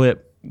the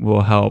clip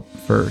will help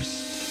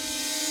first.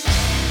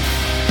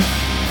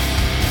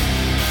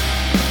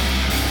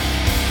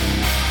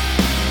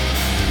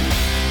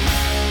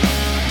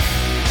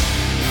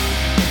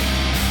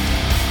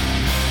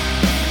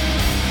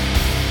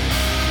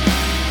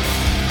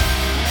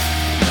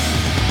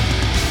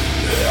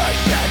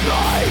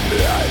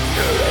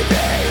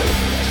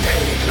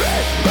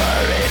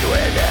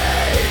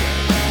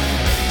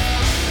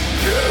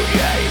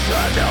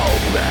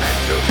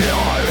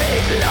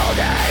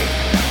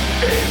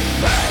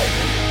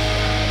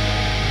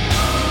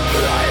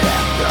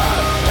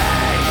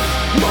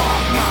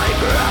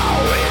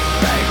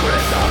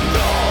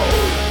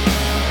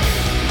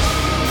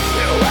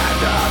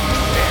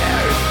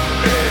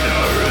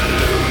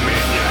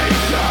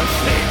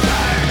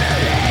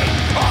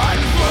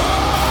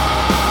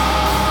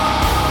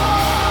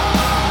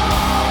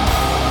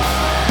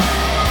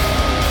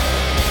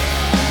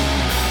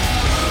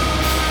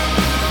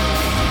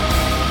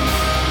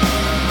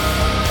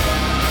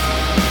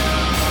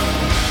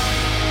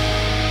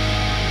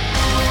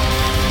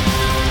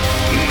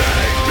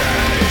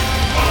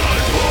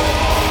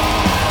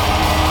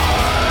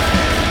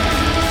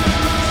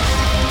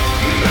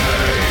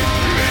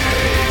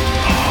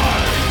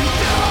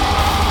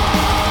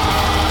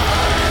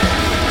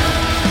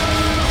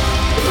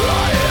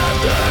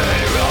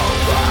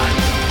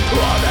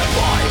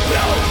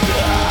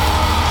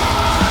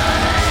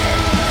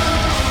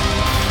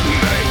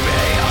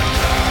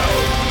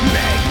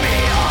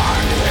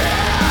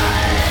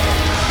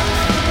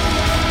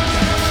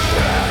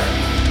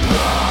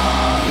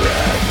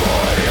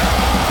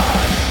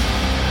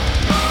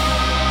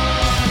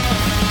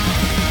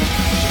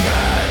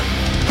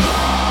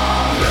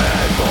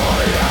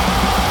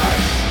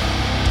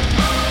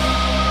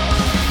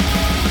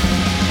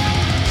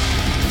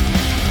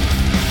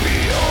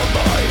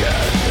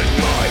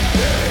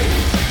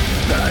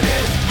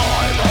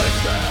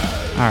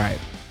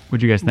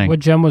 What'd you guys think? What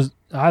gem was?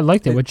 I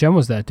liked it. What gem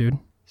was that, dude?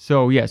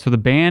 So the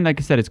band, like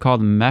I said, it's called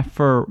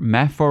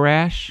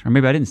Mephorash, or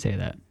maybe I didn't say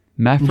that.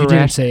 Mephorash. You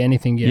didn't say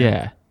anything yet.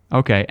 Yeah.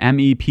 Okay.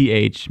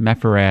 MEPH,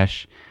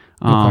 Mephorash.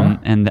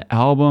 And the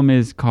album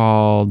is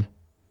called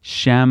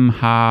Shem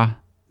Ha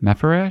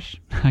Mephorash,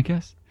 I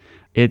guess.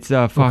 It's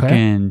a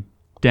fucking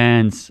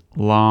dense,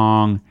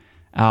 long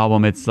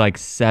album. It's like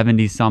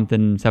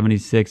 70-something,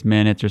 76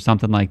 minutes or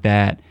something like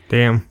that.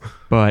 Damn.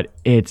 But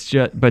it's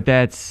just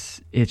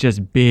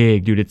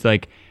big, dude. It's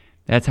like,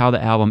 that's how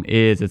the album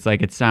is. It's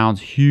like, it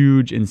sounds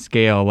huge in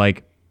scale.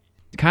 Like,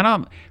 kind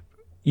of,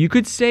 you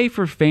could say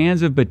for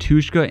fans of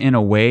Batushka in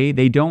a way,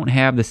 they don't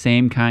have the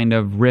same kind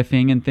of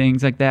riffing and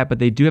things like that, but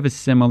they do have a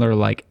similar,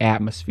 like,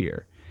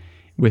 atmosphere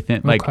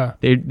within. Like,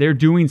 they're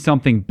doing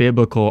something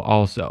biblical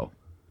also.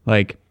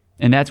 Like,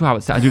 and that's how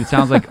it sounds. Dude, it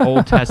sounds like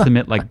Old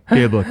Testament, like,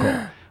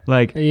 biblical.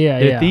 Like,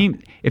 the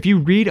theme, if you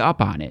read up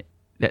on it,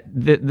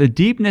 the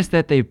deepness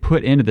that they've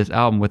put into this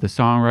album with the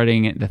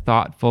songwriting, the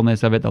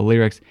thoughtfulness of it, the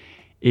lyrics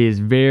is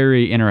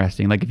very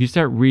interesting. Like, if you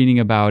start reading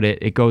about it,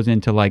 it goes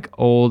into like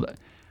old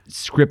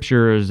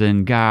scriptures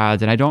and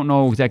gods, and I don't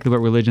know exactly what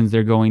religions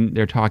they're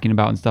talking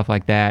about and stuff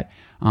like that.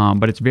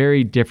 But it's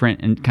very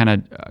different and kind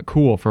of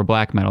cool for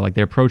black metal. Like,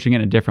 they're approaching it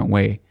in a different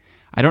way.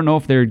 I don't know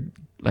if they're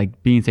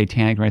like being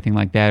satanic or anything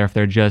like that, or if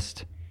they're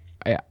just,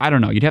 I don't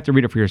know. You'd have to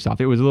read it for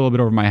yourself. It was a little bit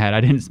over my head. I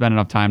didn't spend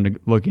enough time to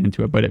look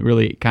into it, but it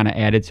really kind of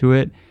added to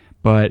it.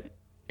 But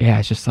yeah,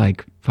 it's just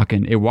like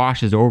fucking, it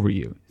washes over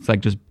you. It's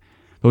like just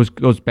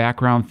those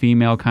background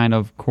female kind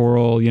of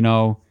choral,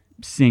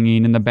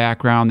 singing in the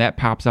background that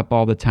pops up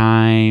all the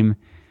time.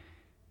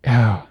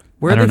 Oh,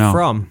 where are they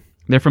from?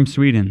 They're from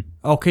Sweden.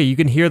 Okay, you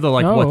can hear the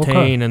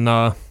Watain and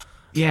the.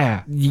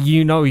 Yeah.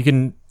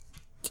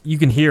 You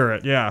can hear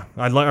it. Yeah,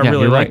 I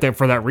really like that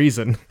for that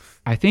reason.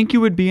 I think you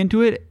would be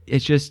into it.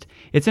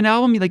 It's an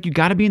album like you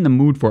got to be in the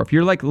mood for. If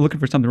you're like looking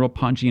for something real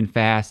punchy and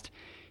fast,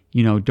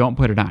 don't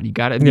put it on. You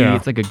got to be.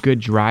 It's like a good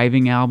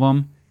driving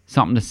album,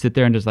 something to sit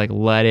there and just like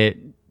let it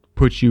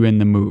put you in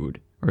the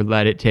mood or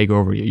let it take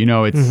over you.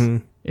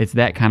 It's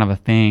that kind of a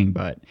thing,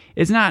 but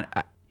it's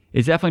not.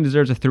 It definitely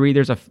deserves a 3.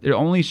 The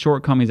only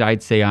shortcomings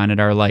I'd say on it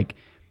are like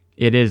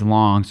it is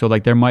long, so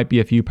like there might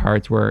be a few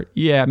parts where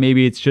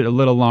maybe it's a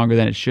little longer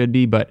than it should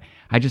be, but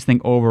I just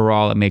think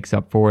overall it makes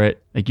up for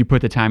it. Like, you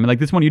put the time, and like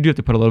this one you do have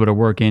to put a little bit of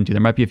work into.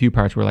 There might be a few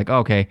parts where like,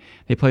 okay,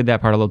 they played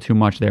that part a little too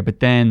much there, but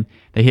then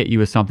they hit you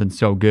with something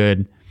so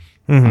good,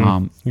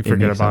 you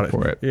forget about it.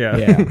 For it.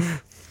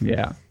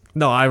 Yeah.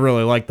 No, I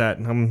really like that.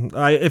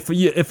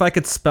 If I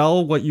could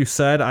spell what you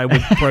said, I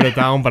would put it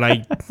down, but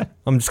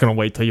I'm just gonna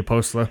wait till you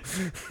post the.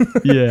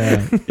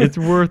 Yeah, it's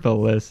worth a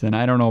listen.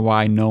 I don't know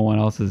why no one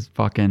else is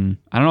fucking.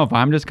 I don't know if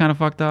I'm just kind of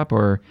fucked up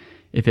or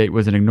if it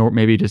was an ignore.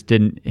 Maybe it just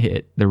didn't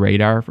hit the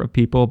radar for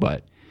people.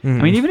 But I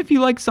mean, even if you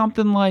like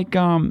something like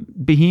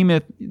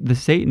Behemoth, the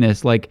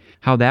Satanist, like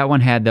how that one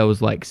had those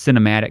like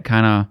cinematic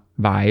kind of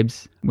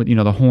vibes with,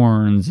 the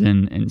horns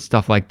and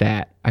stuff like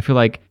that. I feel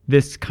like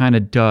this kind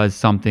of does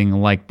something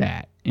like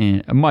that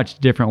in a much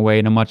different way,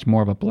 in a much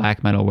more of a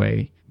black metal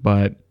way.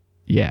 But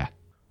yeah.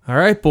 All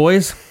right,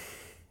 boys.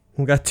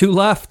 We got 2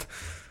 left.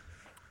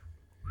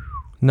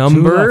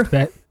 Number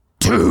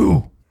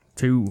 2.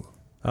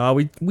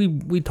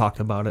 We talked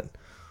about it.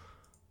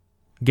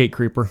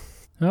 Gatecreeper.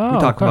 Oh, we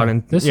talked about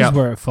it. This is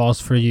where it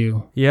falls for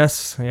you.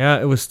 Yes. Yeah,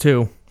 it was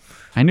 2.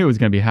 I knew it was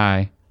going to be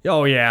high.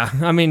 Oh, yeah.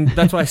 I mean,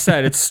 that's why I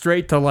said it's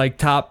straight to like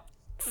top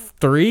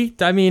 3.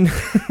 I mean,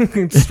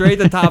 straight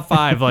to top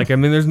 5. Like, I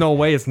mean, there's no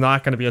way it's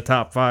not going to be a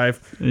top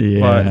 5. Yeah.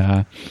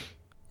 But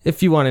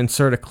if you want to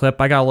insert a clip,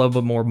 I got a little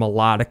bit more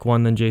melodic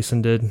one than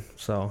Jason did.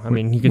 So, I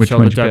mean, you can show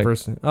the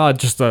diversity.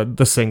 Just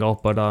the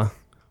single, but yeah.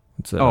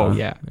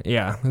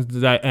 Yeah,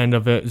 that end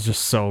of it is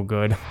just so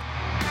good.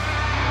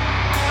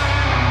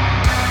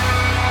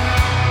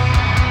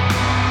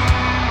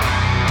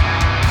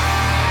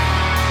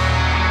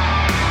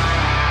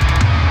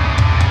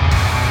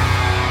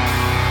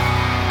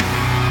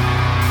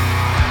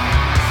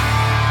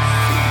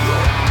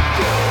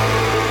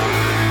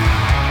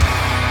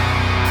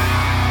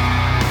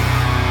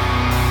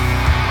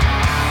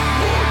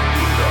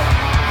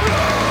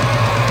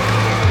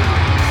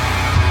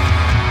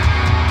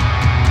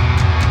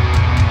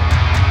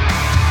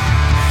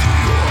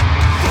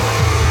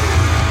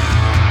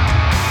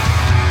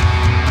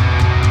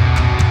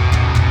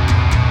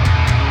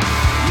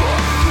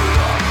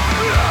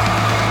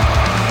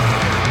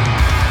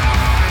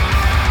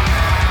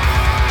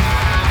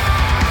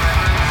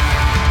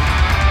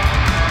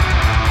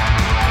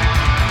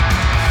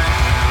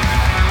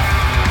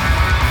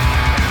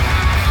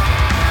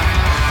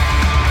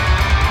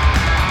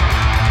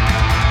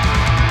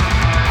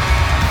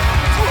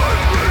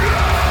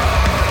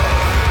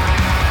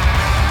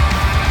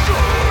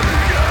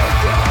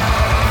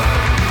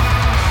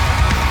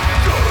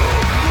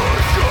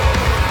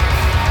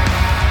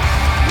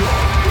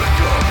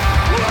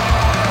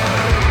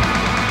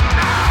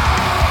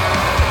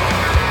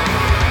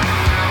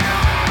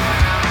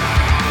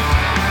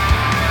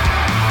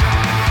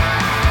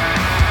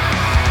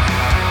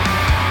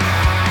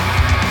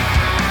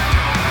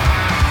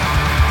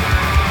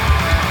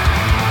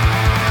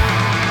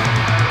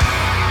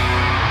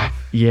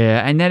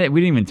 Yeah, and then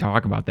we didn't even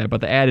talk about that, but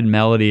the added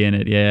melody in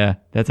it, yeah,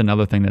 that's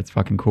another thing that's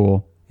fucking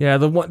cool. Yeah,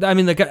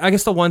 I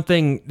guess the one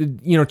thing,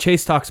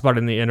 Chase talks about it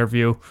in the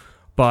interview,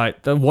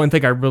 but the one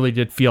thing I really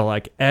did feel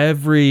like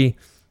every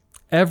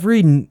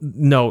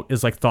note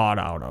is like thought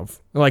out.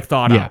 Like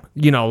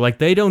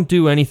they don't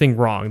do anything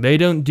wrong.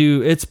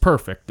 It's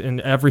perfect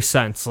in every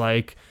sense.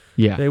 Like,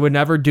 yeah, they would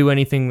never do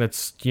anything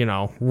that's,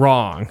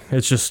 wrong.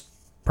 It's just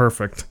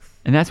perfect.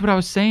 And that's what I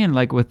was saying,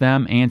 like with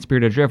them and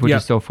Spirit Adrift, which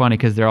is so funny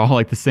because they're all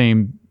like the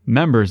same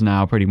members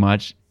now, pretty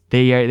much.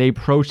 They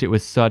approached it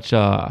with such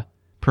a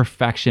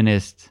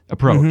perfectionist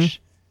approach.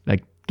 Mm-hmm.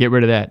 Like, get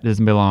rid of that,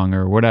 doesn't belong,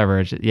 or whatever.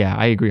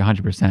 I agree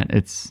 100%.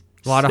 It's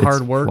a lot of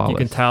hard work, flawless. You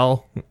can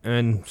tell,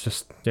 and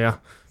just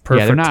perfect.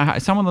 Yeah, they're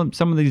not some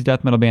of these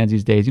death metal bands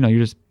these days.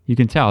 You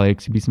can tell there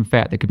could be some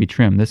fat that could be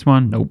trimmed. This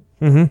one, nope.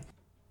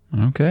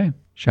 Mm-hmm. Okay,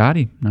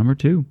 Shoddy, number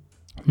 2.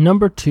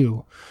 Number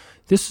 2.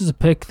 This is a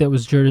pick that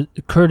was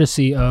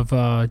courtesy of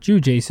you,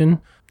 Jason.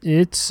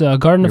 It's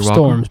Garden of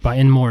Storms by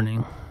In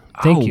Mourning.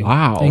 Thank you.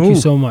 Wow. Thank you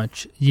so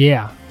much.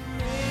 Yeah.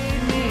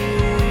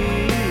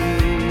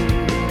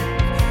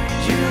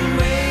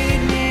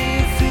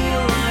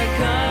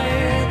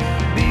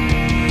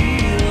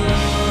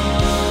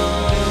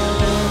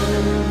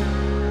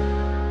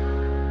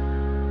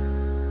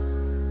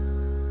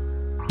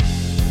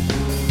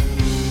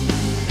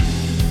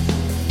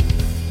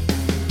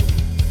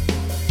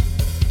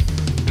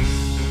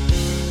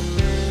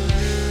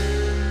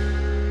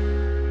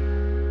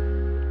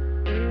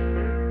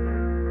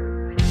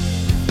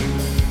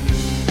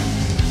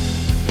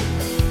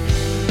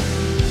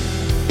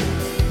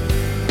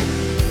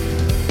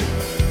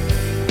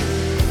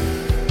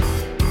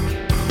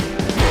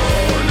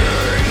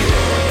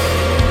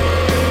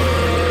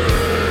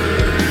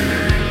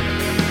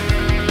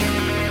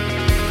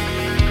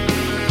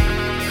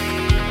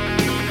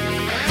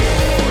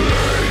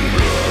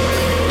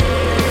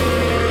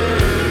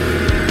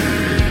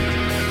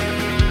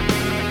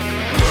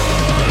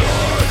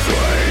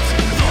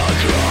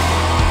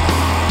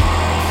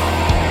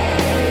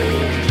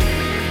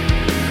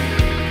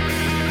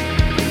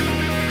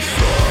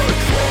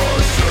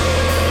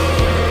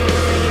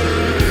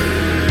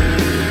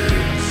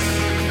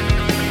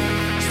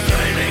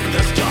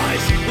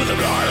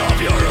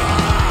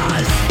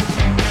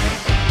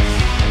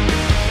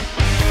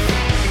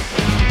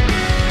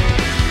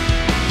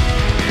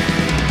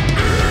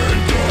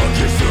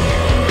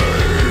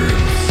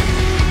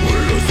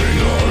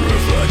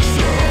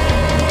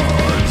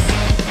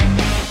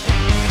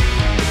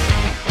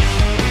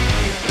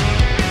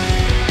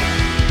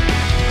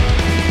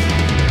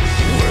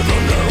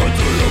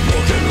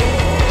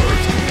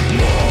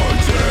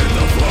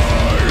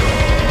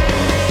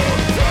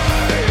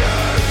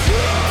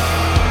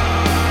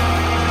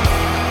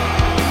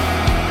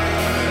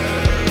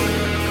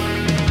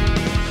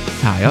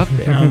 It's high up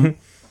there.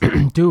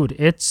 Dude,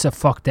 it's a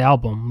fucked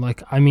album.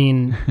 Like, I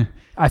mean,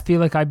 I feel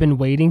like I've been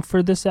waiting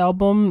for this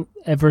album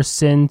ever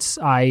since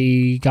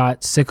I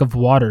got sick of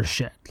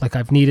Watershed. Like,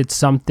 I've needed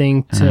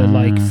something to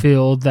like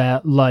fill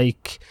that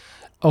like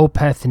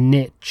Opeth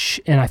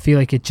niche, and I feel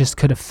like it just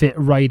could have fit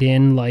right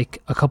in.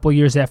 Like a couple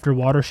years after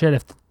Watershed,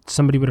 if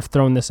somebody would have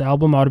thrown this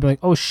album, I would have been like,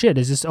 oh shit,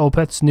 is this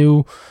Opeth's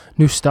new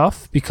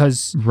stuff?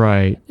 Because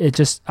it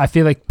just, I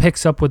feel like,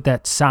 picks up with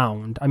that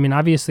sound. I mean,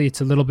 obviously it's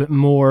a little bit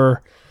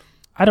more,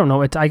 I don't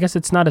know, I guess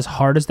it's not as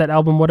hard as that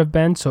album would have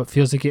been, so it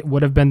feels like it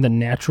would have been the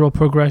natural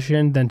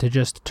progression than to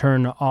just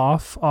turn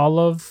off all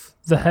of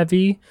the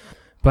heavy.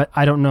 But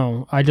I don't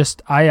know.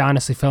 I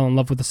honestly fell in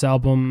love with this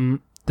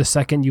album the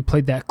second you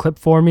played that clip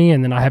for me,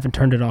 and then I haven't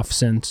turned it off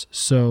since.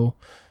 So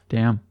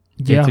damn.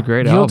 Yeah, it's a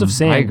great album. Of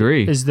Sand I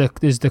agree. Is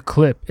the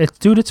clip?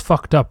 It's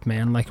fucked up,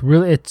 man. Like,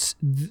 really, it's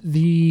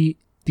the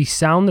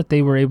sound that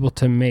they were able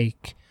to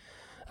make,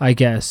 I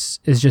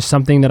guess, is just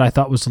something that I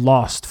thought was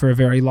lost for a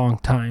very long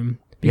time.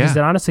 Because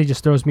it honestly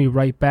just throws me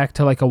right back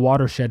to like a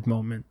Watershed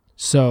moment.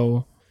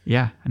 So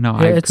yeah, no,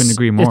 I couldn't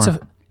agree more.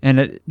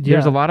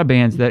 There's a lot of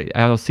bands that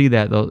I'll see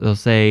that they'll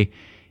say,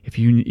 if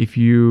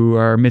you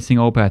are missing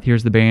Opeth,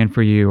 here's the band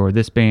for you, or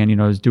this band,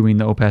 is doing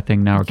the Opeth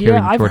thing now. Or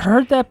yeah, I've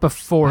heard that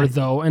before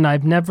though, and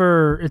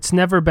it's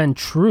never been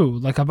true.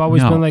 Like, I've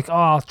always been like,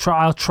 oh,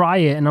 I'll try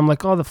it, and I'm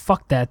like, oh,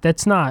 fuck that.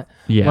 That's not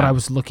what I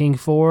was looking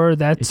for.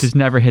 It just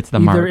never hits the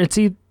mark.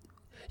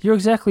 You're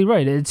exactly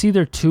right. It's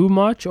either too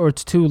much or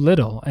it's too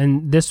little,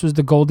 and this was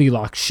the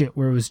Goldilocks shit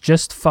where it was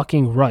just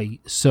fucking right.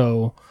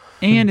 So.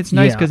 And it's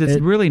nice because it's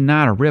really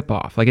not a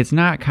ripoff. Like, it's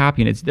not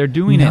copying. They're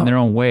doing it in their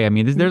own way. I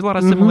mean, there's a lot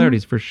of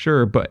similarities for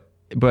sure, but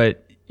I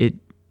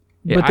think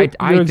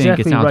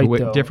it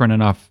sounds different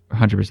enough,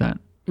 100%.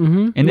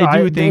 And they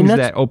do things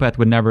that Opeth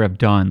would never have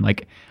done.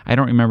 Like, I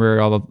don't remember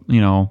all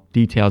the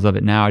details of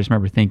it now. I just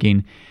remember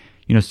thinking,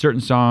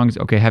 certain songs,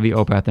 okay, heavy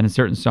Opeth, and in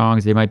certain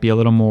songs they might be a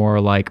little more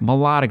like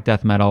melodic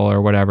death metal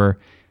or whatever,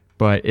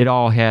 but it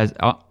all has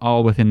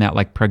all within that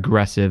like big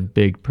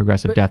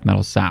progressive death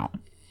metal sound.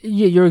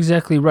 Yeah, you're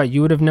exactly right.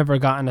 You would have never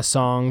gotten a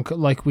song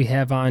like we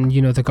have on,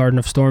 the Garden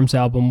of Storms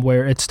album,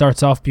 where it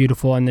starts off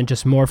beautiful and then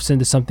just morphs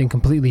into something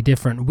completely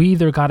different. We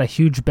either got a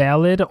huge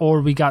ballad or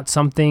we got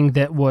something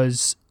that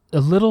was a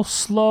little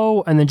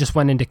slow and then just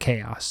went into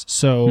chaos.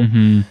 So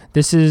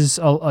this is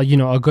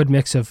a good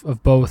mix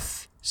of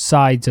both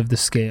sides of the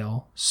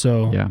scale.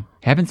 So yeah,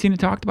 haven't seen it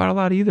talked about a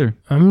lot either.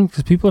 I mean,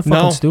 because people are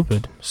fucking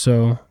stupid.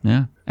 So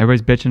yeah,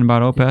 everybody's bitching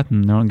about Opeth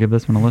and they don't give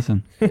this one a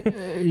listen.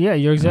 Yeah,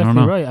 you're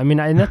exactly right. I mean,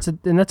 and that's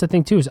the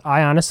thing too. Is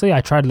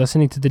I tried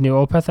listening to the new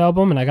Opeth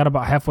album and I got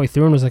about halfway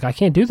through and was like, I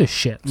can't do this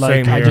shit.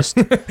 Like, I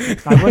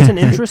wasn't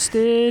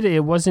interested.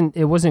 It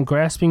wasn't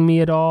grasping me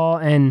at all.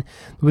 And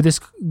with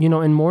this,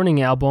 In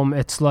Mourning album,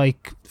 it's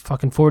like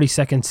fucking 40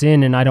 seconds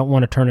in and I don't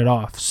want to turn it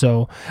off.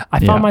 So I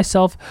found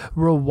myself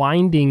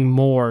rewinding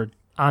more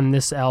on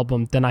this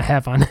album than I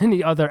have on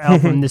any other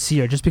album this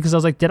year, just because I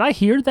was like, did I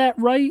hear that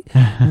right?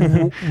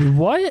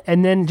 What?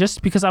 And then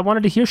just because I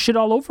wanted to hear shit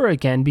all over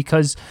again,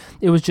 because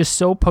it was just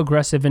so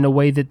progressive in a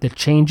way that the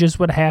changes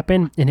would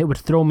happen and it would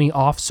throw me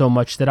off so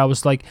much that I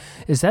was like,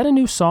 is that a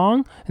new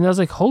song? And I was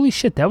like, holy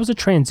shit, that was a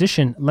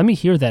transition. Let me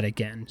hear that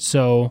again.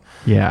 So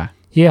yeah.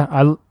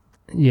 Good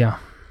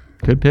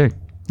pick.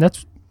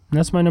 That's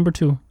my number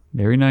 2.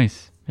 Very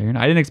nice. I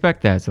didn't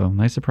expect that, so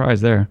nice surprise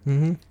there.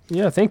 Mm-hmm.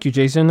 Yeah, thank you,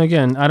 Jason.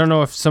 Again, I don't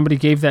know if somebody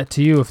gave that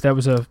to you, if that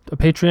was a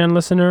Patreon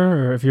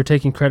listener, or if you're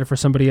taking credit for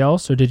somebody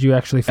else, or did you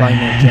actually find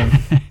that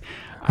gem?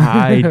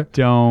 I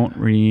don't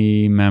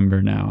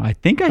remember now. I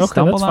think I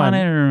stumbled on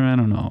it, or I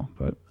don't know.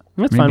 But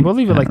that's fine. We'll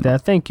leave it like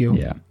that. Thank you.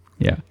 Yeah.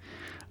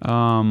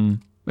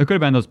 It could have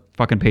been those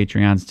fucking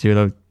Patreons, too,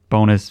 the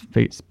bonus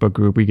Facebook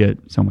group. We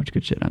get so much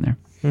good shit on there.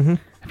 Mm-hmm.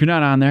 If you're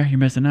not on there, you're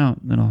missing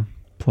out. Little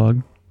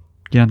plug.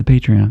 Get on the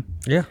Patreon.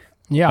 Yeah.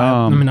 Yeah,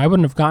 I mean, I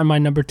wouldn't have gotten my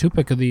number 2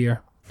 pick of the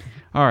year.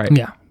 All right.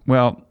 Yeah.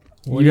 Well,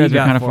 you guys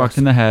are kind of fucked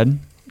in the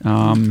head.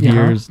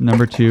 Here's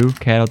number 2,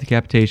 Cattle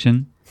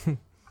Decapitation.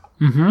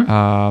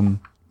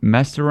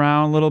 Messed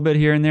around a little bit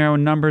here and there with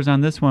numbers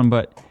on this one,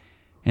 but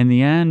in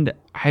the end,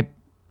 I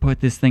put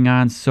this thing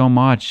on so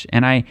much,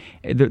 and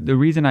the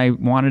reason I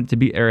wanted it to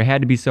be, or it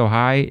had to be so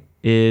high,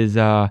 is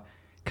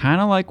kind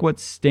of like what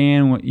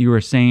you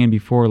were saying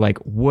before. Like,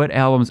 what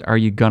albums are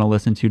you gonna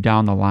listen to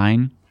down the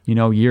line?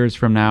 Years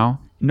from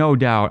now. No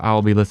doubt I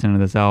will be listening to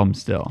this album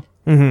still.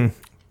 Mm-hmm.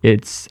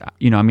 It's,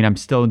 I'm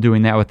still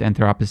doing that with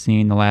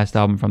Anthropocene, the last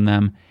album from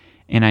them,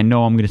 and I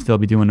know I'm going to still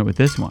be doing it with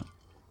this one.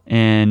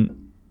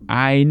 And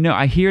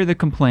I hear the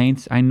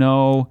complaints. I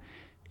know,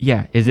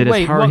 is it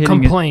as hard hitting?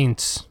 What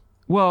complaints?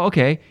 Well,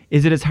 okay.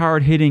 Is it as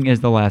hard hitting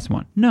as the last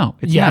one? No,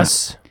 it's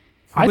not.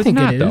 I think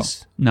it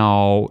is.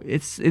 No,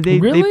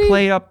 they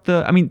play up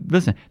the,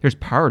 listen, there's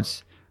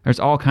parts. There's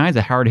all kinds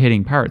of hard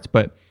hitting parts,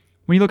 but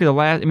when you look at the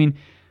last,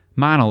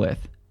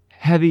 Monolith,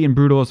 heavy and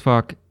brutal as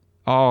fuck,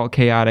 all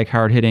chaotic,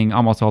 hard-hitting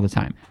almost all the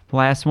time. The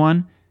last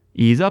one,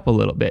 ease up a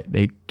little bit.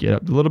 They get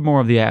up a little more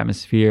of the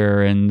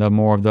atmosphere and the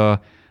more of the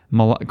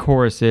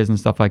choruses and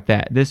stuff like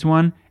that. This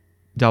one,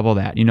 double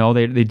that. You know,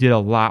 they did a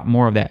lot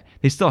more of that.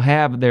 They still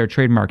have their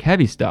trademark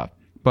heavy stuff,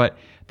 but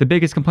the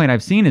biggest complaint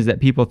I've seen is that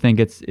people think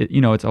it's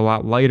a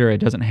lot lighter. It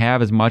doesn't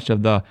have as much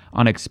of the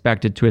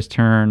unexpected twist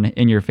turn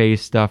in your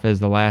face stuff as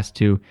the last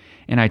two.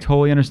 And I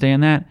totally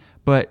understand that.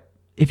 But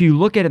if you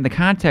look at it in the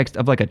context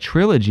of like a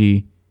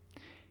trilogy,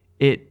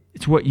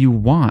 it's what you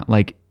want.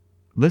 Like,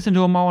 listen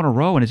to them all in a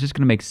row and it's just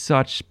going to make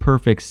such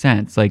perfect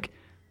sense. Like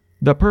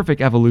the perfect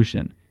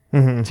evolution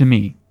to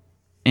me.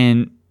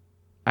 And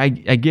I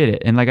get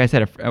it. And like I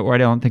said, or I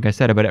don't think I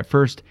said it, but at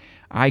first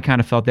I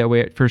kind of felt that way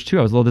at first too.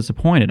 I was a little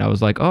disappointed. I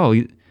was like, oh,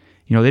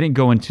 they didn't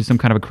go into some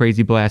kind of a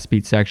crazy blast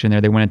beat section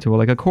there. They went into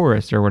like a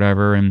chorus or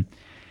whatever. And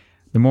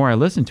the more I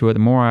listened to it, the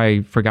more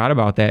I forgot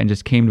about that and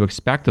just came to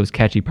expect those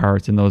catchy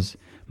parts and those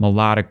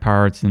melodic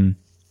parts and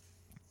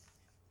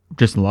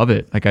just love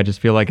it. Like, I just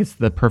feel like it's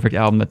the perfect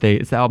album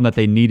it's the album that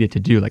they needed to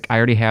do. Like, I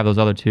already have those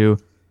other two.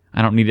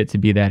 I don't need it to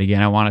be that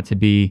again. I want it to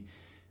be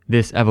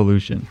this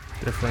evolution.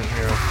 Different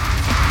here.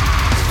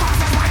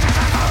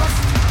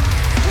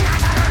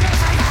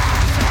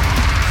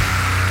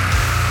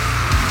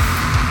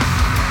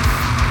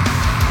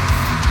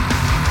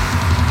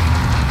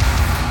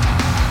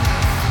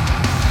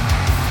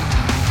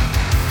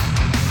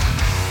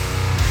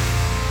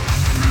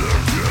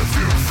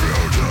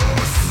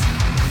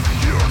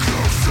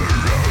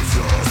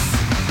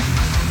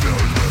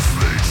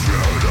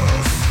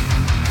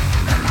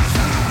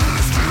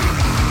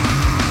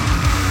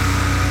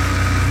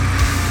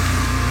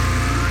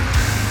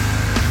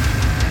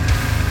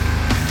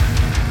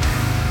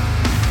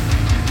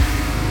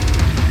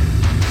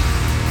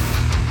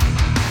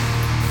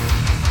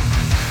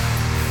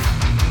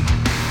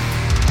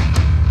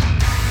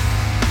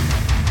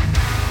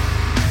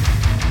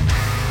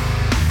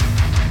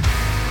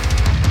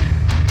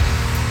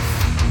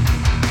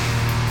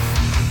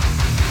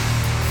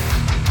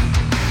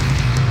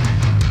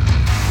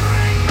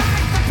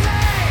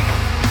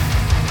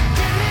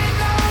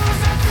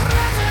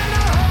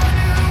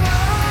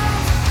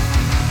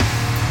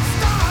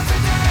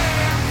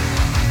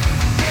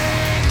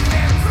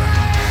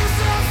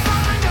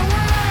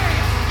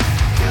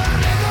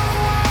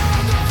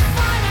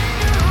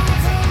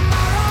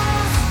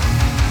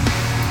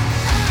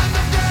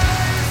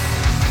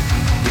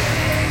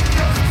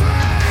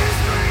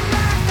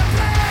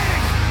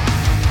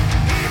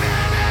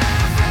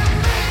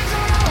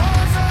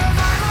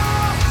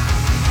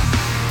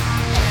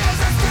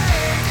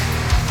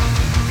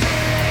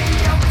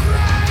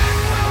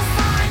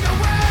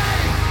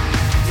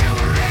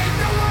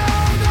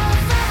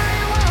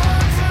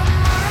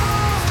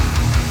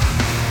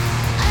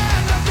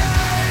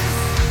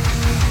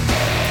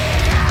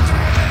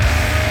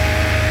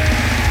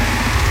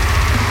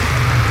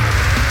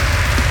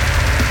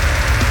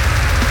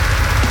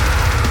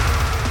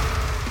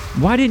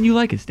 Why didn't you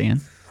like it, Stan?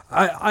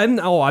 I'm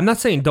not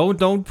saying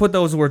don't put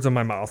those words in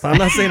my mouth. I'm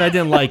not saying I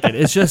didn't like it.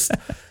 It's just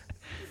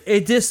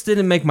it just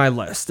didn't make my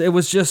list. It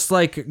was just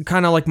like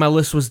kind of like my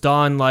list was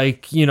done.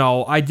 Like,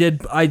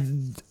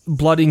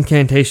 Blood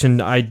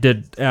Incantation, I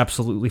did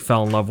absolutely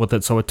fell in love with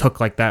it. So it took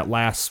like that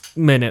last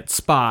minute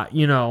spot,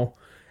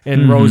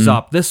 and rose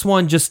up. This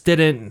one just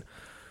didn't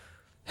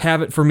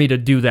have it for me to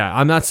do that.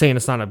 I'm not saying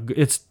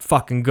it's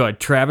fucking good.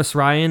 Travis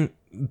Ryan,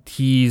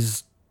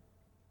 he's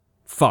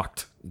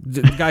fucked.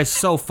 The guy's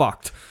so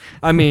fucked.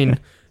 I mean,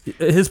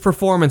 his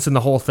performance in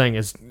the whole thing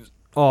is,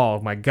 oh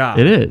my God.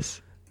 It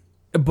is.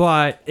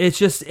 But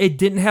it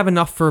didn't have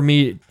enough for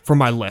me for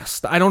my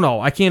list. I don't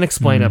know. I can't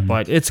explain it,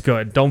 but it's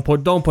good. Don't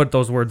put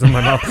those words in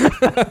my mouth.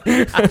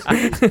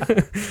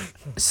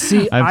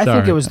 See, I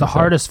think it was the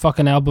hardest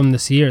fucking album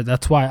this year.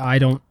 That's why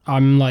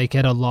I'm like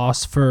at a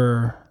loss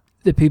for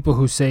the people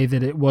who say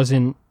that it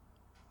wasn't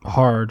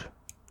hard.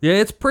 Yeah,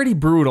 it's pretty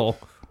brutal.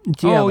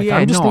 Yeah,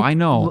 I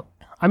know.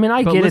 I mean,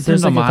 I get it.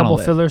 There's like a couple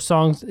filler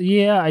songs.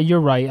 Yeah,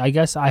 you're right. I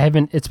guess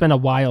it's been a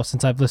while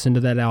since I've listened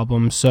to that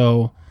album.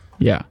 So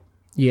yeah,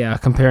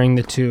 comparing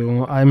the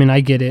two. I mean, I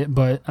get it.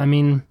 But I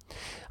mean,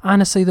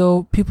 honestly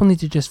though, people need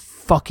to just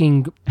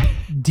fucking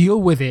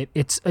deal with it.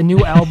 It's a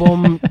new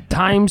album.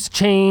 Times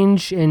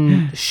change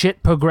and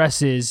shit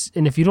progresses.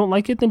 And if you don't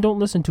like it, then don't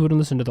listen to it and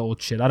listen to the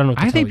old shit. I don't know what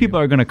to I think people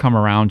are going to come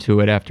around to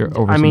it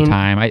over some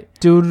time.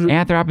 Dude,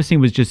 Anthropocene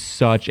was just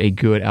such a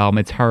good album.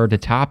 It's hard to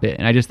top it.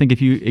 And I just think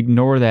if you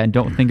ignore that and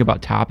don't think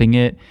about topping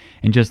it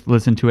and just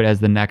listen to it as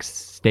the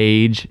next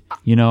stage,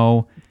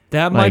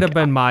 that might have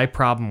been my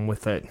problem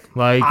with it.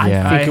 Like,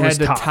 I think it was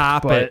had to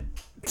top it.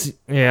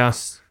 Yeah.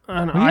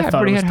 I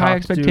thought everybody had high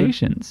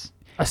expectations.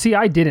 See,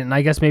 I didn't, and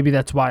I guess maybe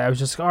that's why. I was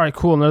just, all right,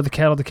 cool, another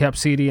Cattle to Cap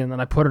CD, and then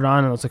I put it on,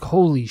 and I was like,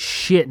 holy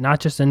shit, not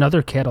just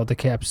another Cattle to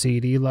Cap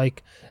CD.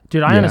 Like,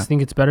 dude, I honestly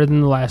think it's better than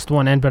the last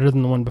one and better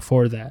than the one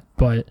before that,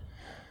 but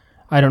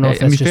I don't know if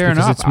that's just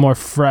because it's more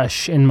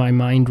fresh in my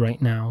mind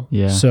right now.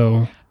 Yeah.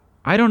 So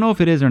I don't know if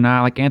it is or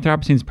not. Like,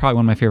 Anthropocene is probably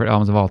one of my favorite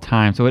albums of all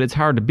time, so it's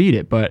hard to beat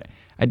it, but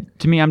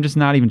to me, I'm just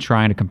not even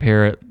trying to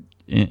compare it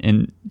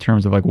in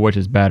terms of, like, which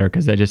is better,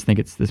 because I just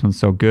think this one's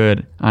so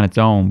good on its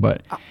own,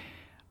 but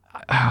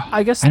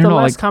I guess the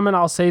last comment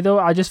I'll say though,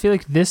 I just feel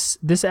like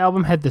this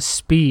album had the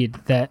speed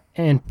that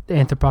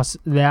Anthropos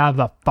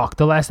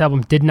the last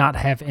album did not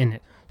have in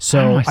it.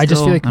 So I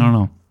just feel like I don't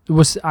know. It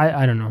was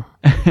I don't know.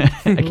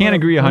 I can't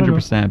agree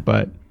 100%,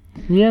 but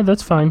yeah,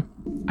 that's fine.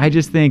 I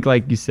just think,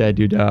 like you said,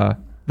 dude, the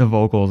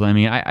vocals. I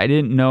mean, I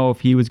didn't know if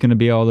he was going to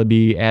be able to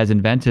be as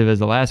inventive as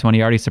the last one.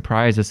 He already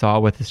surprised us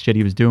all with the shit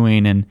he was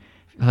doing, and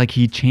like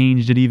he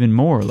changed it even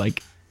more.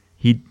 Like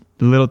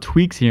little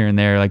tweaks here and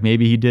there. Like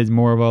maybe he did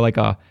more of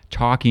a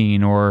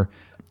talking, or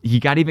he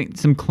got even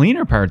some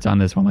cleaner parts on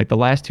this one, like the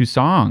last 2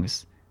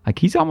 songs. Like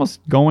he's almost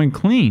going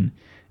clean,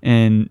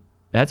 and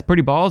that's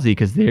pretty ballsy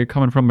because they're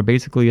coming from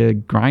basically a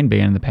grind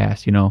band in the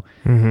past, you know.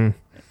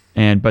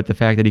 Mm-hmm. But the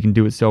fact that he can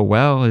do it so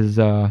well is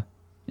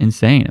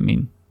insane. I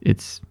mean,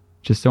 it's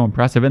just so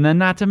impressive. And then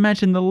not to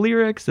mention the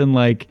lyrics, and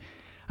like,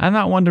 I'm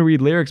not one to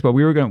read lyrics, but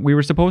we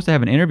were supposed to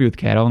have an interview with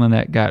Cattle, and then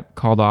that got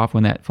called off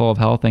when that Full of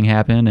Hell thing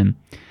happened. And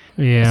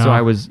so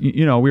I was,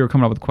 we were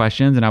coming up with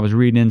questions, and I was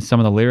reading in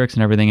some of the lyrics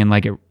and everything. And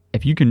like,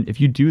 if you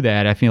do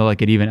that, I feel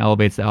like it even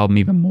elevates the album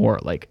even more.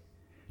 Like,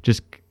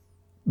 just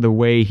the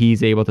way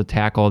he's able to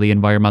tackle the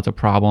environmental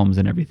problems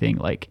and everything,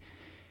 like,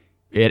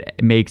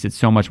 it makes it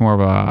so much more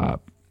of a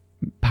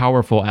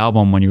powerful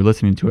album when you're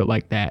listening to it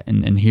like that.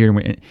 And hearing,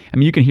 I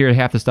mean, you can hear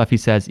half the stuff he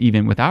says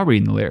even without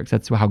reading the lyrics.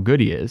 That's how good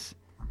he is.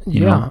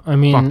 You know, I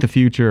mean, fuck the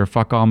future,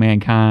 fuck all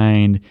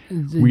mankind.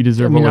 We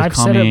deserve what was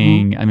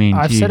coming.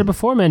 I've said it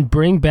before, man.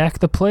 Bring back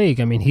the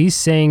plague. I mean, he's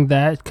saying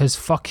that because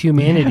fuck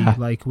humanity. Yeah.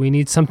 Like, we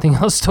need something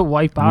else to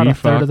wipe out a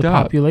third of the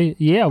population.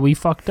 Yeah, we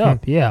fucked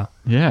up. Yeah.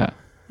 Yeah.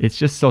 It's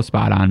just so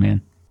spot on,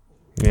 man.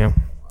 Yeah.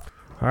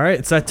 All right,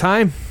 it's that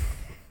time.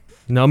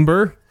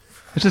 Number.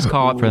 Let's just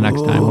call it for the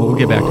next time. We'll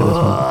get back to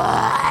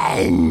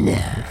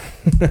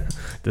this one.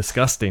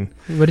 Disgusting.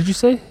 What did you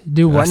say?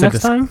 Do what next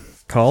time?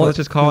 Let's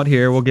just call it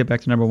here. We'll get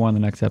back to number 1 the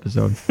next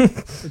episode.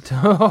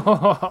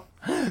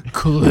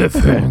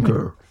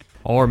 Cliffhanger.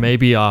 Or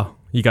maybe you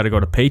got to go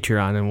to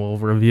Patreon and we'll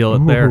reveal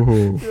it there.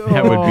 Ooh,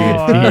 that would be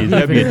a tease.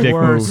 That'd be a dick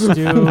move,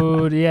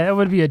 dude. Yeah, that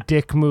would be a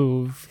dick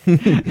move.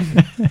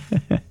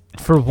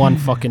 For one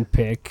fucking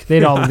pick,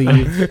 they'd all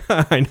leave.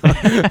 I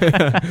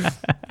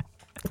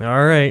know.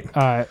 All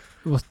right.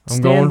 Well,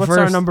 Stan, what's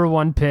our number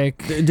 1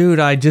 pick? Dude,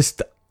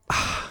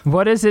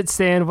 What is it,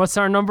 Stan? What's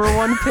our number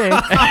 1 pick?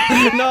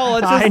 No,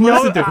 let's just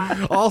listen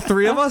to all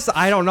 3 of us.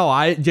 I don't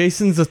know.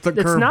 Jason's a curveball.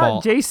 It's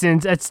not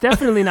Jason's. It's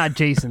definitely not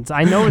Jason's.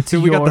 I know it's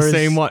yours. We got the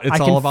same one. It's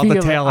all about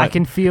the talent. I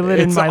can feel it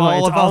in my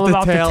life. It's all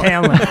about the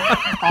talent.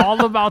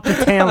 All about the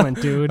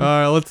talent, dude. All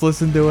right, let's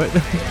listen to it.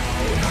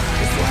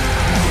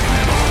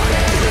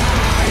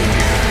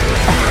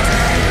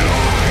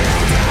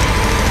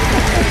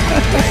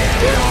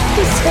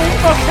 The same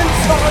fucking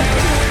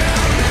song.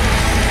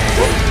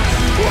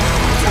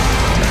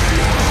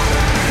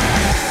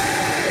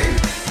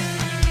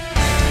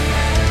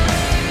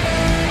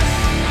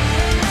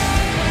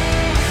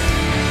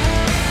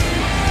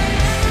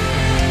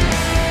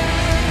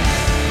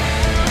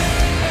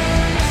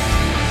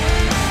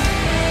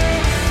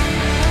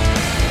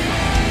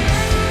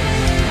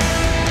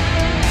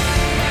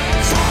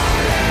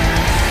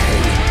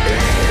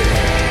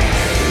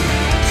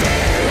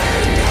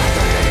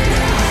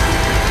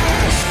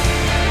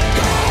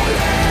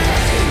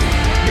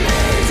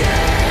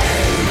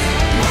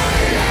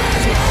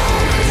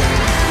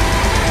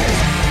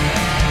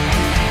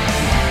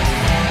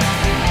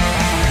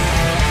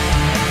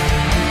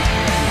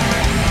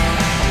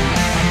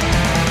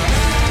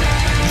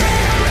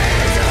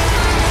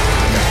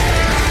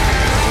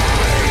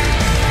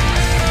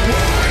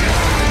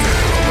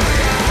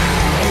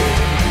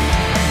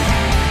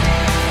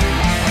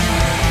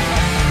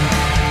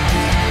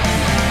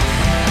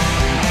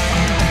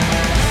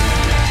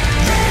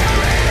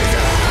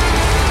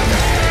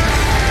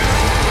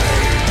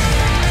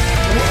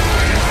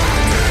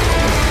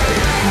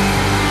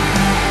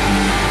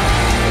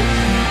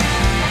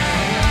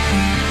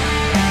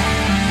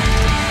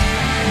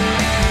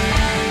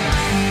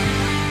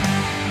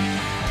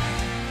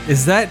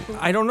 Is that?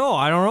 I don't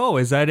know.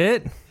 Is that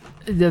it?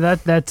 Yeah,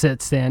 that's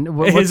it, Stan.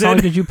 What song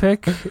did you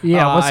pick?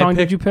 Yeah, what song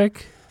did you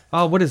pick?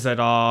 What is that?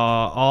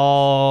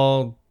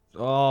 All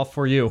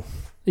for you.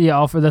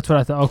 Yeah, that's what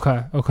I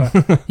thought.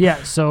 Okay.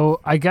 Yeah,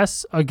 so I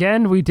guess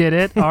again we did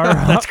it. Our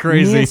that's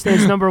crazy. Me and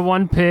Stan's number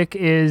 1 pick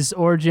is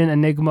Origin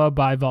Enigma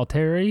by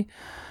Valtteri.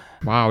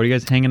 Wow, are you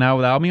guys hanging out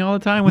without me all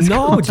the time?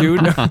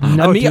 Dude.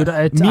 No, me dude.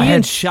 Me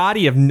and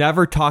Shadi have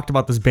never talked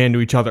about this band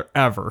to each other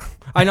ever.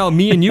 I know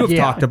me and you have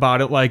talked about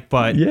it,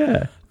 but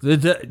yeah,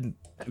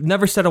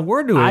 never said a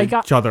word to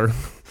each other.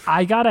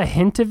 I got a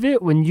hint of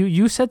it when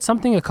you said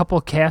something a couple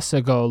of casts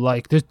ago,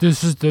 like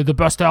this is the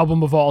best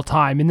album of all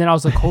time, and then I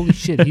was like, holy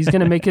shit, he's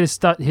gonna make it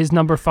his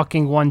number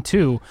fucking 1,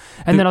 2,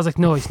 and then I was like,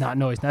 no, he's not.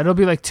 It'll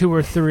be like 2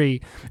 or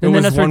 3, and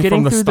then as we're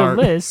getting through the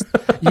list,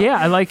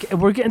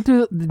 we're getting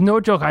through. No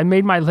joke, I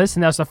made my list,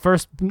 and that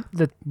was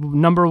the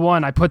number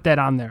 1. I put that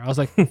on there. I was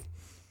like,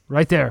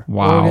 right there.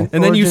 Wow.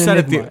 And then you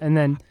said it, and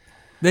then.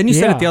 Then you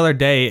said it the other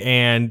day,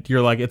 and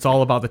you're like, it's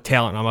all about the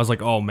talent. And I was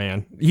like, oh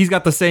man, he's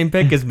got the same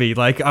pick as me.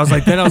 Like I was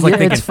like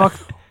thinking,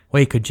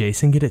 wait, could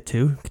Jason get it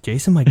too?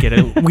 Jason might get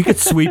it. We could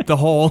sweep the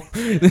whole.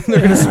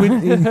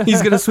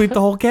 He's gonna sweep the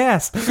whole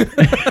cast. So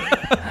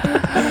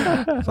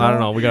I don't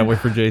know. We gotta wait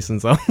for Jason.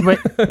 So. But,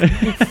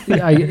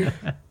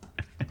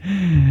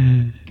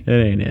 it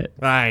ain't it.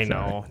 I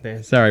know.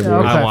 Sorry, boy.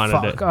 Okay, I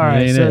wanted it. All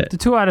right, so it. the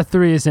 2 out of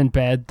 3 isn't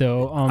bad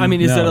though. I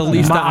mean, is it at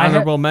least an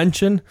honorable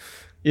mention?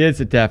 It's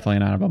definitely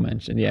an honorable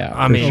mention. Yeah,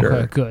 I mean, sure.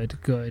 Okay,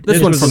 good.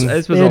 This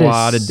was a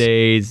lot of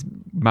days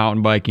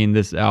mountain biking.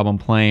 This album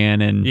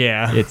playing, and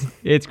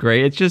it's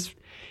great.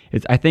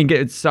 I think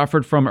it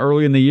suffered from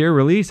early in the year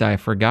release. I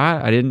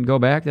forgot. I didn't go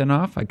back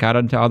enough. I got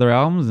into other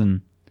albums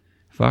and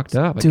fucked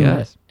up. Dude, I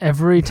guess.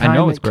 Every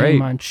time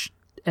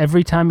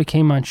it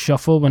came on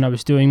shuffle when I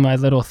was doing my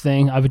little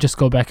thing, I would just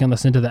go back and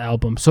listen to the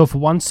album. So if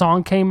one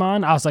song came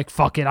on, I was like,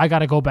 fuck it, I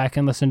gotta go back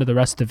and listen to the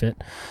rest of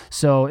it.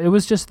 So it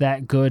was just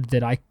that good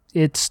that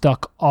it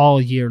stuck all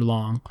year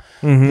long.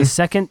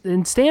 Mm-hmm.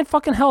 And Stan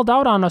fucking held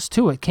out on us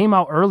too. It came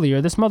out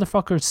earlier. This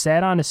motherfucker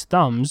sat on his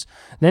thumbs.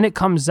 Then it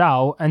comes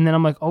out, and then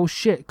I'm like, oh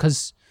shit,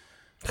 because...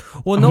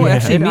 Well, no,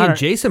 actually, me and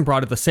Jason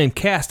brought it the same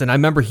cast, and I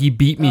remember he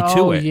beat me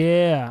to it.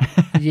 Yeah.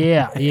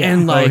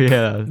 And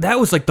that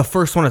was like the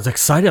first one I was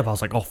excited about. I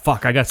was like, oh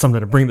fuck, I got something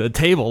to bring to the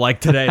table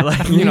like today,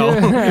 like you know.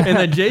 And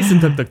then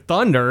Jason took the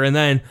thunder, and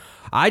then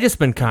I just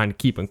been kind of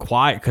keeping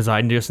quiet because I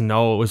just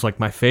know it was like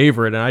my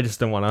favorite, and I just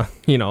didn't want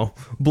to,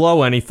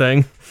 blow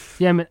anything.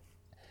 Yeah,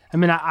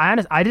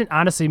 I didn't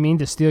honestly mean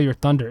to steal your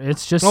thunder.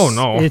 It's just, oh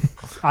no,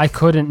 I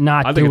couldn't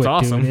not I do think it's it,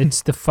 awesome. dude.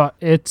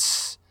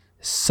 It's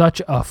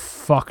such a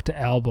fucked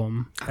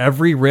album.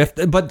 Every riff,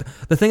 but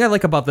the thing I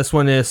like about this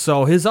one is,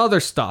 so his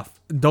other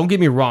stuff, don't get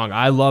me wrong,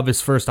 I love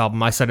his first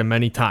album. I said it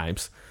many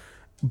times.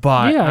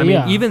 But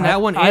even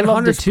that one and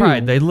Hunter's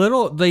Pride, they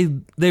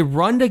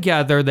run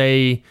together.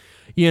 They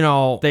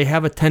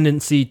have a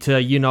tendency to,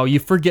 you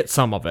forget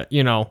some of it,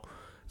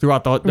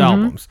 throughout the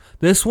albums.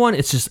 This one,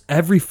 it's just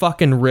every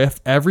fucking riff,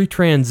 every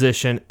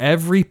transition,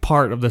 every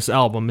part of this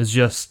album is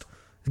just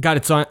got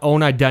its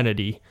own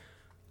identity.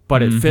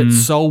 But it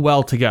fits so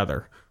well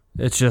together.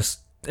 It's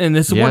just, and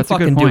this is one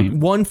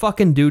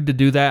fucking dude to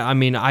do that. I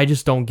mean, I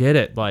just don't get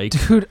it. Like,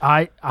 dude,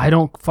 I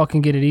don't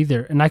fucking get it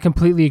either. And I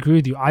completely agree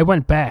with you. I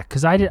went back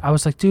because I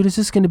was like, dude, is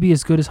this going to be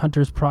as good as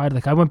Hunter's Pride?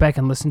 Like, I went back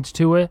and listened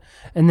to it,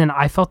 and then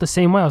I felt the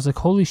same way. I was like,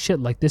 holy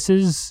shit, like it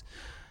is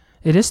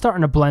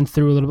starting to blend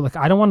through a little bit. Like,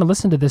 I don't want to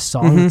listen to this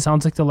song. It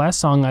sounds like the last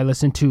song I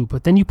listened to.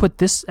 But then you put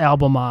this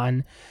album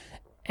on,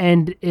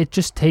 and it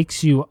just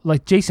takes you,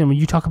 like, Jason, when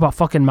you talk about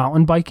fucking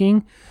mountain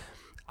biking,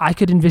 I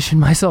could envision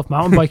myself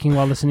mountain biking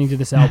while listening to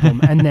this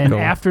album, and then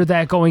after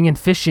that going and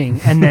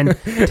fishing, and then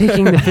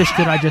taking the fish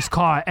that I just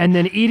caught, and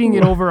then eating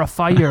it over a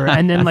fire,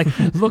 and then like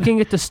looking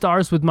at the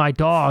stars with my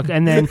dog,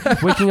 and then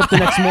waking up the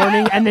next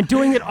morning, and then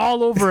doing it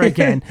all over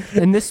again.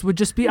 And this would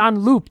just be on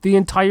loop the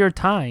entire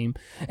time,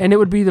 and it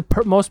would be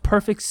the most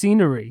perfect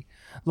scenery.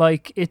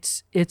 Like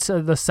it's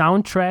the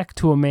soundtrack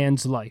to a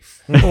man's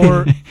life,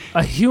 or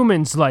a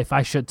human's life,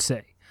 I should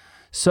say.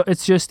 So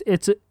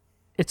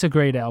it's a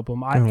great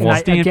album.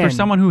 Stan, for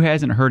someone who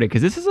hasn't heard it,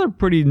 because this is a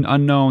pretty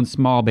unknown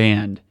small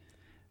band.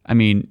 I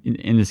mean,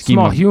 in the scheme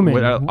of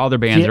what other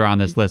bands are on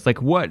this list, like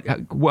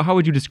how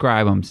would you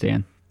describe them,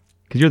 Stan?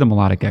 Because you're the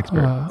melodic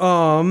expert.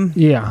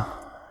 Yeah.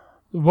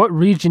 What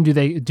region do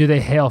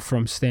they hail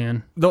from,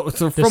 Stan?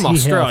 So from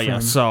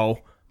Australia. So,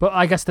 but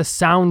I guess the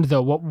sound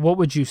though. What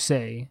would you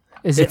say?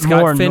 It's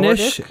got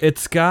Finnish. Nordic?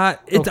 It's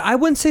got it. I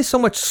wouldn't say so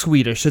much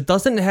Swedish. It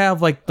doesn't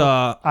have like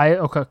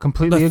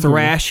completely the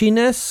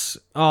thrashiness.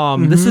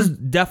 This is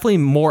definitely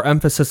more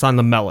emphasis on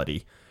the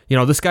melody.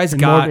 This guy's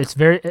got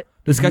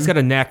guy's got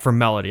a knack for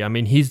melody. I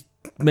mean, he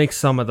makes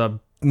some of the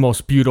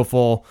most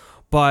beautiful.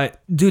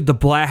 But dude, the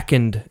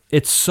Blackened,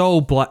 it's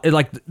so black.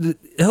 Like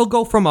he'll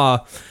go from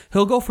the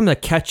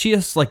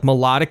catchiest like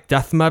melodic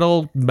death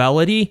metal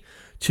melody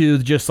to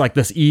just like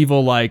this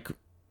evil like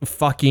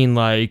fucking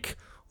like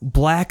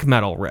black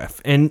metal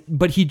riff,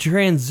 but he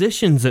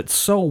transitions it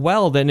so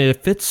well that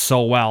it fits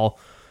so well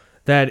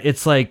that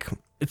it's like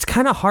it's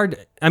kind of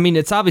hard. I mean,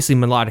 it's obviously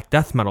melodic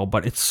death metal,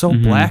 but it's so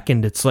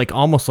blackened. It's like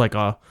almost like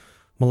a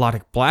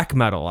melodic black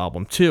metal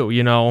album too.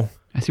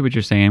 I see what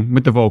you're saying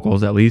with the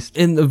vocals, at least.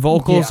 In the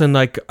vocals and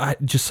like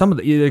just some of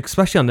the,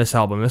 especially on this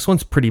album, this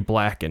one's pretty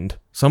blackened.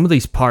 Some of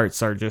these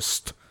parts are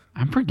just.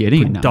 I'm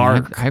forgetting now.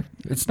 Dark.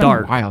 It's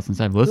dark. Been a while since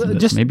I've listened to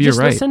this. Maybe you're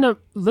right.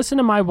 Listen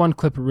to my one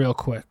clip real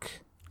quick.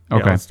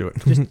 Okay, let's do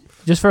it.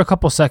 just for a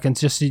couple seconds,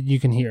 just so you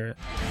can hear it.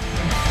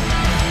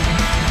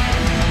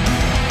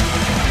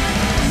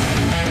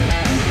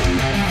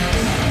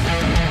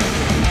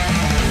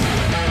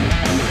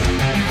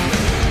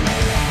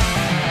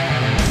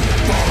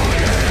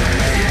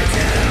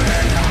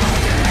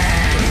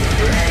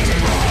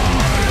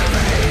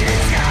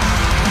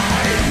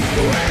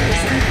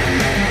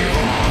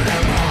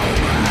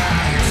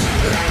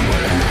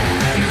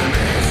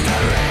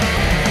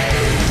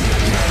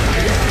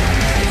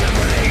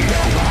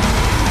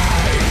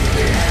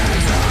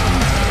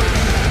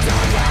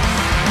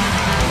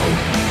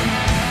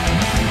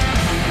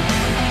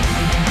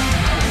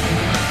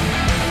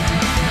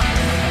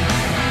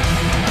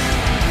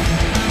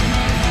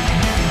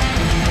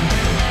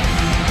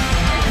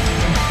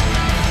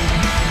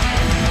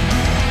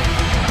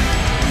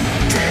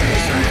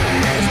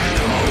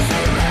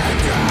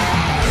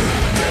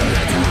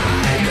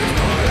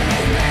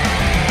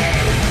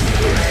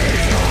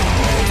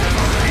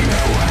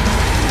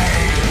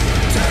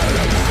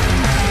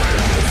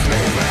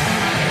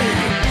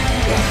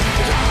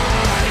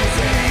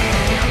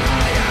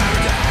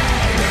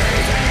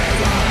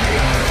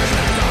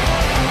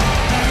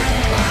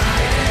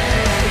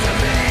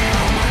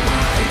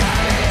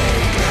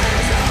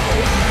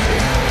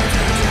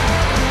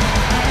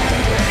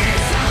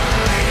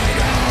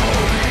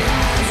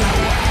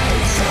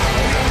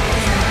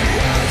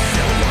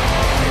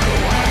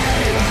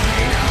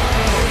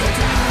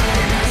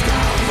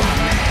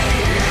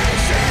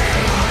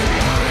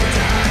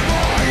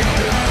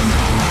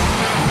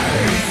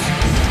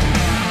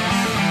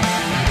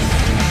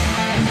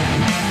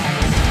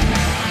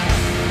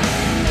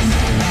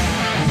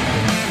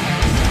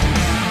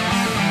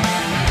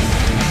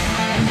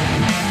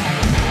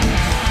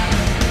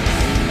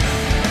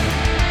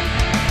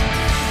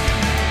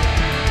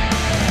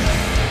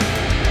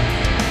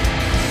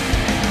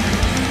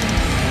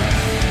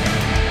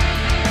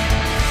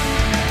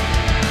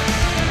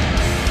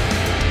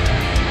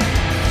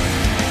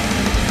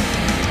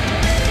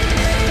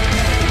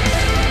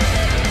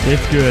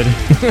 It's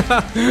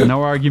good.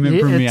 No argument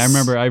from me. I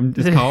remember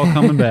it's all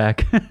coming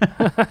back.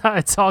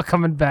 It's all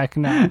coming back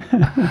now.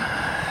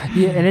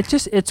 Yeah, and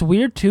it's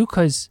weird too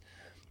because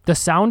the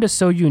sound is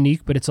so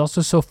unique, but it's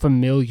also so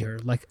familiar.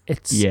 Like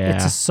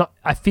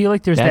I feel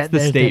like there's the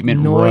statement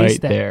that noise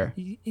right there.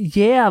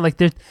 Yeah,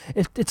 like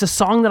it's a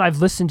song that I've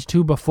listened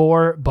to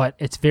before, but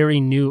it's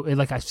very new.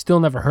 Like I've still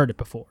never heard it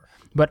before.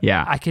 But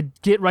yeah, I could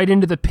get right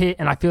into the pit,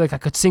 and I feel like I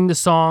could sing the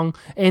song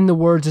and the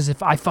words as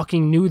if I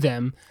fucking knew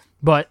them.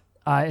 But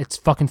it's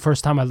fucking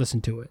first time I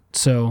listened to it.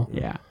 So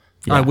yeah.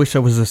 I wish I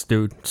was this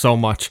dude so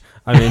much.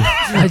 I mean,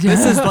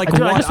 this is like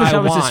what I just wish I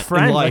was his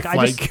friend. In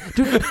life.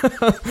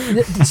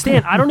 Dude,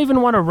 Stan, I don't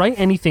even want to write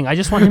anything. I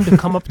just want him to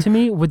come up to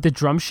me with the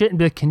drum shit and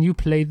be like, "Can you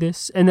play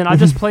this?" And then I'll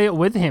just play it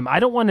with him. I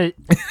don't want to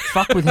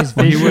fuck with his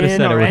vision. He would have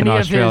said it with an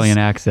Australian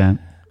accent.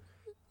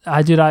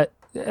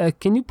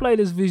 Can you play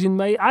this vision,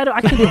 mate?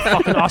 I can do a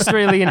fucking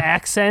Australian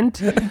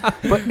accent.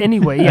 But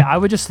anyway, yeah, I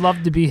would just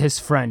love to be his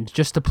friend,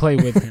 just to play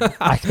with him.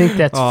 I think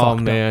that's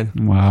fucked up.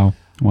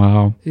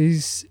 Wow.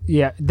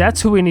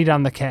 That's who we need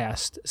on the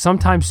cast.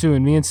 Sometime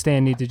soon, me and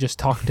Stan need to just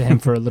talk to him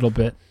for a little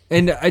bit.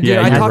 And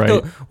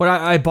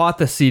I bought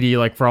the CD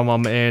like from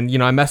him, and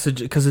I messaged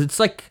because it's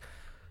like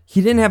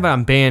he didn't have it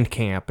on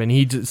Bandcamp, and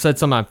he said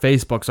something on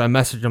Facebook, so I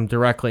messaged him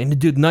directly. And the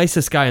dude,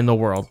 nicest guy in the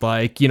world.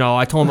 Like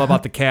I told him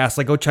about the cast,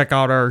 like go check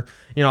out our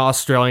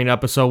Australian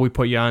episode. We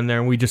put you on there,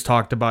 and we just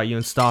talked about you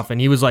and stuff. And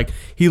he was like,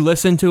 he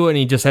listened to it, and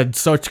he just had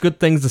such good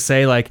things to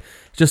say. Like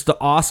just an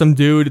awesome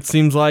dude, it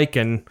seems like,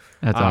 and.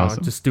 That's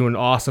awesome. Just doing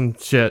awesome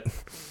shit.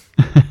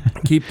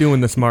 Keep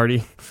doing this,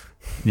 Marty.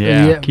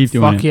 Yeah, keep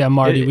doing it. Fuck yeah,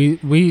 Marty.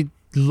 We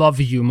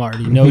love you,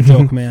 Marty. No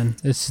joke, man.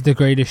 It's the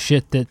greatest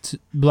shit that's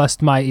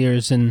blessed my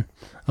ears in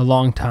a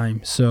long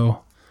time.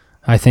 So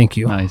I thank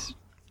you. Nice.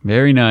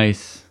 Very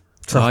nice.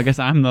 So I guess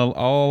I'm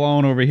all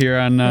alone over here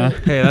on.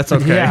 Hey, that's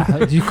okay.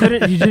 Yeah, you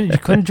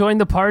couldn't join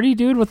the party,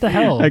 dude. What the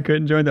hell? I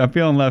couldn't join. I'm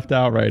feeling left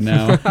out right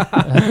now.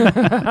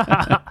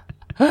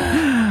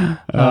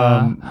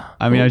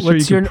 I mean, I'm sure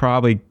you could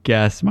probably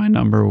guess my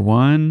number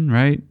one,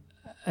 right?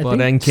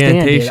 Blood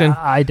Incantation.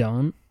 I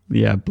don't.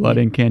 Yeah, Blood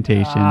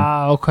Incantation.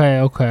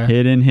 Okay.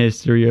 Hidden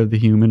History of the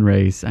Human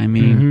Race. I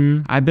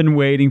mean, I've been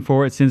waiting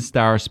for it since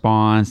Star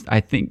Spawn. I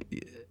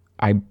think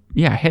I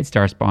had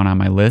Star Spawn on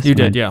my list. You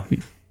did, yeah.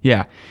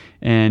 Yeah.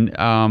 And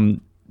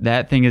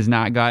that thing has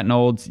not gotten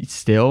old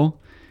still.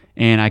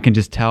 And I can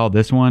just tell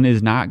this one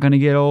is not going to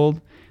get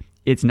old.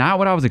 It's not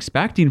what I was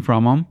expecting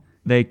from them.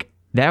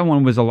 That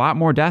one was a lot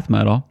more death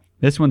metal.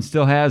 This one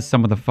still has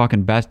some of the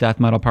fucking best death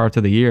metal parts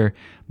of the year,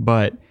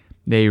 but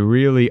they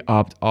really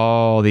upped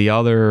all the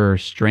other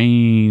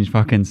strange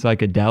fucking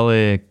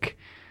psychedelic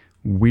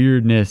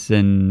weirdness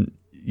and,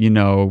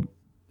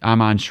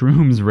 I'm on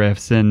shrooms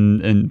riffs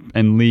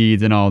and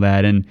leads and all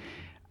that. And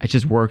it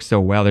just works so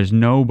well. There's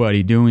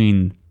nobody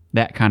doing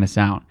that kind of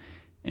sound.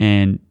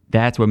 And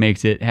that's what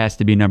makes it has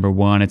to be number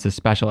one. It's a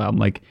special album.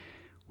 Like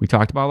we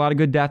talked about a lot of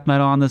good death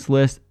metal on this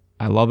list.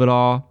 I love it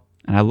all.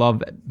 And I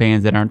love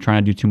bands that aren't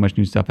trying to do too much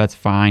new stuff. That's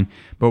fine.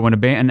 But when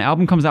an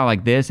album comes out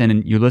like this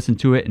and you listen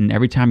to it and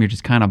every time you're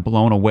just kind of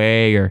blown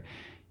away or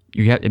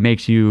it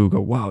makes you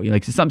go, wow, you're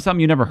like something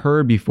you never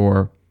heard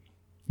before,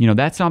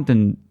 that's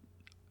something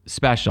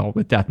special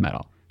with death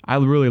metal. I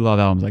really love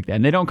albums like that.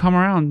 And they don't come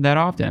around that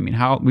often. I mean,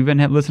 we've been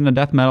listening to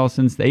death metal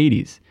since the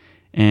 80s.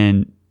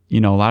 And, a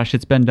lot of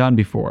shit's been done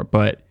before.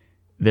 But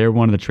they're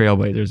one of the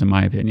trailblazers in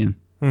my opinion.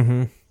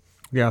 Mm-hmm.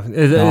 Yeah,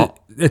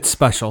 it's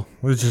special.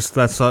 It's just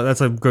that's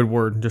a good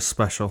word, just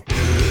special.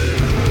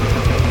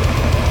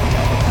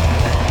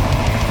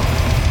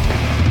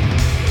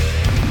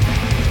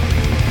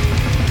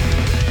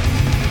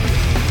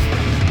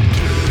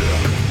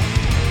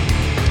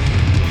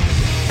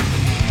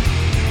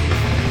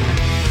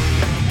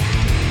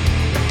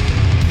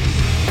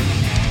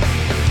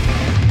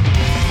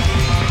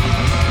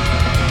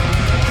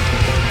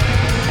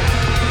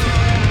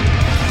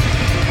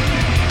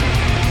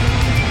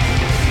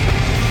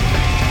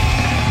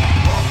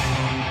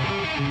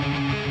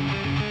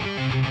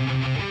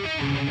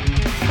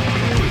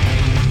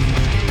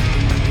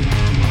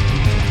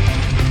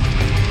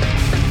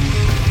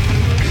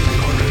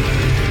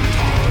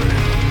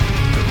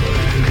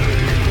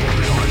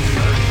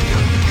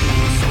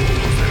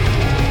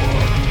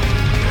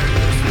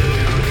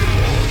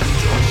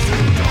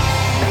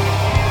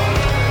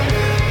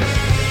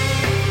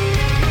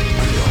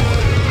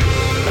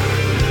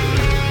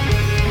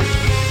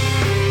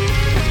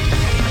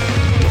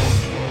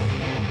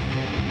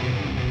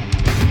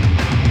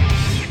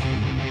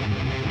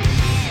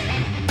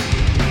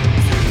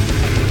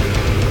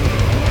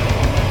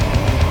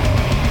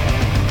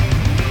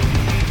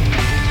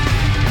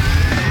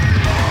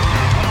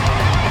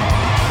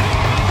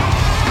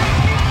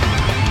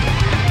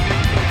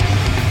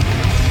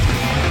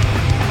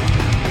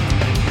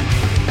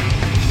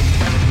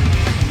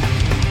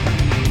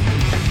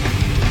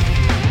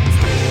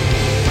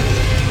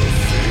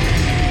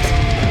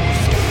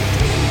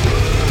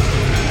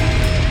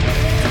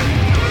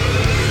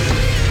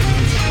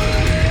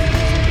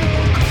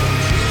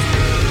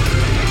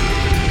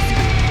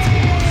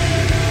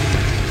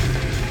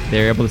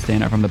 they're able to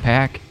stand out from the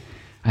pack.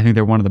 I think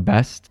they're one of the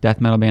best death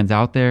metal bands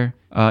out there,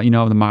 of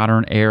the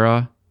modern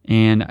era.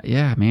 And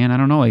yeah, man, I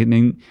don't know. I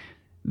mean,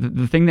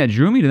 the thing that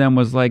drew me to them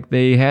was like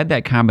they had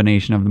that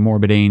combination of the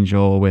Morbid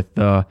Angel with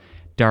the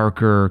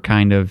darker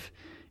kind of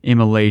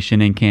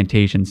immolation,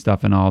 incantation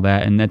stuff and all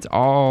that. And that's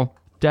all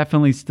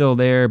definitely still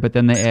there. But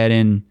then they add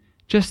in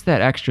just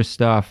that extra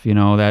stuff,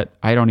 that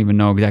I don't even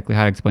know exactly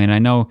how to explain it. I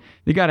know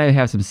they got to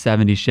have some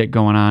 70s shit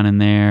going on in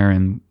there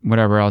and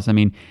whatever else. I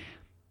mean,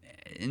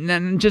 and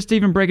then just to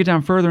even break it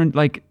down further, and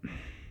like,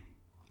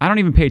 I don't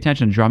even pay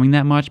attention to drumming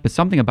that much, but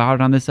something about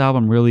it on this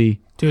album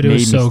really made me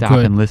stop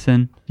and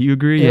listen. Do you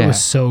agree? It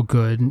was so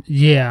good.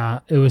 Yeah,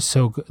 it was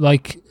so good.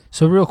 Like,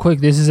 so real quick,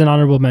 this is an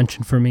honorable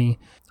mention for me.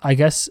 I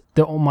guess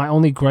my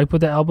only gripe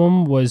with the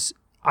album was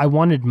I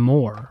wanted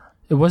more.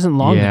 It wasn't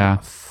long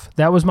enough.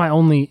 That was my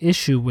only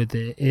issue with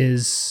it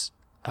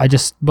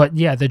but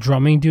yeah, the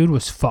drumming dude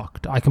was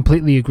fucked. I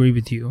completely agree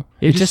with you.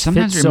 It just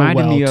sometimes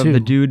reminded me of the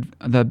dude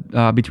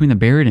between the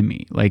Buried and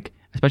Me, like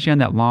especially on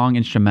that long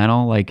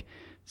instrumental, like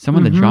some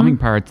of the drumming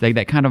parts, like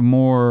that kind of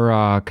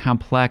more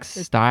complex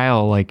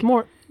style, like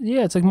more.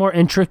 Yeah, it's like more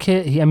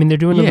intricate. I mean, they're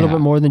doing a little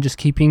bit more than just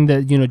keeping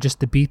just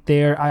the beat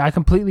there. I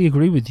completely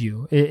agree with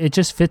you. It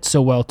just fits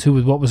so well too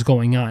with what was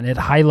going on. It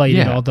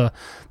highlighted all the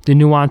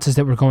nuances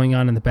that were going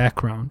on in the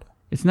background.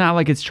 It's not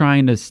like it's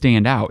trying to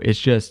stand out. It's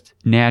just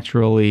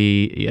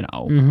naturally,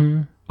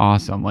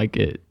 awesome. Like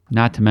it.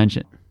 Not to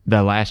mention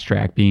the last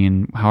track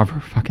being however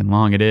fucking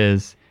long it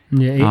is.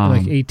 Yeah,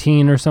 like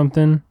 18 or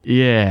something.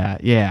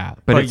 Yeah.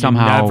 But it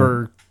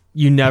somehow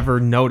you never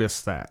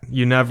notice that.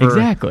 You never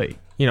exactly.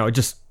 It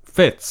just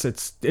fits.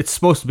 It's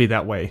supposed to be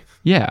that way.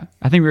 Yeah,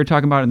 I think we were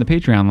talking about it in the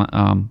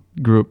Patreon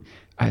group.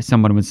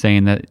 Someone was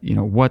saying that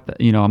I'm not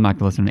going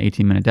to listen to an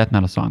 18-minute death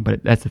metal song,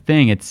 but that's the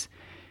thing. It's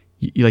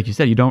like you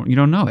said, you don't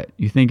know it.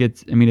 You think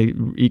it's. I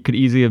mean, it could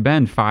easily have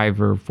been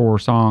 5 or 4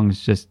 songs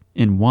just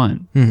in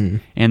one. Mm-hmm.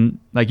 And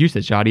like you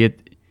said, Shadi,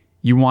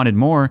 you wanted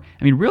more.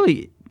 I mean,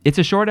 really, it's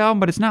a short album,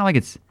 but it's not like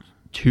it's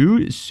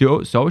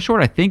so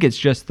short. I think it's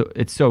just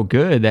it's so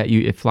good that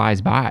it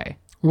flies by.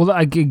 Well,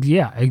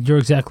 you're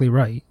exactly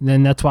right.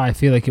 Then that's why I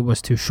feel like it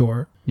was too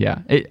short. Yeah,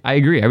 I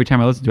agree. Every time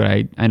I listen to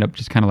it, I end up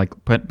just kind of like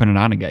putting it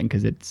on again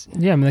because it's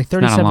 37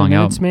 minutes,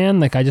 album. Man.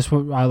 Like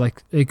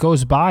it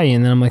goes by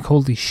and then I'm like,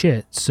 holy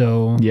shit.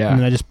 So and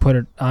then I just put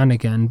it on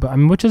again. But I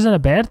mean, which isn't a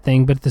bad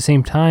thing. But at the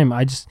same time,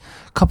 a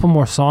couple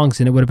more songs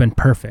and it would have been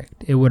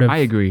perfect. It would have. I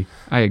agree.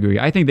 I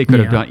think they could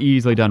have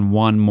easily done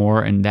one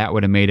more and that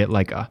would have made it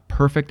like a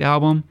perfect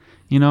album.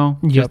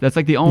 That's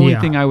like the only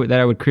thing I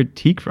would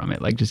critique from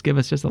it. Like, just give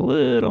us just a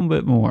little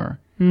bit more.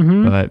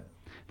 Mm-hmm. But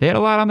they had a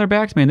lot on their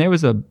backs, man.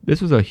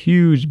 This was a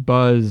huge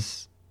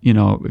buzz.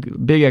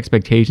 Big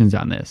expectations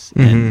on this,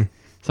 and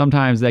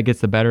sometimes that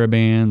gets the better of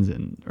bands,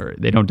 or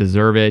they don't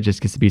deserve it. It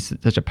just gets to be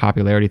such a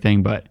popularity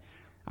thing. But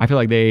I feel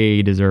like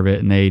they deserve it,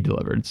 and they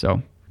delivered.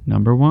 So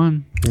number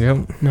 1.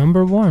 Yep.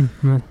 Number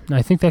 1.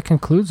 I think that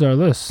concludes our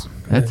list.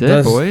 That's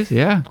it, boys.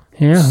 Yeah.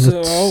 Yeah.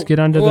 Let's get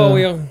on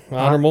to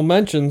honorable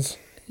mentions.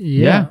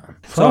 Yeah.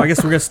 So I guess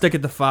we're going to stick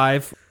at the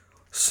 5.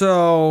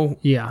 So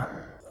yeah.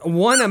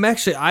 One,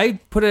 I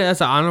put it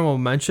as an honorable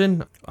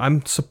mention.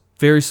 I'm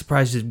very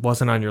surprised it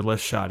wasn't on your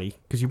list, Shadi,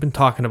 because you've been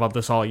talking about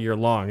this all year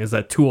long. Is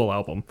that Tool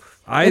album?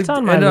 It's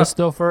on my list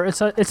though.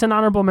 It's an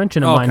honorable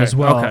mention of mine as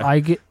well.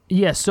 Okay.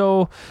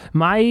 So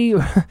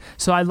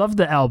I love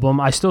the album.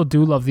 I still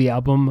do love the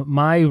album.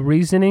 My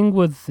reasoning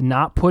with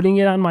not putting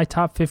it on my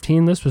top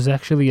 15 list was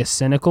actually a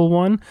cynical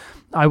one.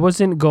 I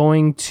wasn't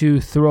going to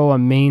throw a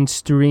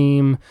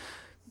mainstream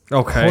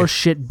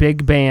horseshit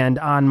big band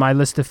on my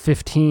list of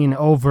 15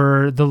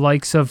 over the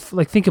likes of,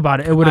 like, think about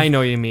it. It would. I know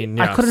what you mean.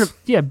 Yes. I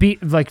couldn't.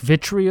 Beat like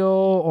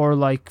Vitriol or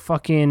like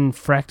fucking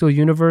Fractal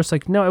Universe.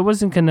 Like, no, it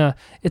wasn't gonna.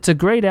 It's a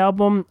great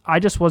album. I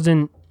just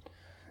wasn't.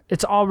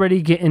 It's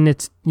already getting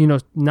its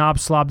knob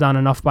slobbed on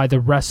enough by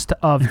the rest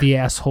of the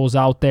assholes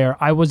out there.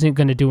 I wasn't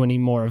gonna do any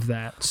more of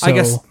that. So.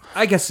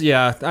 I guess,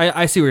 yeah,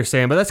 I see what you're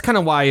saying, but that's kind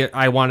of why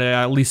I want to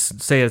at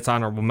least say it's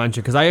honorable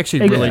mention, because I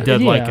actually really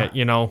did like it,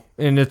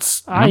 and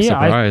it's... I'm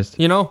surprised.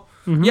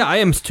 Mm-hmm. Yeah, I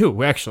am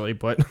too, actually,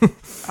 but...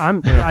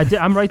 I'm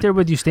right there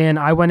with you, Stan.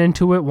 I went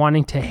into it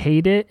wanting to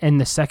hate it, and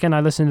the second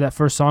I listened to that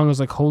first song, I was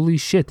like, holy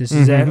shit, this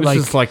is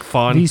like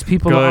fun. These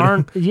people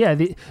aren't... Yeah,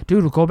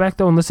 dude, go back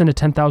though and listen to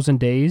 10,000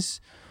 Days.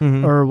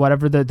 Mm-hmm. Or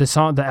whatever the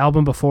song, the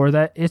album before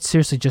that, it's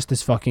seriously just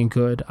as fucking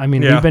good. I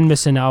mean, we've been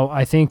missing out,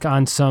 I think,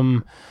 on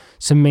some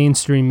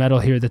mainstream metal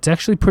here that's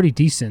actually pretty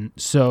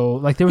decent. So,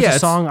 like, there was a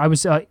song I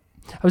was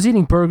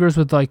eating burgers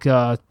with like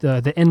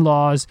the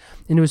in-laws,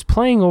 and it was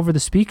playing over the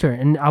speaker,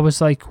 and I was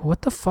like,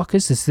 "What the fuck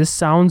is this? This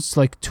sounds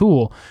like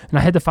Tool." And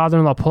I had the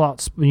father-in-law pull out,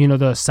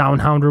 the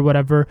Soundhound or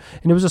whatever,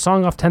 and it was a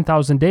song off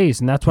 10,000 Days,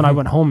 and that's when I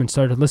went home and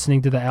started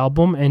listening to the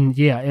album, and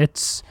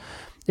it's.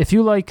 If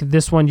you like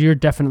this one, you're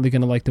definitely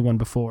going to like the one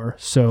before.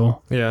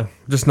 So yeah,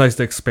 just nice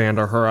to expand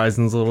our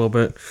horizons a little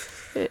bit.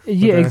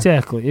 Yeah,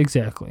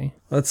 exactly.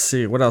 Let's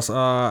see what else.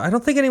 I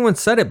don't think anyone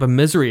said it, but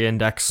Misery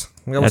Index.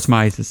 That's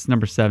it's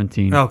number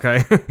 17.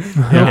 Okay.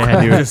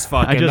 Yeah, dude. I just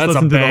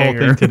listened to the whole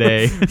thing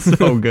today. It's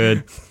so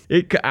good.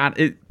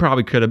 It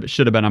probably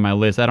should have been on my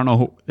list. I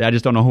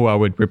just don't know who I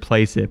would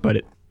replace it, but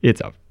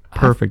it's a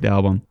perfect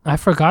album. I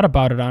forgot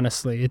about it,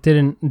 honestly. It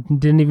didn't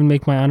even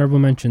make my honorable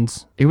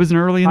mentions. It was an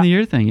early in the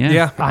year thing, yeah.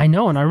 Yeah. I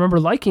know, and I remember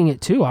liking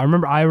it too. I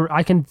remember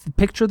I can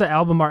picture the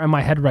album art in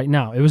my head right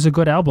now. It was a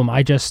good album.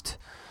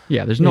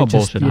 There's no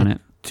bullshit on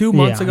it. 2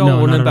 months ago,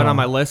 it wouldn't have been on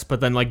my list, but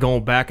then like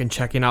going back and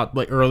checking out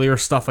like earlier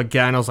stuff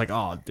again, I was like,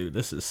 oh, dude,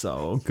 this is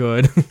so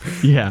good.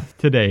 Yeah,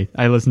 today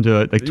I listened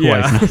to it like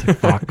twice, and I was like,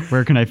 fuck,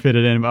 where can I fit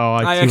it in? Oh,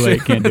 it's too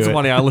late, can't do it. It's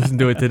funny, I listened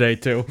to it today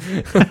too.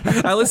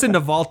 I listened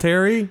to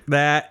Voltaire,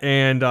 that,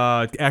 and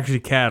actually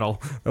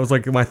Cattle. That was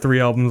like my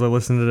 3 albums I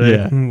listened to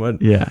today.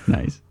 Yeah,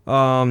 nice.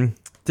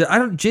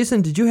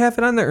 Jason, did you have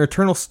it on there?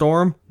 Eternal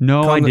Storm?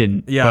 No, I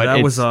didn't. Yeah,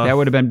 that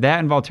would have been that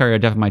and Voltaire are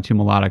definitely my 2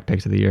 melodic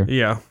picks of the year.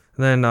 Yeah.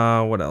 Then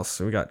what else?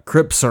 We got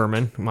Crip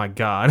Sermon. My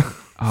God.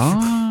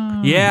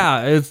 Oh.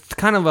 Yeah, it's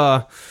kind of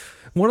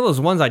one of those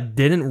ones I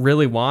didn't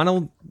really want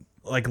to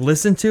like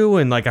listen to,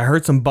 and like I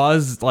heard some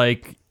buzz,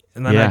 like,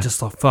 and then I just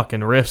saw fucking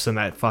riffs in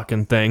that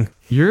fucking thing.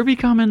 You're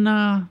becoming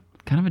kind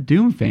of a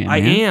Doom fan. I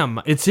am.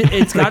 It's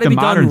got to be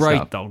done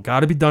right though.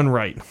 Got to be done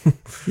right.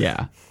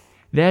 Yeah.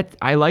 That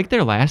I like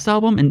their last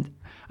album, and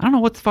I don't know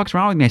what the fuck's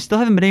wrong with me. I still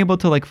haven't been able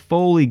to like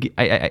fully.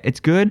 It's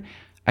good.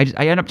 I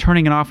end up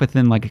turning it off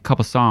within like a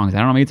couple songs. I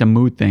don't know, maybe it's a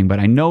mood thing, but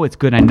I know it's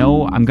good. I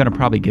know I'm gonna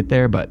probably get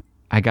there, but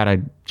I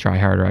gotta try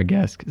harder, I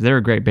guess, because they're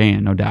a great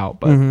band, no doubt.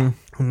 But I'm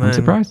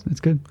surprised.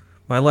 It's good.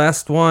 My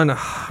last one,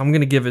 I'm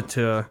gonna give it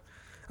to.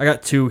 I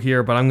got 2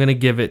 here, but I'm gonna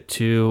give it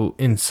to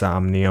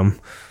Insomnium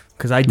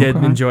because I did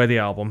enjoy the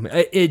album.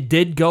 It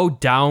did go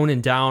down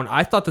and down.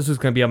 I thought this was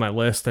gonna be on my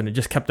list, and it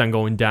just kept on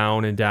going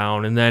down and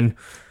down. And then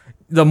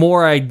the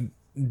more I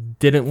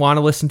didn't want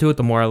to listen to it,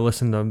 the more I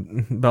listened to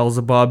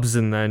Beelzebubs,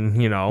 and then,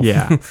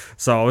 Yeah.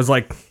 So I was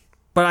like,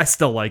 but I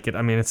still like it.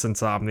 I mean, it's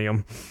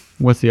Insomnium.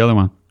 What's the other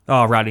one?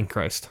 Oh, Riding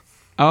Christ.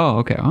 Oh,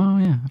 okay. Oh,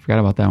 yeah. I forgot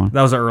about that one.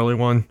 That was an early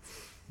one.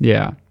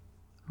 Yeah.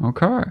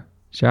 Okay.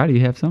 Shad, do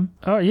you have some?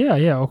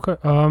 Yeah. Okay.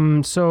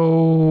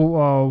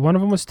 So one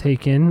of them was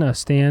taken.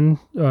 Stan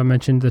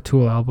mentioned the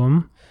Tool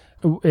album.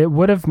 It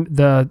would have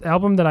the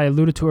album that I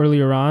alluded to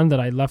earlier on that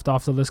I left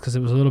off the list because it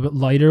was a little bit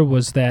lighter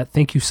was that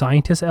Thank You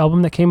Scientist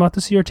album that came out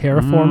this year,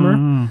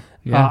 Terraformer.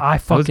 Yeah, I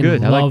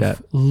fucking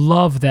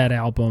love that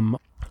album.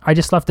 I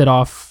just left it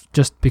off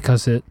just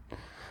because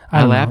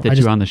I laughed at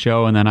you on the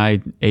show, and then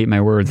I ate my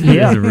words.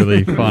 Yeah. It's a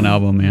really fun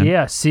album, man.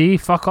 Yeah, see,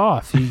 fuck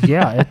off.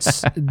 Yeah,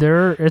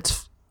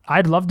 it's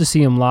I'd love to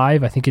see them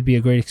live. I think it'd be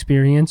a great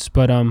experience,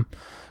 but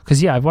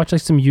because I've watched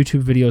like some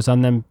YouTube videos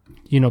on them,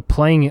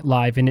 playing it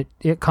live, and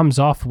it comes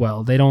off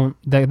well. They don't.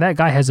 That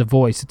guy has a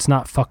voice. It's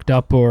not fucked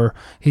up, or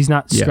he's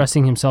not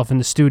stressing himself in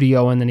the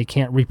studio, and then he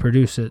can't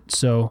reproduce it.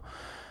 So,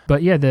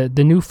 but yeah, the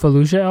new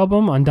Fallujah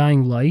album,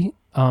 Undying Light.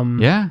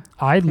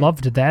 I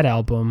loved that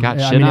album. Got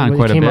shit on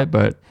quite a bit,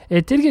 but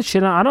it did get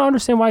shit on. I don't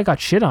understand why it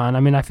got shit on. I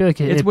mean, I feel like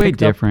it's way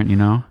different,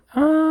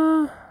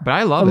 But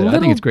I love it. I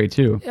think it's great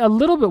too. A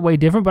little bit way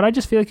different, but I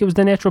just feel like it was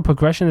the natural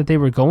progression that they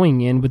were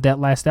going in with that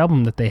last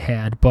album that they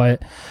had.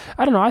 But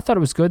I don't know. I thought it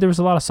was good. There was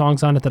a lot of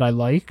songs on it that I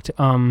liked.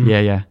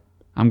 Yeah.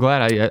 I'm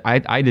glad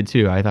I did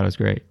too. I thought it was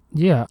great.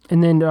 Yeah.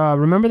 And then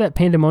remember that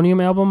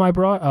Pandemonium album I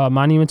brought?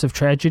 Monuments of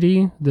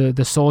Tragedy?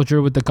 The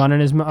soldier with the gun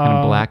in his,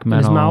 black metal.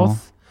 In his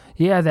mouth?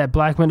 Yeah, that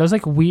black metal. It was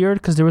like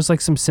weird because there was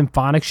like some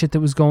symphonic shit that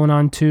was going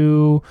on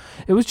too.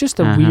 It was just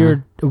a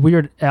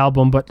weird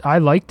album, but I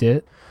liked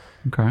it.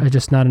 Okay.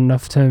 Just not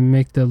enough to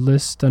make the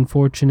list,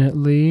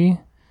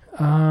 unfortunately.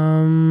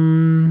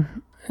 And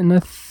I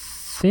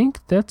think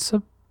that's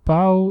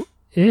about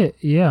it.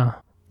 Yeah.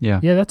 Yeah,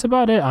 that's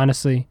about it,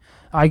 honestly.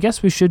 I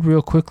guess we should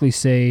real quickly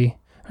say...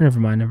 Never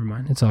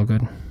mind. It's all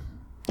good.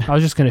 I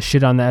was just going to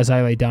shit on the As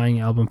I Lay Dying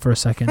album for a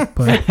second,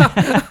 but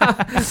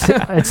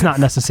it's not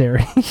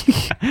necessary.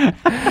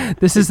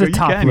 This is the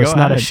top list,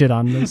 not a shit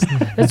on list.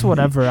 It's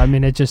whatever. I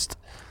mean, it just...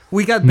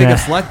 We got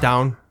Biggest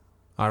Letdown.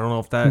 I don't know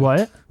if that...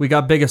 What? We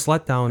got Biggest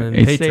Letdown in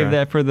Patreon. Save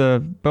that for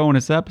the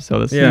bonus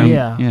episode.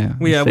 Yeah.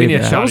 We need a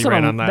shouty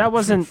right on that.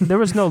 There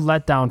was no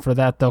letdown for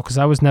that, though, because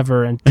I was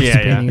never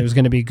anticipating it was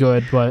going to be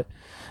good, but...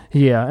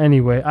 Yeah,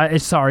 anyway,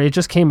 sorry, it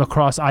just came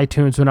across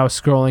iTunes when I was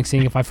scrolling,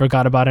 seeing if I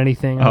forgot about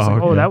anything. I was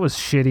like, that was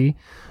shitty.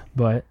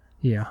 But,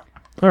 yeah.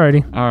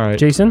 Alrighty. All right.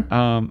 Jason?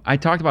 I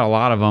talked about a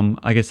lot of them.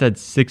 Like I said,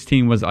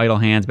 16 was Idle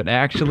Hands, but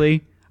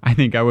actually, I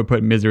think I would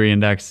put Misery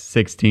Index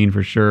 16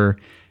 for sure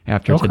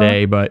after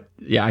today. But,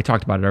 yeah, I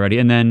talked about it already.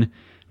 And then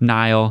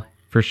Nile,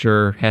 for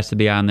sure, has to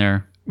be on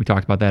there. We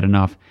talked about that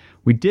enough.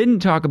 We didn't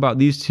talk about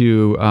these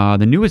two.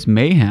 The newest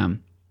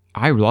Mayhem.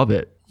 I love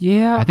it.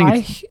 Yeah,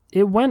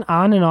 it went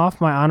on and off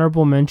my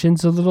honorable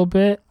mentions a little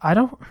bit. I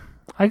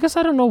guess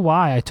I don't know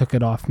why I took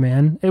it off,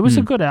 man. It was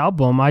a good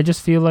album. I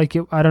just feel like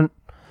I don't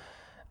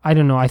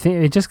know. I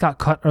think it just got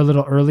cut a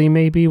little early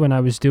maybe when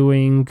I was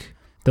doing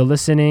the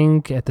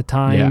listening at the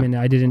time, and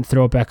I didn't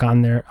throw it back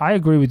on there. I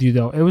agree with you,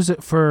 though. It was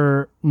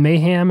for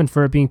Mayhem and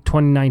for it being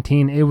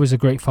 2019, it was a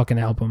great fucking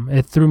album.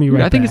 It threw me right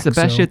back. I think it's the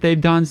best shit they've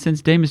done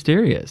since De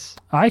Mysterious.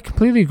 I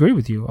completely agree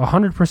with you,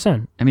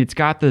 100%. I mean, it's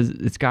got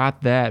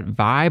that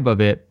vibe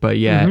of it, but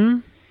yet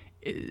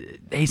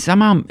they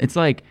somehow it's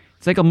like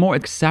a more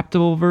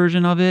acceptable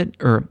version of it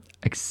or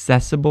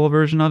accessible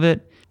version of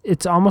it.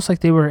 It's almost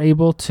like they were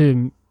able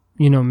to,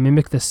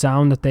 mimic the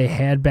sound that they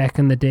had back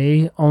in the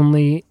day,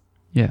 only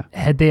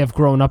had they have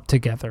grown up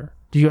together.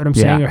 Do you get what I'm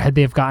saying? Or had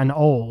they have gotten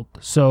old?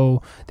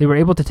 So they were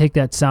able to take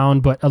that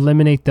sound but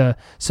eliminate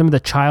some of the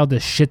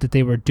childish shit that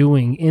they were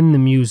doing in the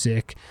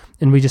music,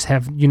 and we just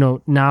have,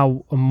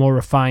 now a more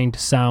refined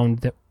sound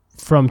that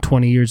from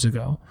 20 years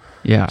ago.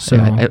 Yeah. So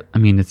I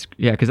mean, it's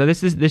because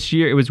this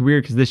year it was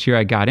weird because this year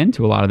I got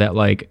into a lot of that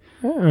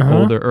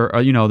older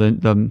or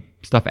the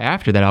stuff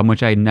after that album,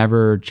 which I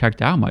never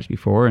checked out much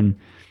before, and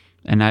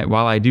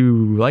while I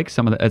do like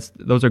some of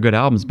those are good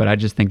albums, but I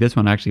just think this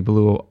one actually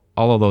blew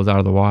all of those out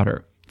of the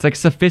water. It's like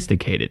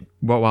sophisticated,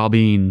 but while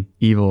being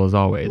evil as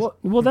always.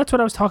 Well, that's what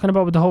I was talking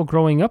about with the whole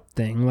growing up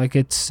thing. Like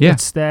it's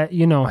that,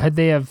 had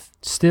they have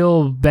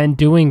still been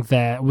doing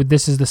that,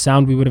 this is the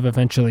sound we would have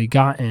eventually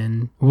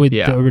gotten with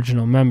the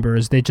original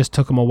members. They just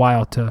took them a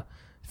while to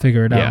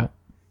figure it out.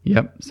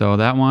 Yep. So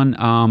that one.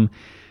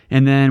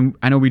 And then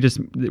I know we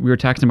were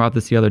texting about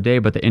this the other day,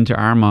 but the Inter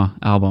Arma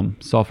album,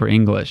 Sulphur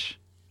English,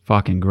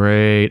 fucking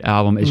great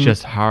album. It's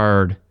just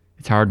hard.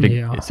 It's hard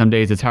to, some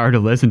days it's hard to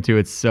listen to.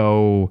 It's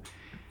so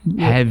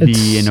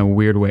heavy in a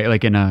weird way,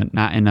 like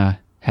not in a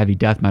heavy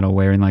death metal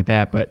way or anything like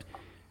that, but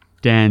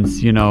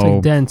dense, It's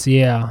like dense,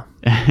 yeah.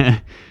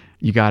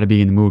 You got to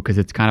be in the mood because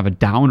it's kind of a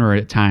downer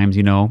at times,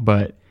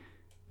 but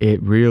it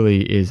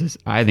really is.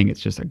 I think it's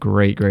just a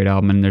great, great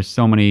album. And there's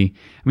so many,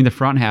 the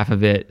front half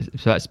of it,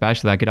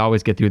 especially, I could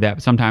always get through that.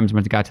 But sometimes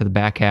when it got to the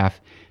back half,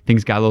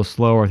 things got a little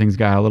slower, things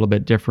got a little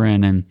bit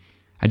different. And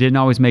I didn't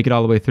always make it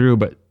all the way through,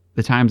 but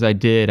the times I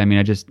did, I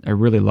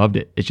really loved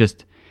it. It's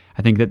just,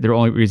 I think that the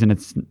only reason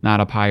it's not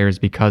up higher is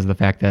because of the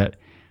fact that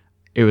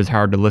it was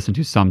hard to listen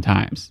to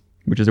sometimes,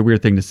 which is a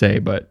weird thing to say,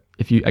 but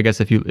if you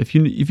listen to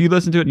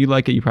it and you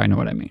like it, you probably know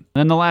what I mean.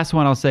 And then the last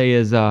one I'll say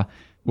is,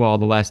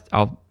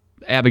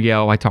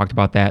 Abigail, I talked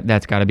about that.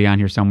 That's got to be on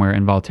here somewhere,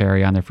 and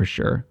Valtteri on there for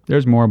sure.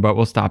 There's more, but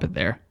we'll stop it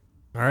there.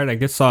 All right, I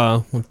guess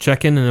we'll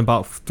check in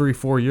about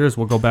 3-4 years.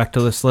 We'll go back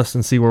to this list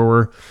and see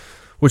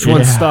which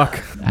one's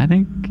stuck. I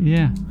think,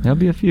 there'll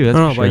be a few. That's I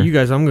don't know about you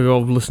guys. I'm going to go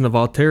listen to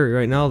Valtteri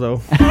right now,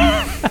 though.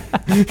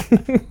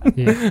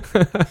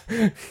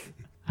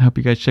 I hope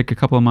you guys check a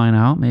couple of mine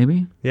out,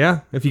 maybe.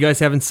 Yeah, if you guys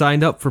haven't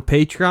signed up for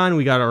Patreon,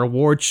 we got our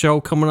award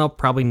show coming up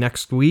probably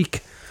next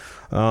week.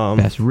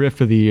 Best riff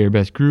of the year,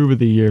 best groove of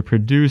the year,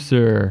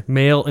 producer,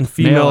 male and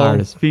female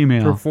artist,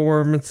 female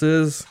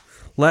performances,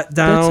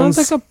 letdowns.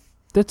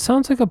 That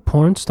sounds like a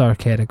porn star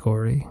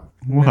category.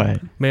 What?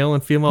 Male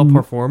and female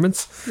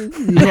performance?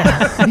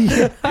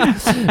 Yeah.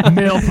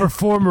 Male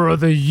performer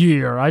of the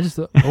year. I just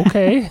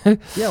okay.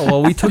 Yeah,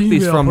 well, we took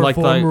these from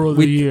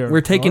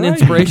we're taking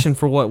inspiration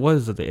for what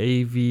was it? The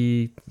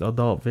AV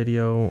adult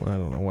video. I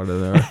don't know what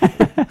it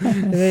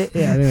is.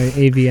 Yeah, I think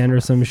like AVN or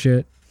some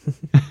shit.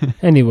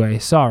 Anyway,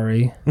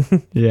 sorry.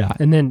 Yeah.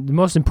 And then the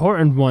most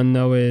important one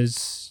though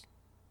is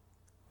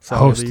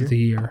host of the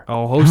year.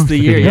 Oh, host of the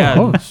year. Yeah.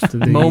 Host of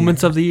the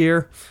moments of the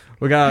year.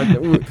 We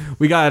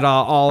got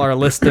all our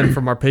lists in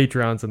from our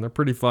Patreons, and they're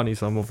pretty funny,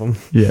 some of them.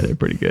 Yeah, they're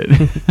pretty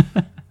good.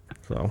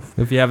 So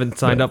if you haven't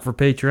signed up for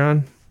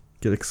Patreon,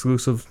 get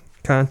exclusive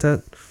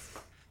content.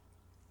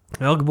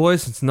 Well,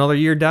 boys, it's another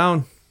year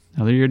down.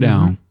 Another year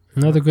down. Mm-hmm.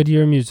 Another good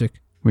year of music.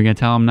 We gonna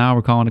tell them now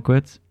we're calling it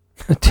quits?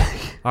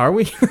 Are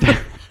we?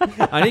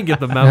 I didn't get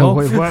the memo.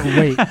 Wait.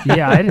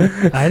 Yeah, I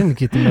didn't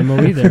get the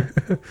memo either.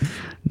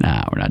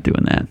 Nah, we're not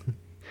doing that.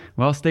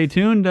 Well, stay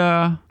tuned.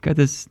 Got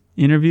this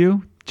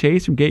interview.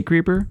 Chase from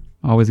Gatecreeper.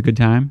 Always a good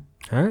time.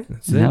 All right,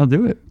 that's it. That'll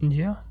do it.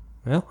 Yeah.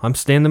 Well, I'm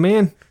Stan the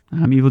Man.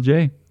 I'm Evil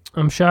J.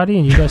 I'm Shoddy,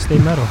 and you guys stay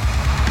metal.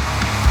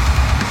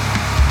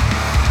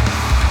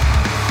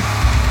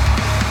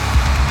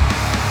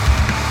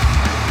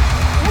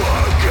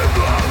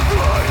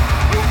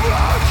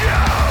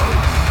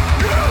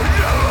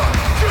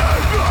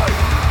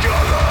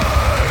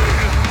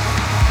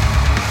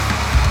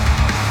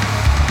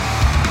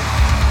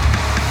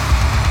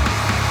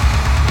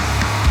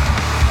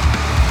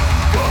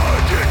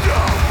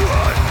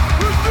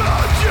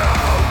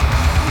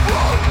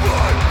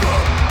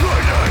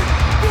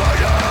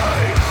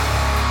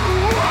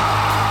 Wow!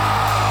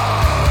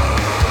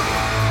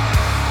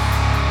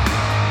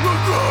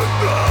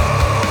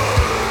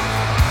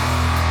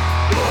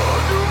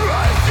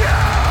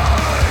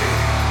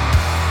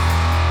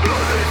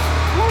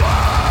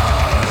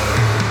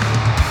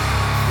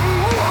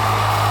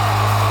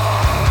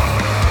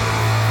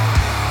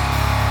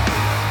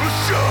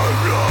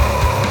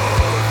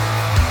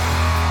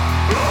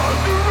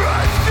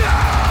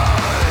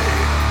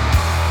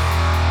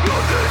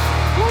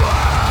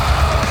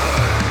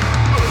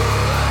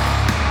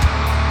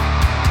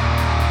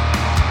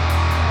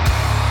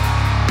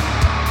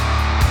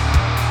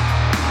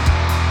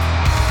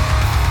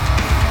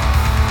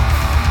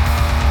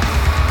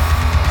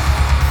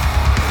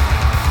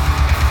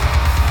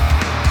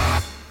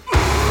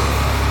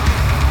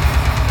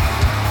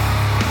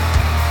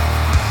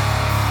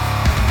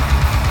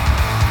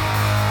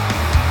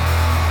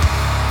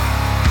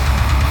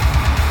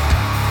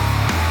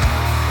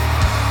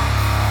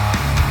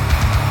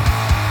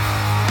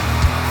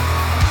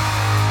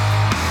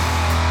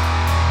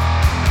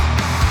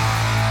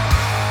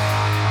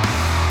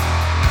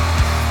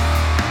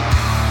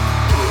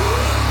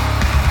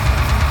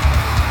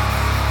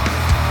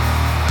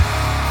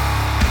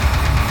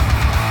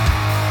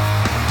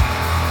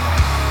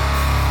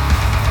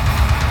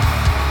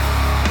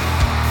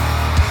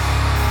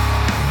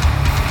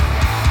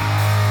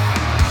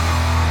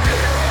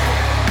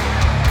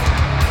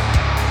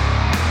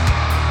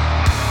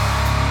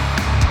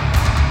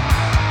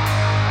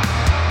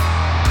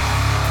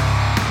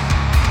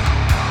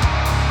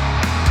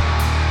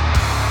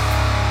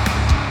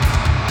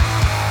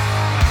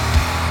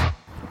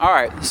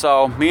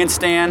 So me and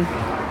Stan,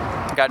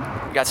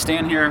 got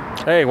Stan here.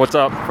 Hey, what's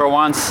up? For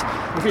once.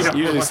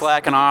 Usually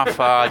slacking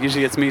off.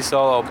 Usually it's me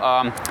solo.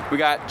 We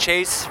got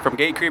Chase from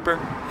Gatecreeper.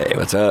 Hey,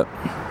 what's up?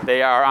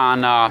 They are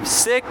on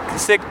sick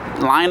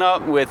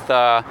lineup with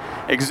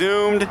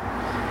Exhumed,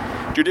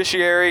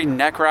 Judiciary,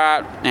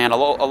 Necrot, and a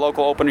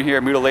local opener here,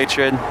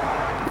 Mutilatred.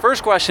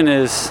 First question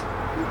is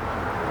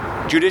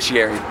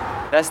Judiciary.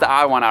 That's the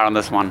odd one out on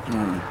this one.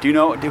 Do you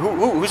know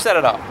who set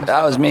it up?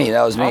 That was me.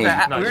 Okay.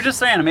 Nice. We were just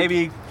saying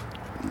maybe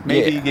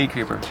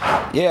Gatecreeper.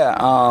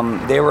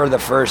 Yeah, they were the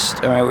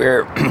first. I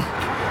mean,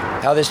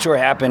 how this tour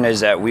happened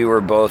is that we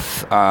were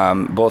both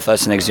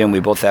us and Exhumed, we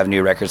both have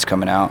new records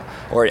coming out.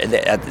 Or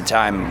at the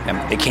time,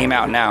 it came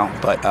out now,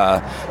 but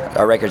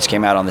our records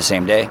came out on the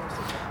same day.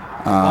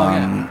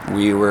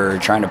 We were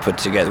trying to put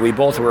together. We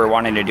both were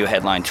wanting to do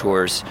headline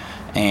tours,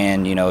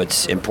 and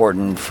it's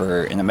important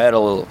in the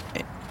metal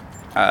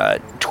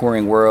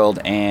touring world,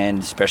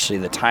 and especially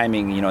the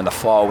timing. In the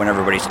fall when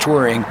everybody's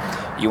touring,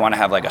 you want to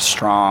have like a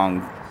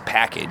strong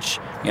package.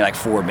 Like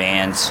 4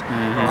 bands.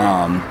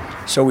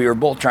 So we were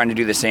both trying to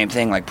do the same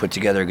thing, like put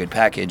together a good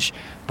package.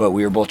 But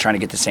we were both trying to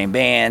get the same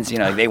bands.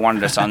 Like they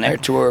wanted us on their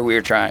tour. We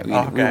were trying. We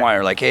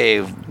wanted like,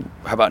 hey,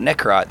 how about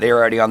Necrot? They were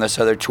already on this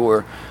other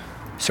tour.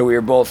 So we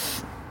were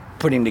both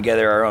putting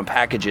together our own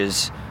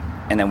packages,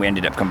 and then we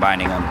ended up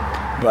combining them.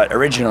 But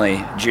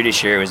originally,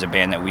 Judiciary was a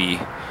band that we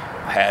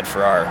had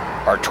for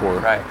our tour.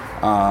 Right.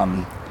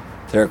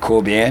 They're a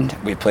cool band.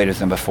 We played with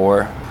them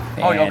before.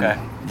 Okay.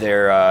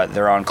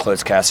 They're on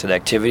Closed Casket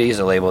Activities,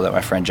 a label that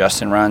my friend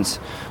Justin runs.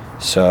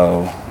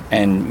 So,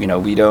 and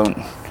we don't,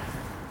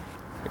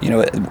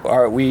 we're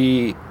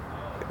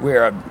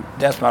a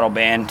death metal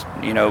band,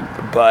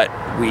 but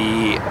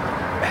we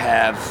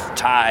have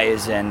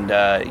ties, and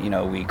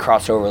we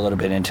cross over a little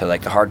bit into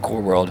like the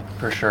hardcore world.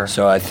 For sure.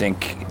 So I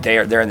think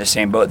they're in the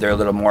same boat. They're a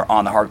little more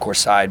on the hardcore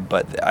side,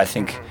 but I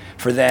think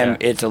for them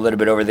it's a little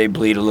bit over. They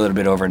bleed a little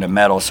bit over into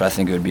metal, so I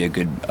think it would be a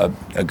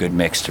good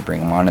mix to bring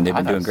them on, and they've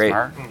been doing great.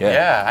 Smart.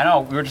 Yeah, I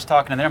know. We were just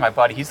talking in there. My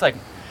buddy, he's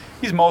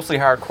mostly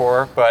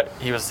hardcore, but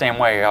he was the same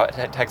way. I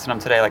texted him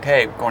today, like,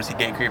 hey, going to see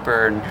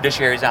Gatecreeper and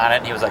Judiciary's on it,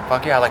 and he was like,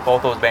 fuck yeah, I like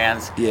both those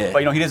bands. Yeah.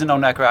 But he doesn't know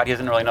Necrot, he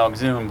doesn't really know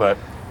Exhumed, but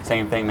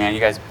same thing, man. You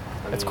guys,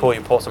 it's cool. You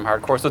pull some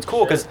hardcore, so it's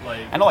cool because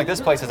I know like this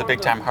place is a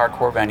big time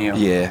hardcore venue.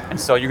 Yeah. And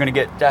so you're gonna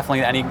get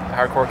definitely any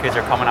hardcore kids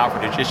are coming out for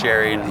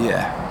Judiciary, and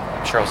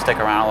I'm sure it'll stick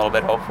around a little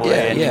bit, hopefully.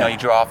 And you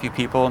draw a few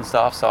people and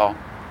stuff. So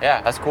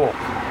yeah, that's cool.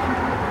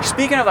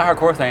 Speaking of the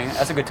hardcore thing,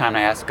 that's a good time to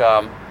ask.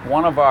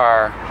 One of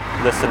our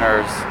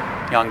listeners,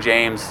 young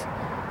James,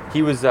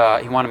 he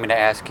wanted me to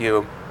ask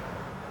you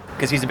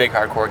because he's a big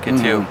hardcore kid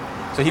too.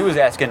 So he was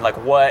asking like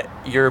what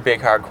your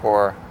big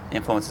hardcore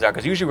influences are,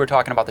 because usually we're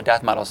talking about the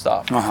death metal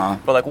stuff.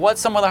 But like,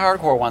 what's some of the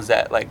hardcore ones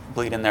that like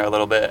bleed in there a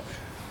little bit?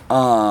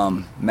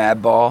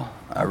 Madball.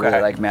 I really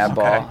like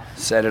Madball.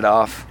 Set It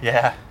Off.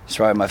 Yeah. It's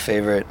probably my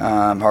favorite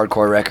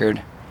hardcore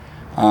record.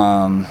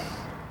 And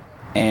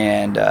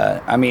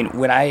I mean,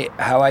 when I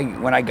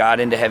got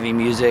into heavy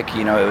music,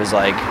 it was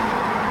like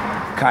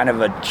kind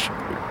of a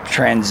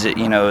transit.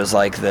 It was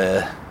like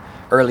the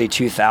early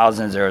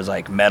 2000s. There was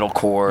like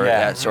metalcore,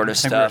 that sort of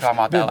stuff. We were talking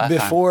about that last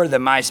before time. The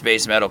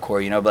MySpace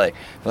metalcore, but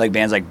like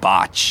bands like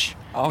Botch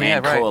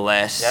and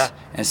Coalesce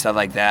and stuff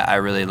like that. I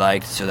really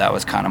liked. So that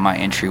was kind of my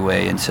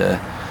entryway into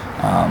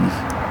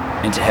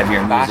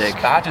heavier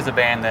music. Botch is a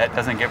band that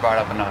doesn't get brought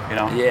up enough,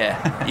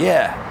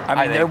 Yeah.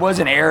 I mean, there was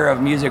an era of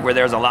music where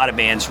there was a lot of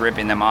bands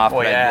ripping them off,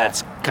 but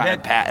that's kind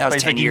of that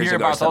was 10 years ago. You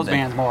hear about those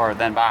bands more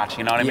than Botch,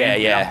 you know what I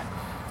mean? Yeah.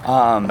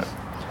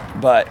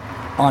 But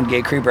on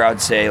Gatecreeper, I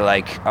would say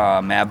like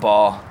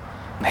Madball,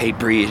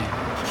 Hatebreed.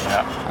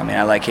 Yeah. I mean,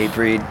 I like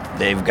Hatebreed.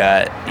 They've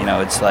got,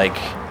 it's like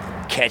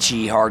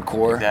catchy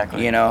hardcore,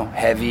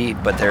 heavy,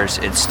 but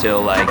it's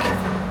still like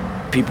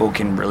people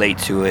can relate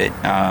to it.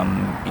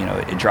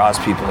 It draws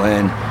people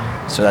in,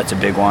 so that's a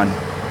big one.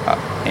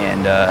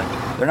 And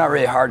they're not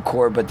really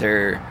hardcore, but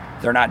they're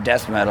not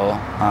death metal.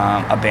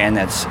 A band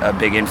that's a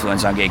big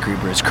influence on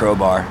Gatecreeper is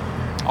Crowbar.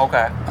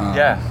 Okay.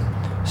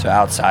 So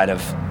outside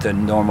of the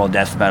normal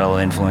death metal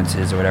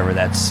influences or whatever,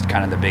 that's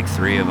kind of the big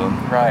 3 of them.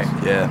 Right.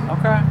 Yeah.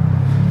 Okay.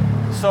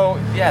 So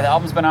the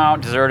album's been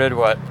out, Deserted,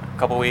 a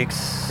couple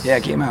weeks? Yeah,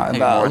 it came out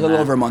about a little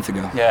over a month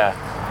ago. Yeah.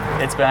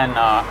 It's been,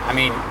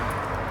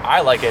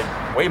 I like it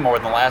way more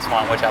than the last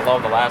one, which I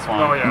love the last one.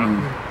 Oh,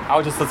 yeah. I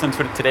was just listening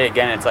to it today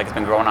again. It's like it's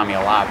been growing on me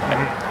a lot. But,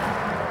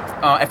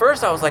 at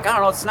first I was like, I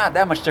don't know, it's not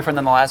that much different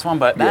than the last one.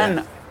 But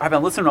then I've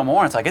been listening to it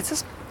more, and it's like, it's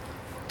just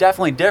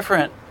definitely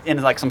different in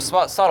like some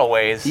subtle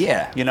ways.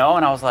 Yeah. And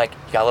I was like,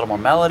 you got a little more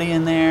melody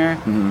in there.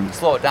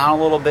 Slow it down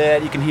a little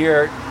bit. You can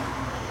hear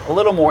a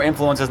little more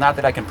influences. Not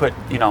that I can put,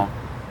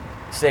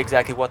 say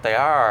exactly what they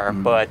are.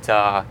 But,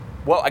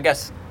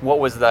 what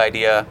was the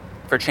idea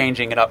for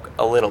changing it up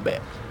a little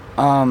bit?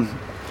 I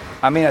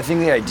think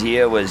the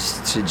idea was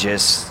to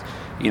just,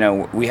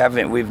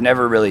 we've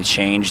never really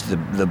changed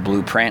the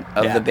blueprint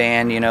of the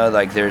band,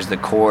 like there's the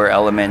core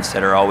elements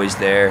that are always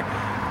there.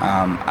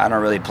 I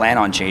don't really plan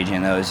on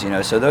changing those,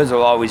 so those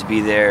will always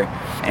be there,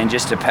 and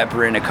just to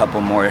pepper in a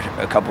couple more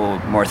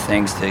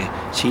things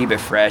to keep it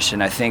fresh.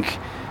 And I think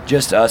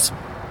just us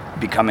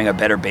becoming a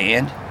better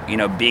band,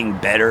 being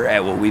better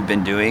at what we've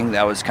been doing,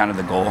 that was kind of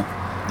the goal.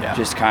 Yeah.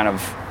 Just kind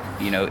of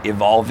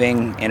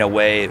evolving in a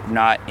way,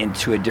 not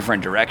into a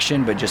different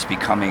direction, but just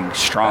becoming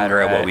stronger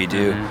at what we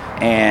do.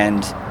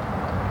 And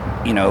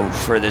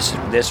for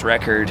this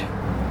record,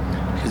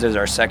 because it was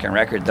our second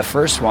record, the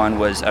first one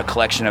was a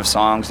collection of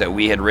songs that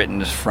we had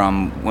written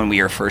from when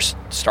we were first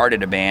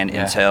started a band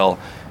until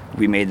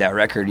we made that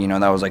record.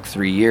 That was like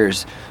 3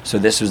 years. So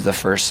this was the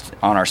first,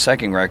 on our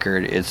second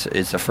record, it's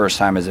the first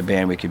time as a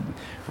band we could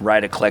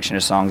write a collection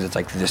of songs. It's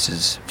like, this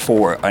is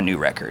for a new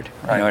record.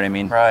 Right. You know what I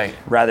mean? Right.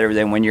 Rather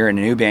than when you're in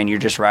a new band, you're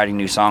just writing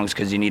new songs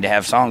because you need to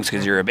have songs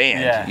because you're a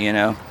band.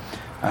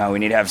 We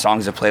need to have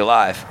songs to play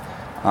live.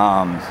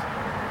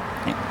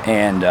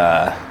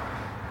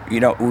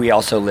 We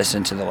also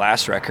listened to the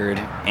last record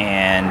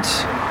and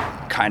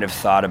kind of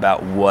thought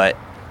about what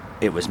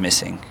it was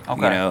missing.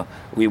 Okay.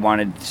 We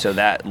wanted, so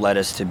that led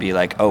us to be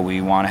like,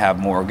 we want to have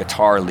more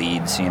guitar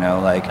leads,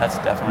 that's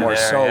definitely more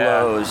there,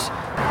 solos,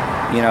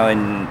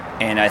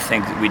 and I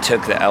think we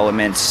took the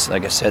elements,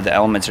 like I said, the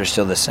elements are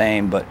still the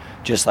same, but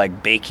just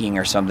like baking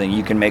or something,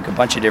 you can make a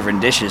bunch of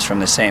different dishes from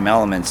the same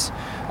elements.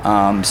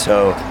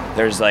 So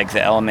there's like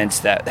the elements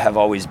that have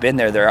always been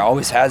there. There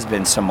always has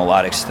been some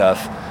melodic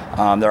stuff.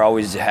 There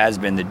always has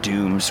been the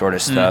doom sort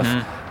of stuff,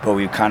 but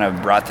we've kind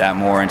of brought that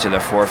more into the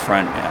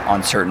forefront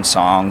on certain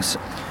songs.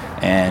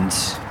 And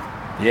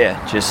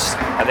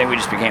I think we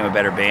just became a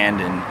better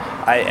band.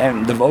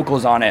 And the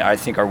vocals on it, I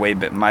think, are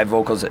my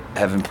vocals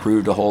have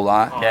improved a whole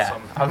lot. Awesome. Yeah,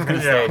 I was going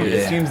to say,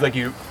 it seems like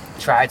you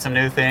tried some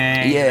new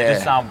things. Yeah. They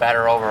just sound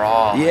better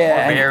overall.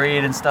 Yeah. More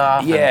varied and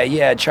stuff.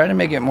 Yeah. Try to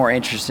make it more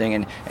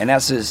interesting. And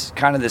that's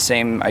kind of the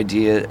same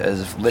idea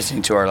as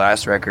listening to our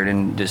last record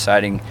and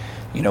deciding,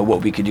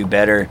 what we could do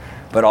better,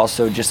 but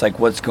also just like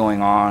what's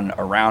going on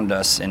around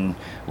us and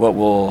what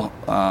will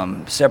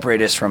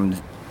separate us from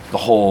the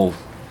whole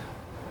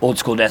old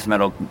school death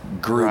metal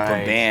group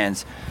of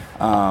bands.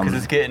 Because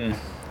it's getting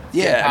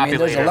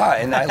there's a lot,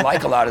 and I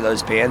like a lot of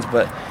those bands,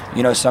 but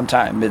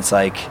sometimes it's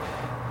like,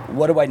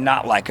 what do I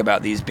not like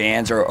about these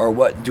bands, or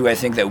what do I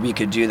think that we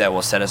could do that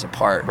will set us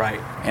apart? Right.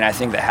 And I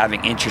think that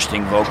having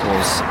interesting vocals,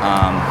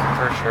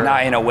 for sure,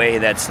 not in a way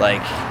that's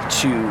like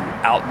too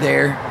out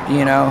there, we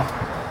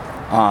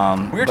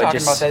were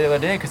talking about that the other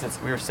day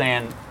because we were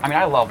saying,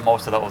 I love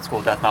most of the old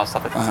school death metal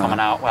stuff that's coming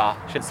out. Well,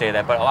 I should say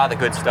that, but a lot of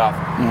the good stuff.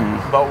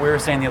 But we were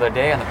saying the other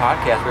day on the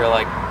podcast, we were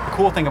like, the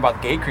cool thing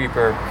about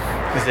Gatecreeper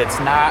is it's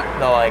not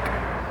the like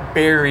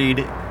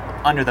buried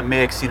under the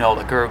mix,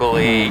 the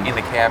gurgly in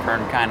the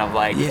cavern kind of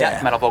like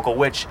death metal vocal,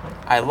 which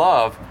I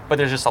love, but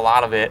there's just a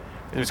lot of it.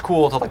 It was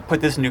cool to like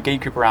put this new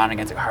Gatecreeper on and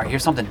it's like, all right,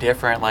 here's something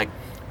different. Like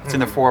it's in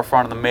the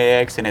forefront of the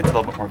mix and it's a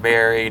little bit more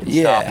varied and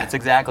stuff. It's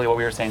exactly what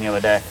we were saying the other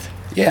day.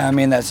 Yeah,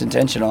 that's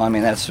intentional.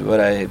 That's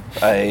what I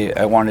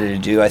wanted to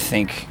do. I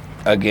think,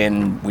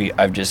 again,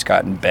 I've just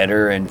gotten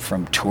better and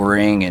from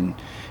touring, and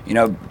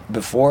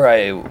before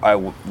I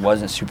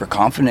wasn't super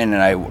confident,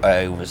 and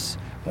I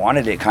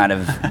wanted it kind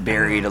of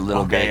buried a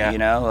little bit,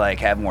 like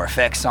have more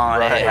effects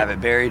on it, have it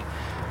buried.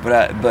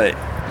 But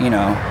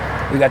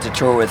we got to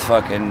tour with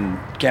fucking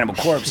Cannibal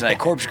Corpse and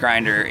Corpse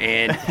Grinder,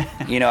 and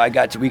we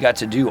got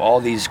to do all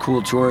these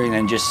cool touring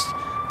and just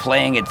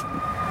playing it,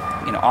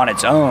 on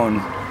its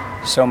own.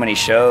 So many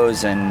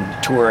shows and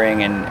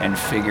touring and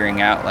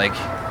figuring out like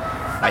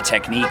my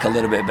technique a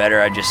little bit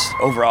better. I just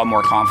overall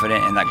more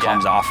confident, and that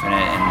comes off in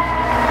it. And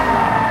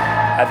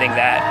I think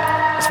that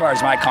as far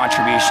as my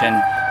contribution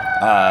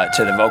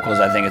to the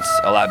vocals, I think it's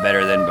a lot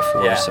better than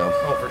before. Yeah. So.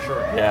 Oh, for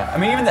sure. Yeah.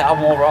 Even the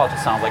album overall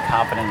just sounds like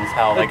confident as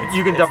hell. Like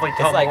you can definitely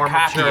tell it's like more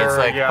cocky. mature. It's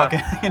like fucking,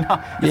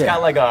 it's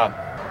got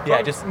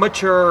like just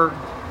mature,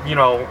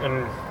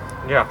 and.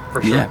 Yeah,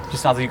 for sure. Yeah.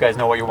 Just sounds like you guys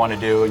know what you want to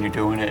do and you're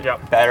doing it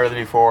better than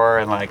before,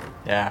 and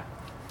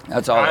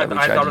That's all I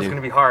thought it was going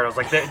to be hard. I was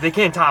like, they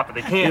can't top it.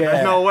 They can't.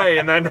 There's no way.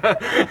 And then.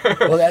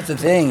 Well, that's the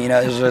thing.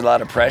 There's a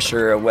lot of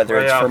pressure, whether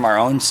it's from our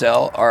own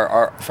cell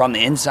or from the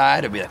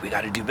inside. It'd be like, we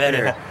got to do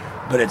better.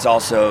 Yeah. But it's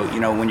also,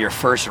 when your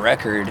first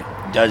record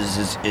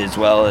does as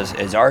well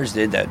as ours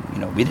did, that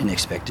we didn't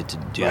expect it to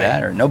do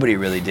that, or nobody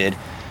really did.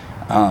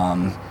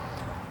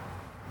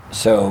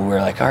 So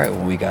we're like, all right,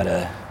 well, we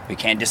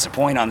can't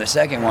disappoint on the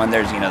second one.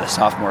 There's, the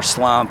sophomore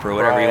slump or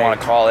whatever you want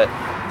to call it.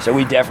 So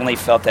we definitely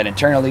felt that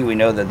internally. We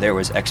know that there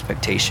was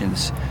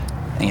expectations,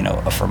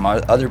 from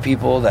other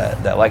people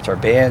that liked our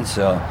band.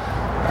 So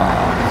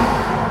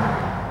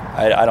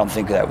I don't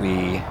think that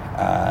we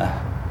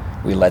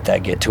let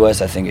that get to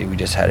us. I think we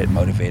just had it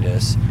motivate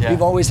us. Yeah.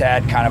 We've always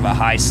had kind of a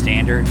high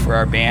standard for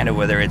our band,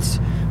 whether it's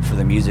for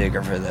the music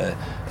or for the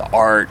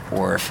art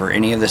or for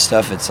any of this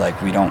stuff. It's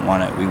like we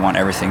want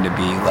everything to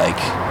be like.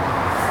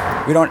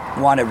 We don't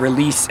want to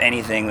release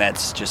anything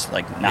that's just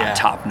like not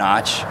top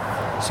notch.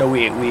 So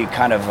we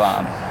kind of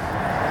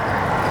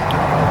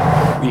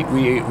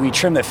we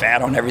trim the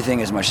fat on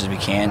everything as much as we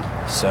can.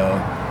 So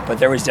But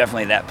there was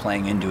definitely that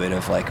playing into it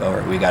of like,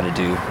 oh, we got to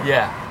do.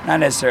 Yeah. Not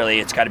necessarily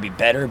it's got to be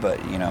better,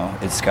 but you know,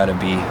 it's got to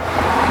be.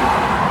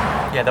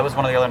 Yeah, that was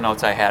one of the other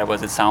notes I had.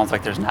 Was it sounds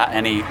like there's not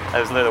any. That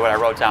was literally what I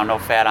wrote down. No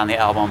fat on the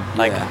album.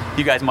 Like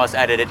you guys must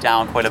edit it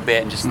down quite a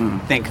bit and just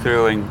think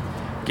through and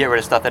get rid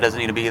of stuff that doesn't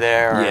need to be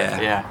there. Or,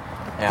 yeah.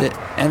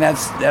 And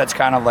that's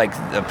kind of like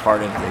the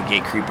part of the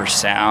Gatecreeper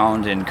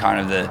sound and kind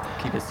of the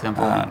keep it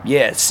simple.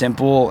 It's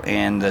simple,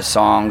 and the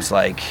songs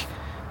like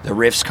the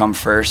riffs come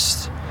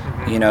first.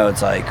 You know,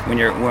 it's like when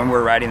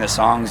we're writing the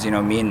songs. You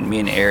know, me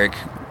and Eric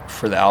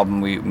for the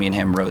album. Me and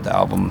him wrote the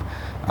album.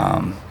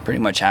 Pretty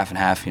much half and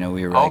half. You know,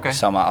 we were like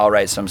I'll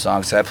write some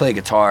songs. So I play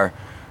guitar.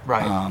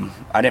 Right.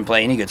 I didn't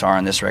play any guitar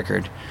on this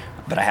record,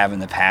 but I have in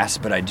the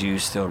past. But I do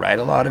still write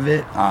a lot of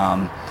it.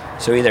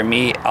 So either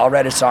I'll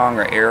write a song,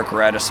 or Eric will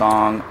write a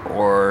song,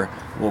 or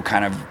we'll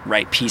kind of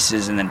write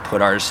pieces and then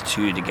put ours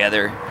two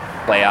together,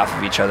 play off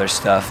of each other's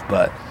stuff.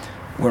 But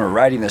when we're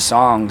writing the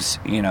songs,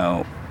 you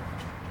know,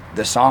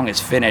 the song is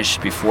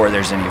finished before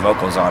there's any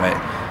vocals on it.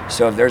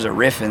 So if there's a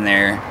riff in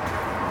there,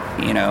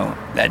 you know,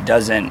 that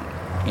doesn't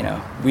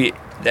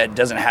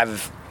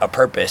have a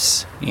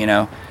purpose, you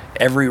know.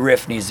 Every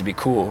riff needs to be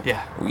cool.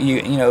 Yeah.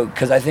 You know,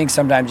 because I think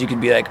sometimes you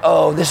can be like,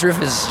 oh, this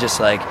riff is just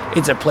like,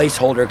 it's a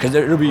placeholder because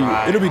it'll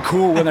be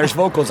cool when there's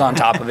vocals on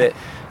top of it.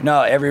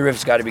 No, every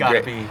riff's got to be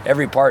great.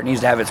 Every part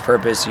needs to have its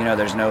purpose. You know,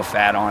 there's no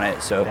fat on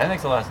it. So that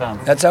makes a lot of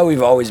sense. That's how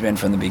we've always been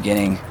from the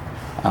beginning.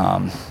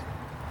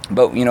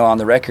 But you know, on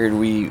the record,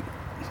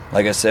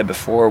 like I said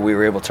before, we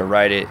were able to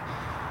write it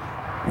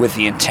with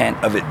the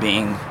intent of it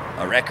being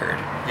a record.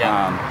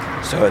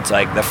 Yeah. So it's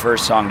like the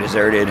first song,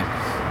 Deserted.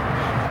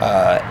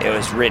 It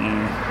was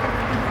written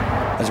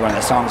as one of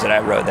the songs that I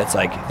wrote. That's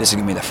like, this is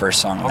gonna be the first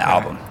song on the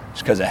album,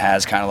 just because it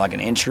has kind of like an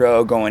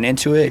intro going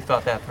into it. You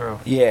thought that through.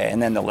 Yeah,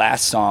 and then the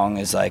last song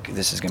is like,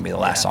 this is gonna be the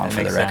last song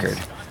for the record.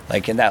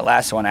 Like in that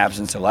last one,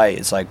 Absence of Light,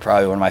 it's like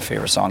probably one of my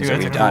favorite songs that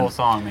we've done. It's a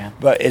cool song, man.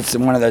 But it's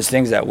one of those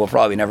things that we'll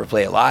probably never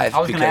play it live. I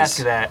was gonna ask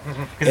you that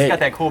because it's got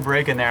that cool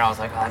break in there. I was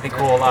like, oh, that'd be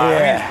cool live.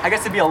 Yeah. I mean, I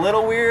guess it'd be a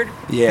little weird.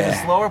 Yeah.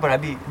 It's slower, but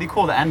it'd be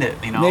cool to end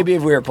it. You know. Maybe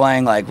if we were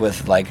playing like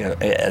with like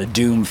a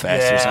Doom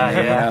Fest or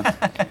something. You know?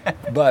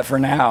 But for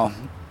now,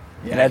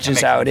 that's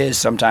just how it is.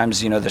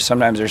 Sometimes, you know,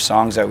 there's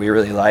songs that we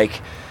really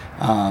like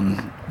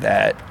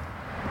that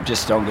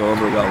just don't go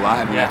over well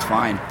live, and that's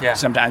fine. Yeah.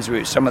 Sometimes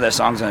some of the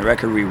songs on the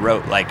record we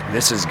wrote like,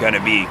 this is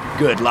gonna be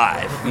good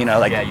live. You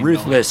know, like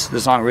Ruthless, the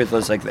song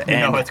Ruthless, like the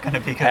end it's gonna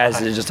be good has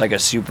just like a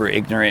super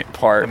ignorant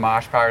part. The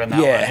mosh part in that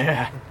one.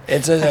 Yeah.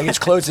 It's like as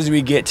close as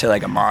we get to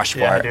like a mosh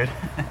part. Dude.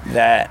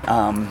 That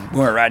when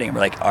we're writing it, we're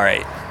like, all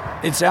right,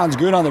 it sounds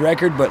good on the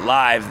record, but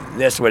live,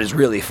 that's what it's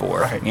really for.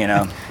 Right. You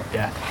know.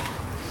 Yeah.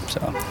 So.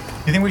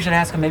 You think we should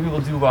ask him? Maybe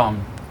we'll do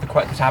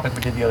the topic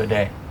we did the other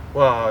day.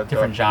 Well,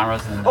 different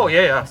genres. And,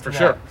 for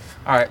sure.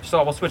 All right,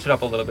 so we'll switch it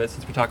up a little bit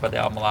since we talk about the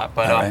album a lot.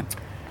 But right.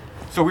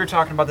 So we were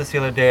talking about this the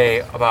other day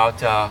about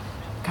kind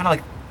of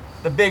like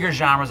the bigger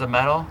genres of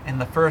metal,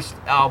 and the first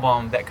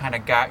album that kind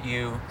of got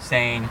you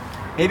saying,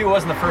 maybe it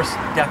wasn't the first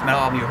death metal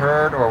album you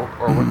heard or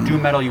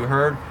doom metal you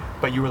heard,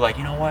 but you were like,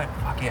 you know what,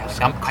 fuck yeah,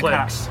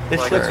 like,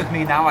 this clicks with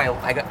me now.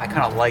 I kind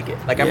of like it.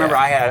 Like I remember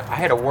I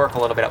had to work a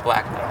little bit at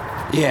black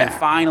metal. Yeah. And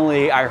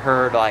finally I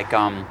heard like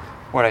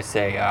what I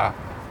say,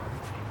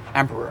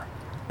 Emperor.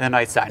 The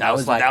Night Side. That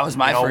was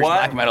my first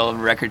black metal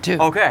record too.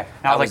 Okay.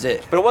 That was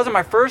it. But it wasn't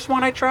my first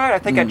one I tried. I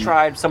think I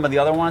tried some of the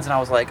other ones and I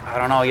was like, I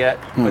don't know yet.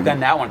 But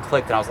then that one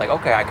clicked and I was like,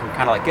 okay, I can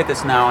kind of like get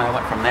this now, and I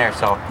went from there.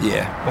 So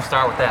yeah, we'll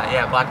start with that.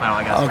 Yeah, black metal,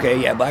 I guess. Okay,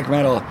 yeah, black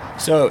metal.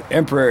 So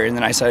Emperor and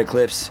the Night Side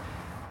Eclipse.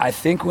 I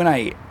think when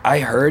I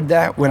heard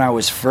that when I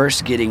was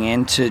first getting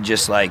into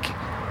just like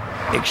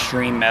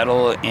extreme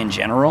metal in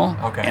general.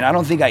 Okay. And I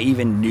don't think I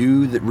even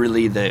knew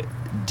really the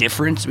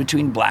difference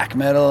between black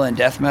metal and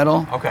death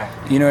metal. Okay.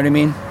 You know what I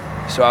mean?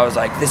 So I was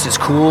like, this is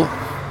cool.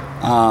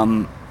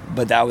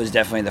 But that was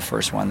definitely the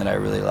first one that I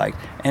really liked.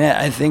 And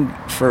I think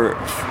for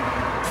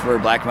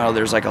black metal,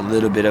 there's like a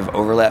little bit of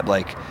overlap,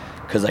 like,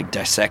 because like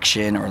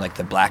Dissection or like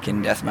the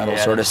blackened death metal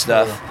sort of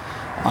stuff.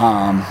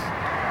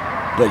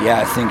 But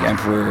yeah, I think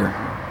Emperor,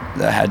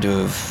 that had to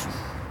have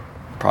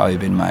probably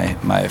been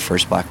my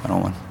first black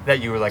metal one. That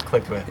you were like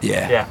clicked with?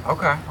 Yeah. Yeah,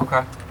 okay.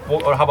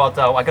 Well, how about,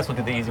 I guess we'll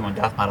do the easy one,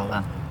 death metal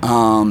then.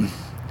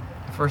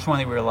 The first one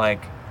that we were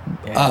like...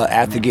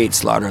 At the Gate,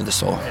 Slaughter of the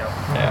Soul.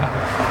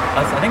 Yeah.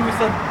 I think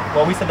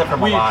we said that for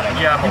Melodic.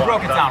 Yeah, you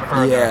broke it down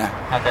further.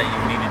 Yeah. Not that you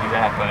need to do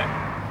that,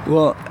 but...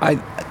 Well,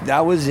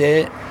 that was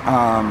it.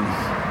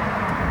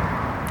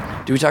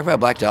 Did we talk about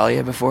Black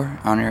Dahlia before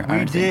on your?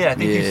 We did. I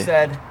think you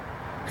said.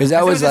 Because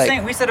that was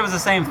like we said it was the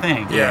same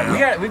thing.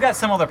 Yeah. We got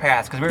similar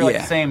paths because we were like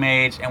the same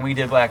age and we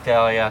did Black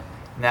Dahlia,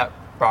 and that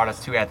brought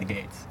us to At the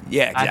Gates.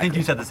 Yeah, exactly. I think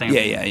you said the same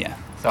thing. Yeah.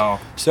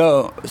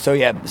 So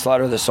yeah,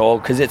 Slaughter of the Soul,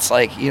 because it's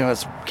like, you know,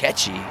 it's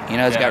catchy. You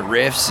know, it's got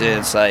riffs.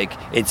 It's like,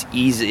 it's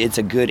easy. It's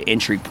a good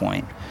entry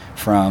point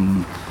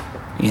from,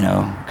 you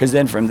know, because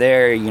then from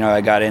there, you know,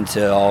 I got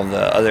into all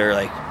the other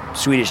like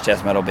Swedish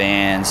death metal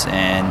bands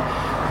and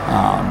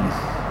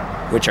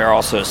which are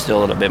also still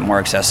a little bit more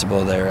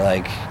accessible. They're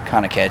like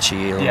kind of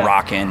catchy,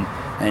 rockin'.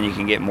 then you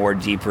can get more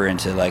deeper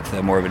into like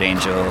the Morbid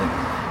Angel,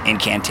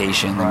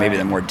 Incantation, maybe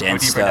the more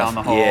dense stuff. Down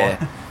the hole. Yeah.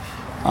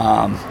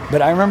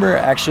 But I remember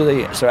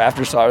actually, so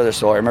after Slaughter of the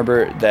Soul, I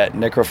remember that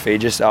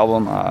Necrophagus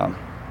album.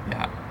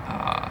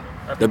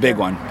 The big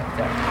one.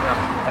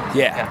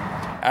 Yeah.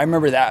 I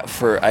remember that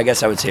for, I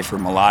guess I would say for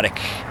melodic.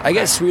 I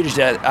guess Swedish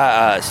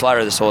Death, Slaughter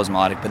of the Soul is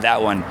melodic, but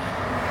that one,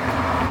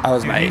 I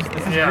was I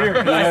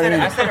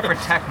said it for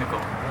technical.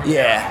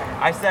 Yeah.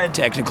 I said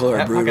technical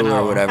or brutal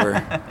or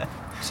whatever.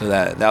 So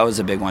that was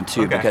a big one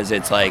too, because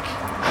it's like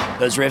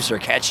those riffs are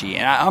catchy,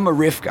 and I'm a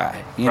riff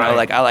guy. You know,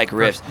 like I like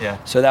riffs. Yeah.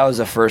 So that was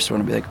the first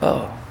one to be like,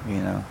 oh, you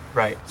know.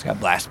 Right. It's got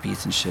blast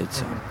beats and shit.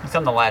 So.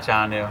 Something to latch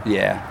on to.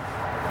 Yeah.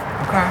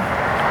 Okay.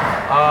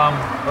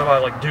 What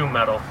about like doom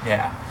metal?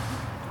 Yeah.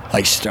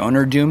 Like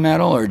stoner doom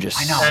metal or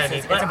just? I know.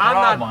 It's a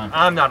broad one.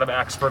 I'm not an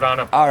expert on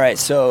it. All right,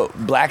 so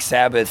Black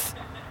Sabbath.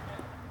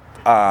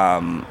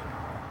 Black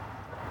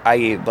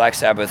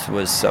Sabbath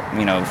was,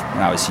 you know,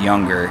 when I was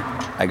younger,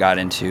 I got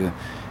into,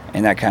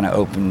 and that kind of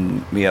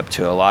opened me up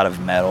to a lot of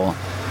metal,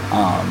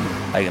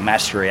 like a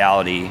Master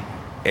Reality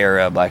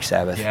era Black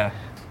Sabbath. Yeah.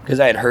 Because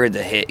I had heard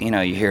the hit, you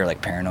know, you hear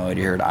like Paranoid,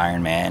 you heard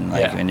Iron Man,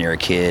 like when you're a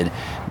kid,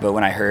 but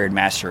when I heard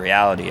Master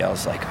Reality, I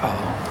was like,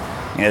 oh.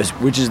 You know,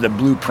 which is the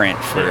blueprint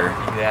for.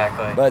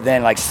 Exactly. But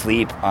then like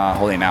Sleep,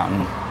 Holy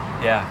Mountain.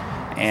 Yeah.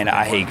 And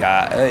I Hate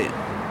God.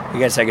 I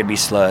guess I could be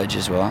Sludge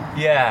as well.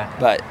 Yeah.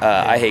 But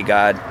I Hate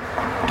God,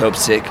 Dope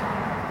Sick.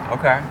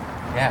 Okay.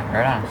 Yeah,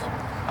 right on.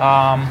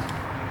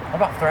 What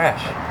about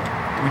thrash?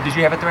 Did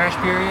you have a thrash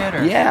period?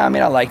 Or? Yeah, I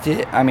mean, I liked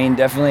it. I mean,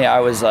 definitely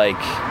I was like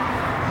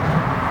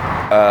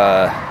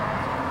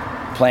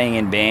playing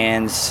in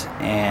bands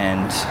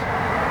and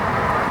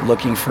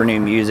looking for new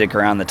music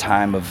around the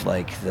time of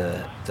like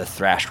the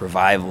thrash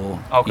revival,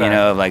 you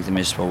know, of like the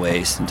Municipal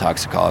Waste and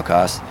Toxic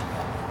Holocaust.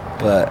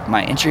 But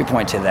my entry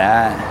point to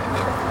that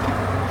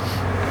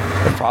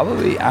would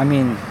probably, I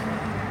mean,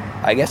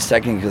 I guess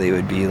technically it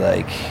would be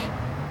like,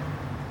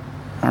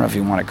 I don't know if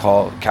you want to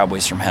call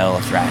Cowboys from Hell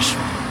a thrash.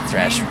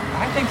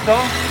 I think so.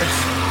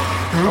 It's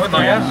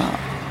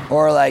group,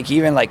 or like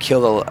even like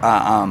Kill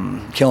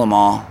 'Em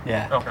All.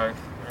 Yeah. Okay.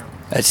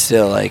 That's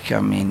still like,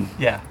 I mean,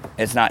 yeah.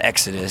 It's not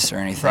Exodus or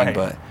anything,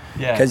 but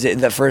yeah, because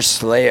the first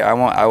Slayer,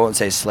 I won't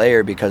say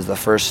Slayer, because the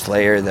first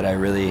Slayer that I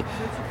really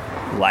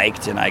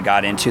liked and I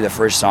got into, the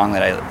first song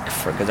that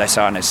because I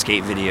saw in a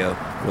skate video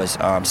was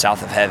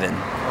South of Heaven,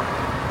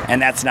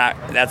 and that's like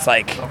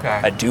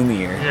a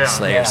doomier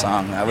Slayer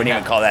song. I wouldn't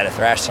even call that a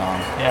thrash song.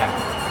 Yeah.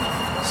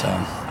 So.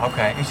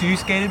 Okay. So you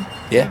skated?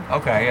 Yeah.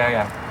 Okay.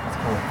 Yeah. That's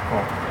cool.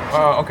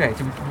 Okay,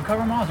 did we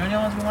cover them all? Is there any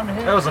other ones we wanted to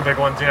hit? That was the big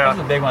ones, yeah. Those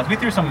are the big ones. We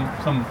threw some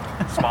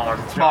smaller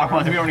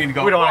ones. We don't need to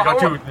go. We don't want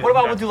to go too. What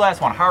about we'll do the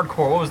last one?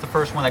 Hardcore. What was the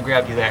first one that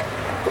grabbed you there?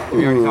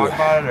 We already talked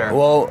about it, or?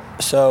 Well,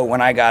 so when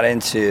I got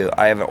into,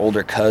 I have an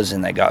older cousin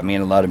that got me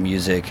in a lot of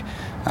music.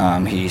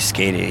 He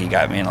skated. He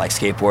got me in like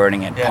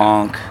skateboarding and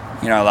punk.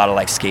 You know, a lot of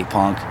like skate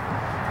punk,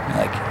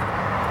 like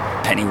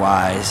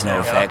Pennywise,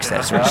 NoFX,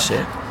 that sort of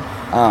shit.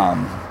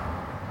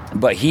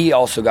 But he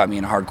also got me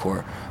in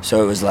hardcore.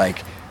 So it was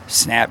like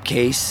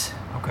Snapcase,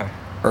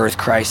 Earth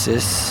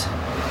Crisis,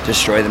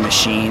 Destroy the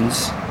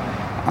Machines,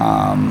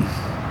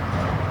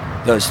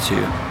 those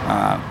two.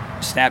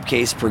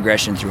 Snapcase,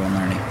 Progression Through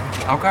Unlearning.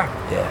 Okay.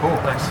 Yeah. Cool.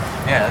 Nice.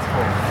 Yeah, that's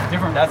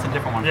cool. That's a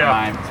different one from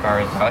mine as far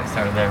as how I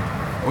started there.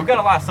 We've got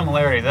a lot of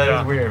similarities. That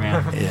is weird,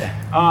 man. Yeah.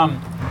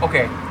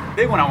 Okay.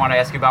 Big one I want to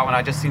ask you about, when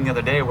I just seen the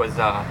other day, was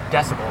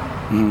Decibel.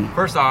 Mm.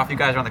 First off, you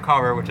guys are on the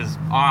cover, which is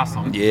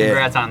awesome. Yeah.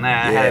 Congrats on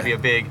that. Yeah. Had to be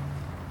a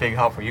big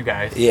help for you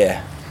guys.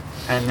 Yeah.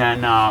 And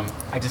then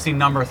I just seen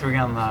number 3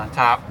 on the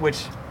top,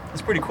 which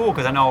is pretty cool,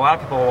 because I know a lot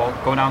of people will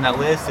go down that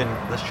list and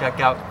let's check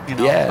out,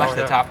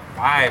 especially the top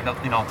 5,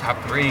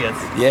 top 3. It's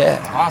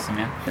awesome,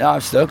 man. No,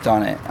 I'm stoked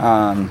on it.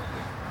 I'm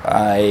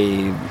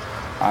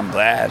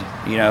glad.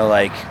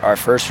 Like our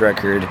first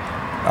record,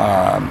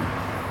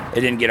 it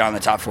didn't get on the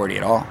top 40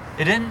 at all.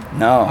 It didn't?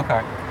 No.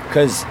 Okay.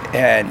 Because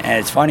and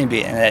it's funny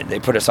being that they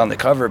put us on the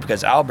cover,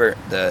 because Albert,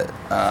 the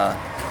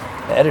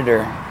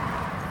editor,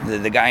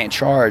 the guy in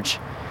charge,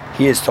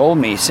 he has told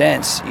me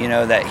since,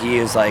 that he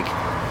is like,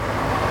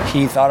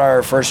 he thought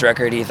our first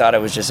record, he thought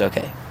it was just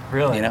okay.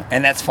 Really?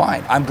 And that's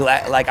fine. I'm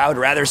glad. Like, I would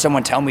rather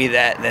someone tell me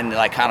that than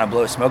like kind of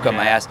blow smoke up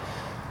my ass.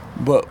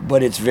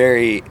 But it's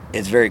very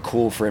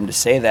cool for him to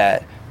say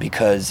that,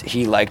 because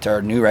he liked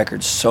our new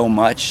record so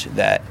much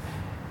that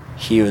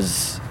he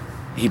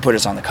put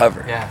us on the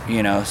cover.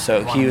 Yeah.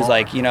 So he was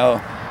like, your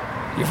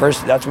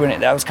first. That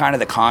was kind of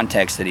the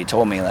context that he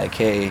told me, like,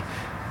 hey,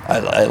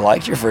 I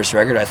liked your first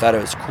record. I thought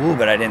it was cool,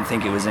 but I didn't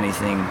think it was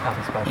anything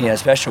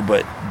special.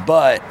 But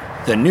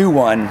the new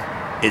one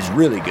is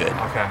really good.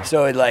 Okay.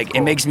 So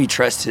it makes me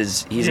trust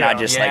he's not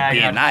just like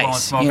being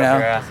nice,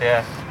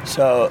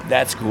 So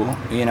that's cool,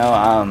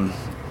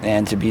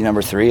 and to be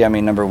number 3,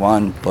 number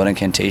 1, Blood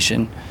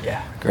Incantation.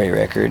 Yeah. Great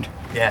record.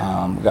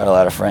 Yeah. We got a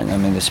lot of friends.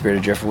 The Spirit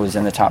of Driftwood was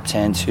in the top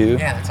 10 too.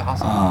 Yeah, that's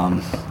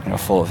awesome.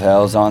 Full of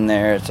Hell's on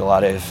there. It's a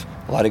lot of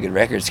a lot of good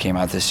records came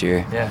out this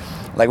year. Yeah.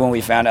 Like when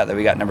we found out that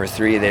we got number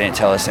 3, they didn't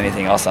tell us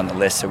anything else on the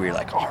list, so we were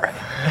like, all right,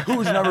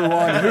 who's number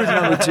 1? Who's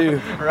number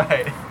 2?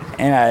 Right.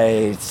 And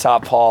I saw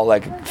Paul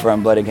like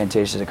from Blood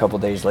Incantations a couple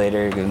days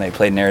later when they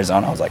played in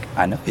Arizona. I was like,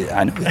 I know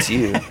it's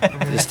you.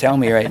 Just tell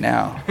me right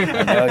now.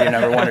 I know you're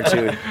number 1 or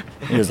 2.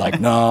 He was like,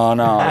 no.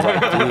 I was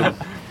like,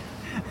 dude,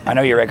 I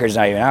know your record's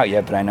not even out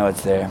yet, but I know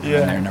it's there.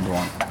 Yeah. And they're number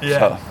 1. Yeah.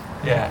 So,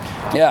 yeah.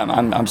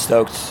 I'm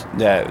stoked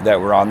that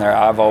we're on there.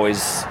 I've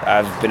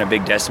been a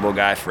big Decibel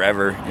guy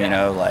forever. You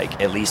know, like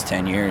at least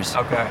 10 years.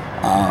 Okay.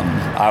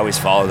 I always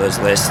follow those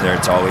lists.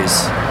 It's always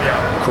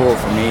cool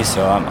for me.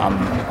 So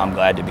I'm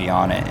glad to be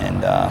on it,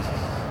 and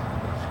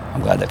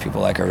I'm glad that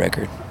people like our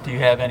record. Do you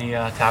have any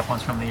top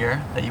ones from the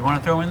year that you want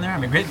to throw in there? I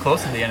mean, we're getting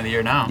close to the end of the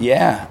year now.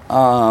 Yeah.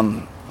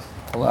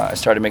 Well, I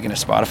started making a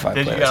Spotify playlist.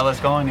 Did you got a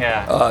list going?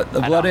 Yeah.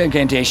 The Blood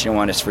Incantation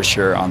one is for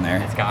sure on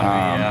there. It's gotta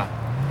be, yeah.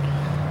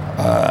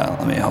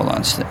 Let me hold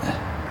on.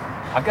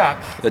 I've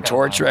got The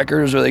Torch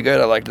record was really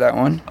good. I liked that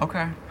one.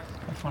 Okay.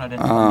 That's one I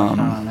didn't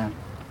on there.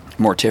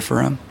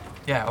 Mortiferum.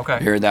 Yeah, okay.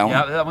 You heard that one?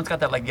 Yeah, that one's got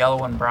that like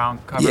yellow and brown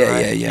cover, Yeah,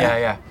 right?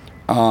 yeah.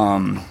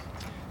 Yeah.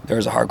 There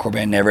was a hardcore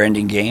band, Never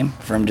Ending Game,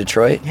 from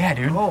Detroit. Yeah,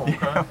 dude. Oh,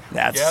 okay.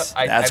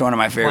 That's one of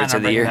my favorites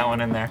of the year. That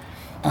one in there.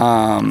 It's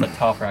a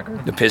tough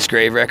record. The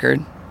Pissgrave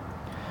record.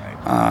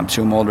 Right.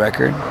 Tomb Old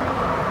record.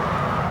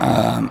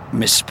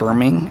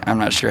 Missperming. I'm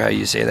not sure how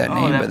you say that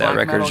name, but that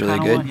record is really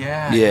good.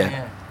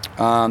 Yeah.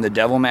 The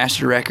Devil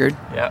Master record.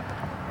 Yeah.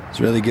 It's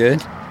really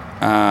good.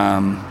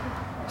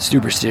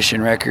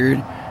 Superstition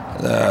record.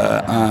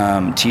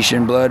 The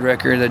Titian Blood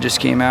record that just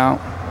came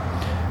out.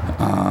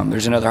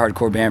 There's another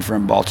hardcore band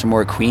from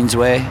Baltimore,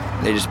 Queensway.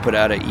 They just put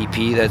out an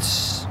EP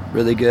that's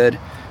really good.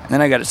 And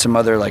then I got some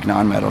other like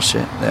non-metal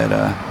shit that.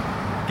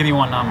 Give me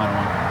one non-metal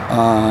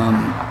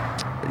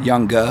one.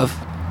 Young Gov.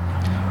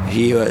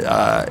 He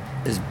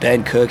is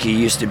Ben Cook. He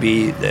used to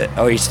be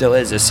he still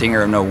is a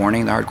singer of No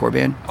Warning, the hardcore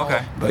band.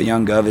 Okay. But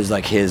Young Gov is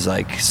like his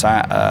it's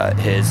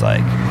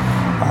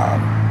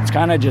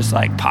kind of just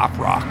like pop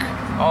rock.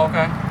 Oh,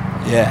 okay.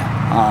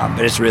 Yeah,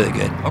 but it's really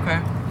good.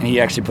 Okay. And he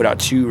actually put out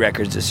 2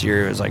 records this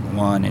year. It was like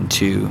 1 and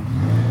 2,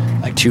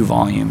 like 2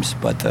 volumes.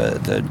 But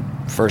the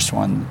first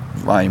one,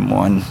 volume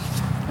 1,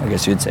 I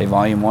guess you'd say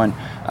volume 1,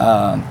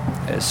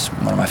 is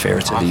one of my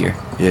favorites of the year.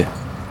 Yeah.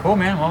 Cool,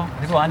 man. Well, I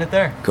think we'll end it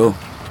there. Cool.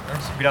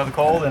 Beat out the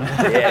cold and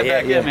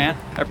yeah, man.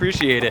 I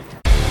appreciate it.